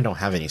 you want. No, I don't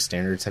have any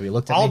standards. Have you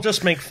looked at I'll me?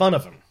 just make fun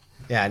of him.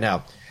 Yeah, I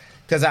know.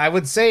 Because I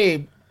would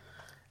say,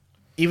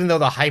 even though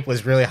the hype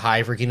was really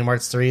high for Kingdom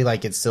Hearts 3,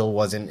 like, it still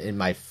wasn't in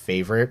my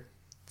favorite.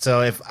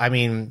 So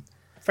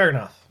Fair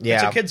enough. Yeah.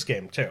 It's a kid's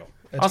game, too.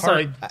 It's Also,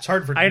 hard, it's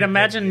hard for I'd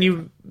imagine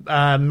you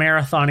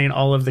marathoning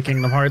all of the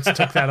Kingdom Hearts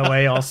took that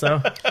away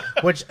also.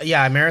 which,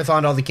 yeah, I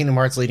marathoned all the Kingdom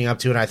Hearts leading up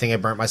to it, and I think I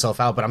burnt myself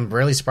out, but I'm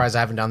really surprised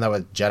I haven't done that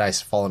with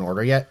Jedi Fallen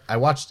Order yet. I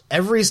watched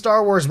every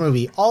Star Wars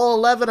movie, all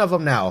 11 of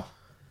them now.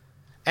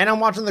 And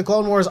I'm watching the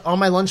Clone Wars on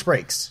my lunch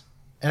breaks.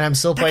 And I'm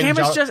still The playing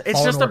game is just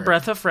Fallen a Order.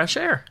 breath of fresh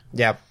air.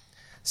 Yeah.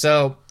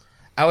 So,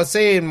 I would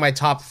say my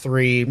top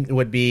 3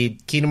 would be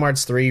Kingdom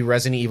Hearts 3,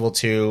 Resident Evil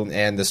 2,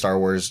 and the Star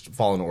Wars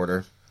Fallen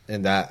Order.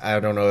 And that, I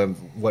don't know in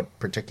what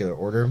particular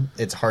order.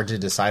 It's hard to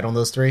decide on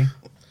those 3.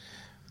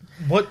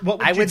 What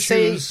would I you would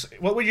say- choose?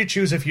 What would you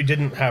choose if you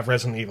didn't have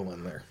Resident Evil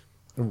in there?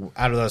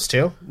 Out of those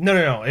two?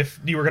 No. If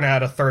you were going to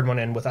add a third one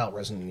in without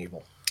Resident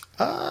Evil.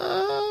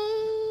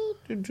 I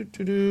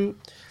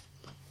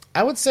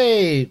would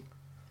say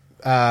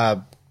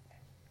I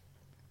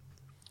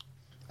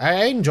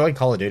enjoyed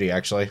Call of Duty,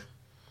 actually.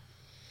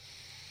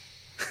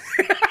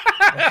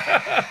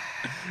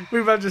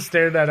 We both just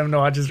stared at him to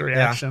watch his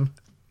reaction.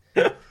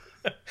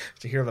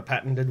 To hear the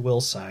patented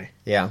Will sigh.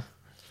 Yeah.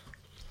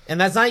 And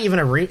that's not even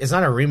it's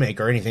not a remake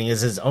or anything.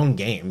 It's his own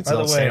game. It's By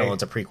the not way- standalone.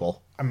 It's a prequel.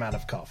 I'm out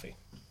of coffee.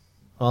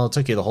 Well, it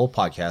took you the whole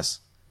podcast.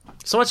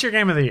 So what's your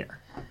game of the year?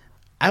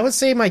 I would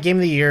say my game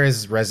of the year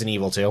is Resident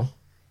Evil 2.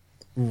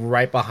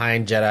 Right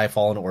behind Jedi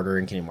Fallen Order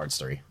and Kingdom Hearts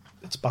 3.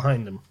 It's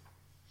behind him.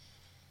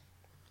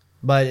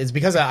 But it's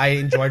because I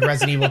enjoyed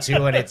Resident Evil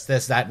 2 and it's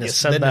this, that,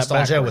 said the that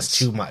nostalgia backwards. was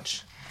too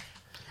much.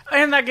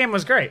 And that game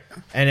was great.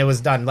 And it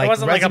was done. Like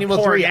wasn't like Resident a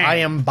Evil poor 3, game. I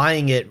am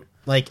buying it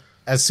like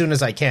as soon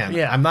as I can.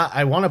 Yeah.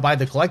 I want to buy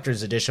the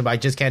collector's edition, but I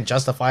just can't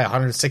justify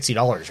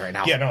 $160 right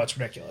now. Yeah, no, it's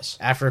ridiculous.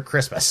 After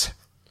Christmas.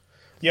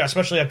 Yeah,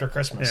 especially after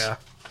Christmas. Yeah.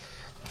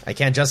 I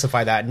can't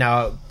justify that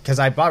now because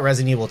I bought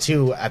Resident Evil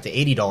 2 at the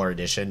 $80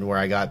 edition where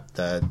I got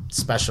the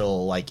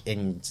special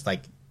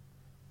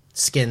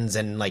skins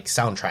and like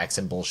soundtracks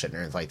and bullshit and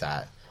everything like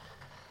that.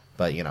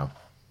 But you know,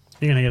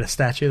 You're going to get a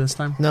statue this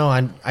time? no,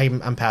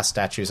 I'm past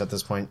statues at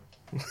this point.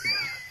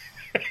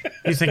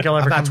 You think you'll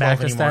ever I'm come not back 12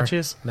 to anymore.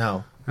 statues?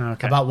 No.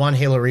 Okay. I bought one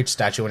Halo Reach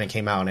statue when it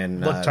came out,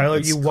 and Look, Tyler,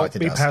 it's you won't collected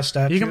be dust. past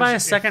statues. You can buy a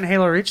second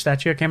Halo Reach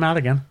statue. It came out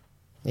again.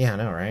 Yeah, I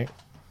know, right?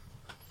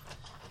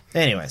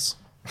 Anyways,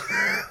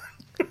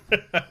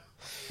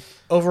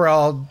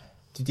 overall,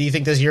 do you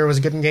think this year was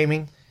good in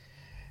gaming?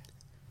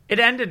 It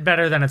ended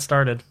better than it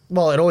started.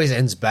 Well, it always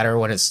ends better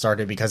when it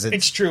started because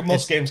It's true.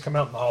 Most games come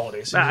out in the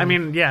holiday season. I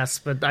mean, yes,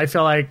 but I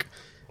feel like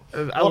a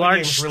of large,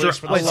 games released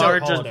for the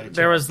holiday, too.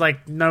 there was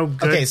like no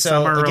good okay, so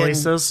summer again,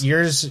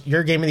 releases.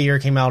 your game of the year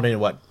came out in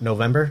what,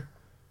 November?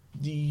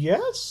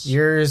 yes.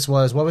 Yours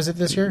was, what was it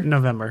this year?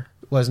 November.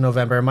 Was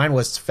November. Mine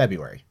was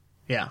February,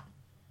 Yeah.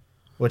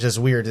 which is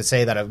weird to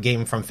say that a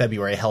game from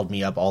February held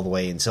me up all the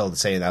way until to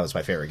say that was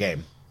my favorite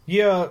game.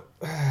 Yeah.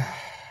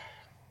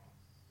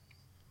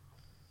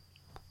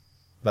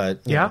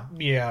 But you Yeah. know,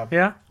 Yeah.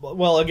 Yeah.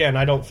 Well, again,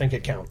 I don't think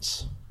it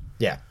counts.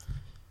 yeah,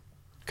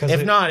 Because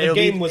If not, the it'll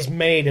game be- was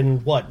made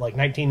in what, like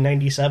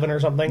 1997 or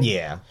something?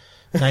 yeah.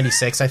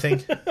 96, I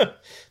think.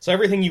 So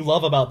everything you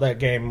love about that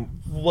game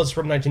was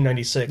from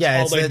 1996. Yeah,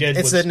 All it's they the, did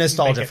it's was the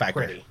nostalgia make it factor.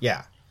 pretty.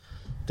 Yeah,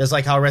 just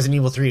like how Resident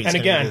Evil 3 is And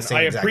gonna be again, the same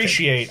I exact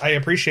thing.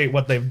 appreciate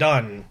what they've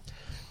done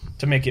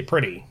to make it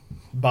pretty.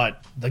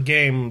 But the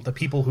game, the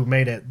people who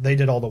made it, they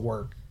did all the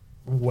work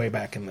way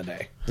back in the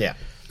day. Yeah,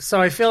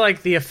 So I feel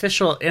like the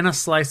official In a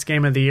Slice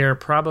game of the year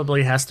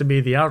probably has to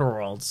be The Outer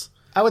Worlds.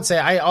 I would say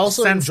I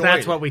also Since enjoyed.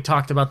 that's what we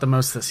talked about the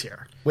most this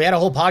year. We had a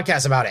whole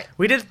podcast about it.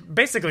 We did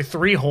basically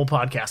 3 whole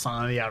podcasts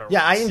on The Outer Worlds.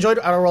 Yeah, I enjoyed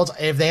Outer Worlds.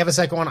 If they have a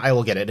second one, I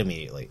will get it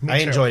immediately. I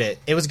too. enjoyed it.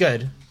 It was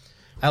good.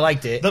 I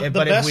liked it. The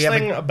but best if we have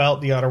thing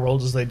about The Outer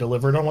Worlds is they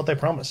delivered on what they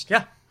promised.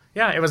 Yeah.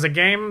 Yeah, it was a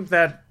game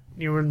that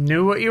you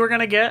knew what you were going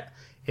to get.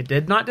 It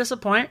did not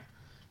disappoint.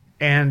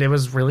 And it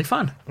was really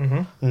fun.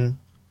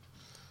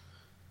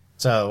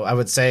 so I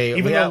would say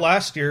Even though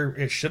last year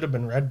it should have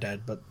been Red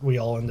Dead, but we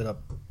all ended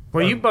up.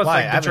 Well, you both Why? I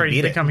like haven't Detroit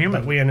beat it, Become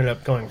Human. But we ended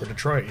up going for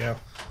Detroit, yeah.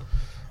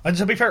 And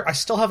to be fair, I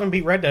still haven't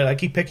beat Red Dead. I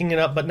keep picking it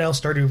up, but now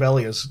Stardew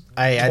Valley has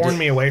I torn just-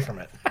 me away from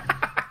it.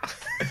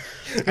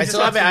 I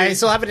still have it. I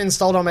still have it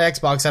installed on my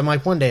Xbox. I'm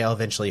like, one day I'll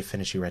eventually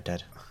finish you Red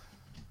Dead.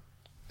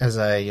 As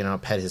I,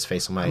 pet his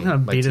face on my. I'm going to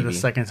my beat it TV. a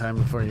second time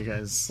before you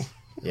guys...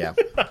 Yeah,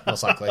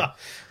 most likely.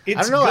 It's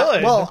I don't know.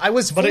 good. Well, I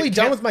was but fully it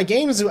done can't- with my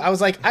games. I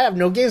was like, I have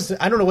no games.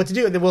 I don't know what to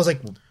do. And then Will's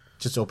like,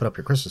 just open up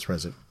your Christmas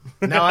present.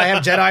 Now I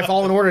have Jedi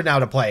Fallen Order now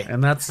to play.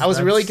 And I was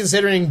that's- really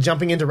considering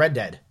jumping into Red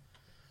Dead,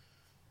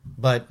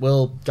 but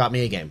Will got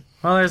me a game.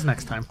 Well, there's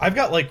next time. I've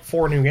got like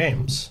 4 new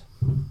games.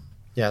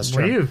 Yeah, it's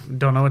Well, true. you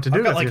don't know what to do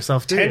I've got with like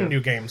yourself, do 10 you?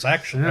 new games,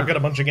 actually. Yeah. I've got a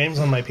bunch of games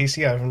on my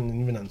PC I haven't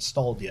even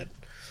installed yet.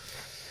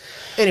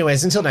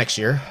 Anyways, until next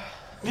year.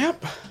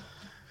 Yep.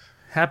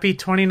 Happy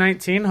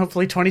 2019.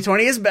 Hopefully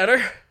 2020 is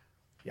better.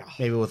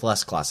 Maybe with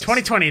less classes.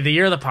 2020, the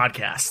year of the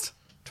podcast.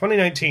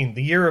 2019,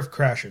 the year of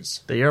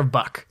crashes. The year of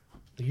Buck.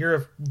 The year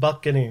of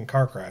Buck getting in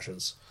car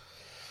crashes.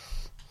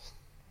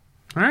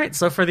 All right,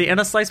 so for the In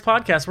a Slice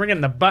podcast, we're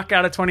getting the Buck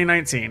out of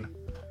 2019.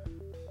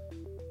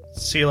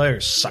 See you later,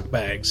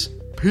 suckbags.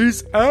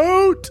 Peace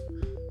out!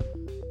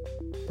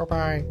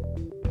 Bye-bye.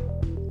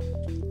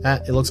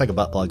 It looks like a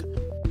butt plug.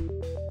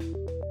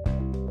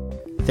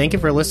 Thank you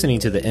for listening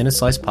to the In a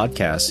Slice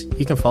podcast.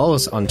 You can follow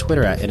us on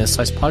Twitter at In a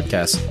Slice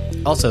podcast.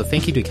 Also,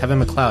 thank you to Kevin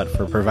MacLeod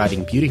for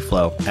providing Beauty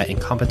Flow at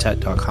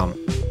Incompetent.com.